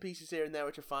bits and pieces here and there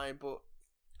which are fine, but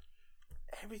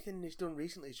everything he's done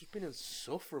recently has just been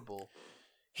insufferable.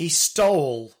 He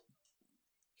stole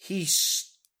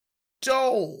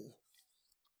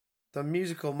the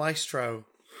musical maestro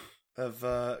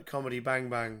of Comedy Bang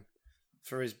Bang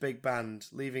for his big band,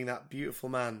 leaving that beautiful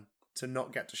man to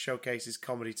not get to showcase his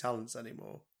comedy talents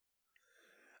anymore.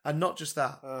 And not just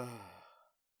that,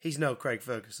 he's no Craig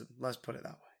Ferguson, let's put it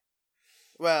that way.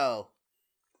 Well,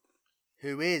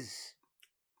 who is?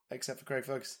 Except for Craig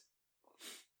Ferguson.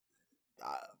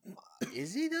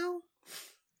 Is he though?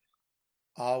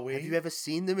 Are we? Have you ever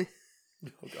seen them?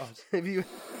 Oh God!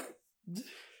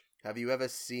 Have you ever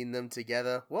seen them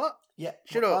together? What? Yeah.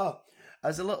 Shut up.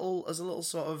 As a little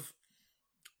sort of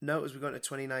note as we go into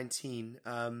 2019,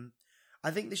 I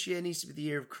think this year needs to be the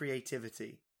year of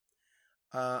creativity,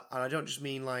 and I don't just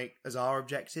mean like as our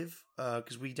objective,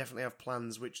 because we definitely have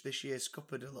plans which this year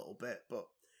scuppered a little bit, but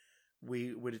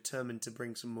we're determined to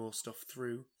bring some more stuff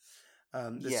through.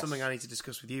 There's something I need to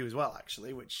discuss with you as well,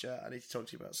 actually, which I need to talk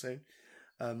to you about soon.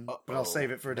 But I'll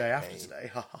save it for a day after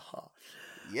today.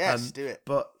 Yes, do it.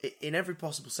 But in every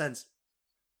possible sense,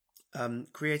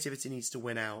 creativity needs to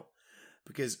win out,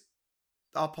 because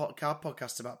our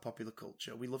podcast's about popular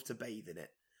culture. We love to bathe in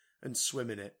it and swim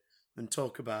in it and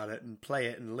talk about it and play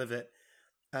it and live it.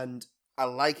 And I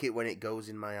like it when it goes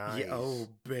in my eyes. Yeah, oh,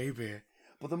 baby.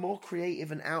 But the more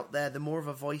creative and out there, the more of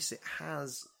a voice it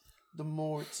has, the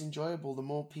more it's enjoyable, the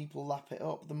more people lap it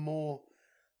up, the more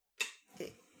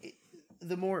it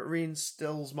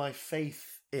reinstills my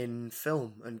faith in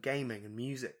film and gaming and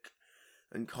music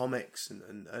and comics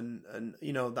and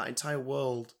that entire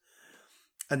world.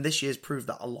 And this year's proved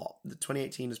that a lot. The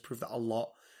 2018 has proved that a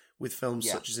lot with films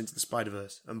such as Into the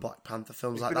Spider-Verse and Black Panther,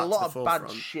 films There's like been that. a lot to the of forefront.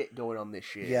 bad shit going on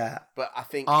this year. Yeah, but I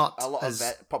think art a lot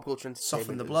of pop culture entertainment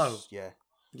softened the blow.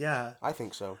 Yeah, I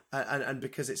think so. And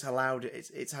because it's allowed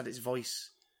it's had its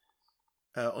voice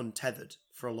untethered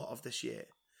for a lot of this year.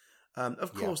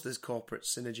 Of course, there's corporate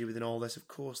synergy within all this. Of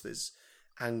course, there's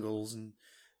angles and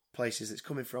places it's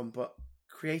coming from. But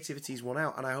creativity's won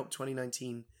out, and I hope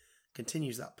 2019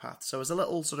 continues that path. So as a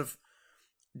little sort of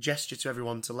gesture to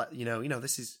everyone to let you know,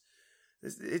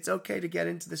 it's okay to get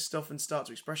into this stuff and start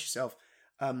to express yourself.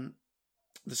 The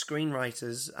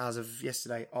screenwriters, as of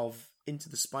yesterday, of Into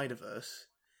the Spider-Verse,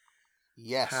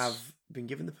 have been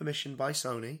given the permission by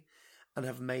Sony and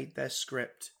have made their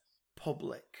script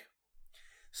public.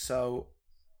 So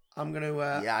I'm going to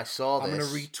I saw this. I'm going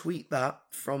to retweet that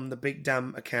from the Big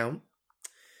Damn account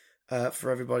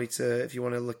for everybody to, if you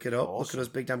want to look it up, look at us,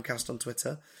 Big Damn Cast on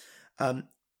Twitter.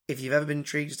 If you've ever been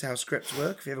intrigued as to how scripts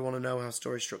work, if you ever want to know how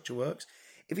story structure works,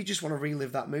 if you just want to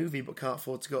relive that movie but can't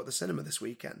afford to go to the cinema this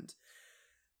weekend,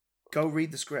 go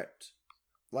read the script.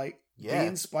 Be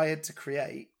inspired to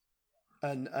create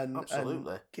and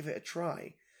give it a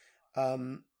try.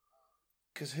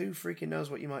 Because who freaking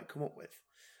knows what you might come up with.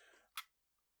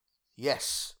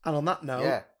 Yes. And on that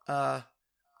note, I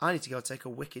need to go take a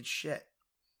wicked shit.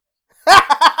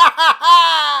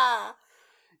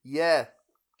 Yeah.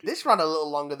 This ran a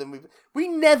little longer than we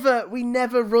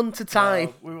never run to time.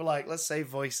 No, we were like, let's save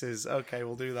voices. Okay,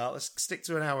 we'll do that. Let's stick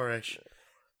to an hour-ish.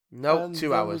 No,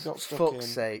 2 hours. Fuck's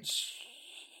sake.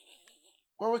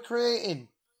 What are we creating?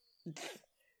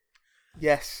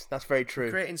 Yes, that's very true.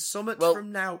 Creating summit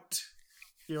from Nout,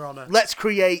 Your Honour. Let's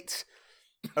create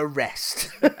arrest.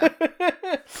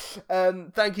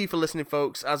 Thank you for listening,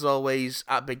 folks. As always,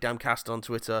 at Big Damn Cast on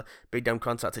Twitter,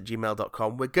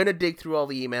 bigdamncontact@gmail.com. We're going to dig through all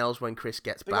the emails when Chris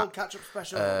gets Big back. old catch-up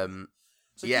special.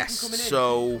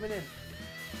 So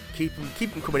keep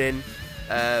them coming in.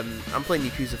 I'm playing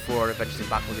Yakuza 4 Adventures in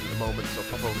Backlog at the moment, so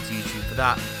pop over to YouTube for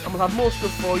that. And we'll have more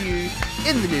stuff for you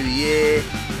in the new year,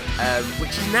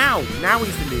 which is now. Now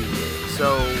is the new year.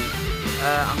 So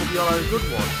I hope you all have a good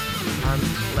one. And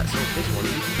let's hope this one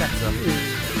is even better.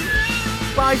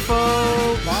 Bye,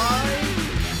 folks!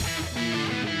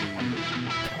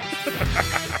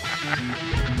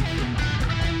 Bye!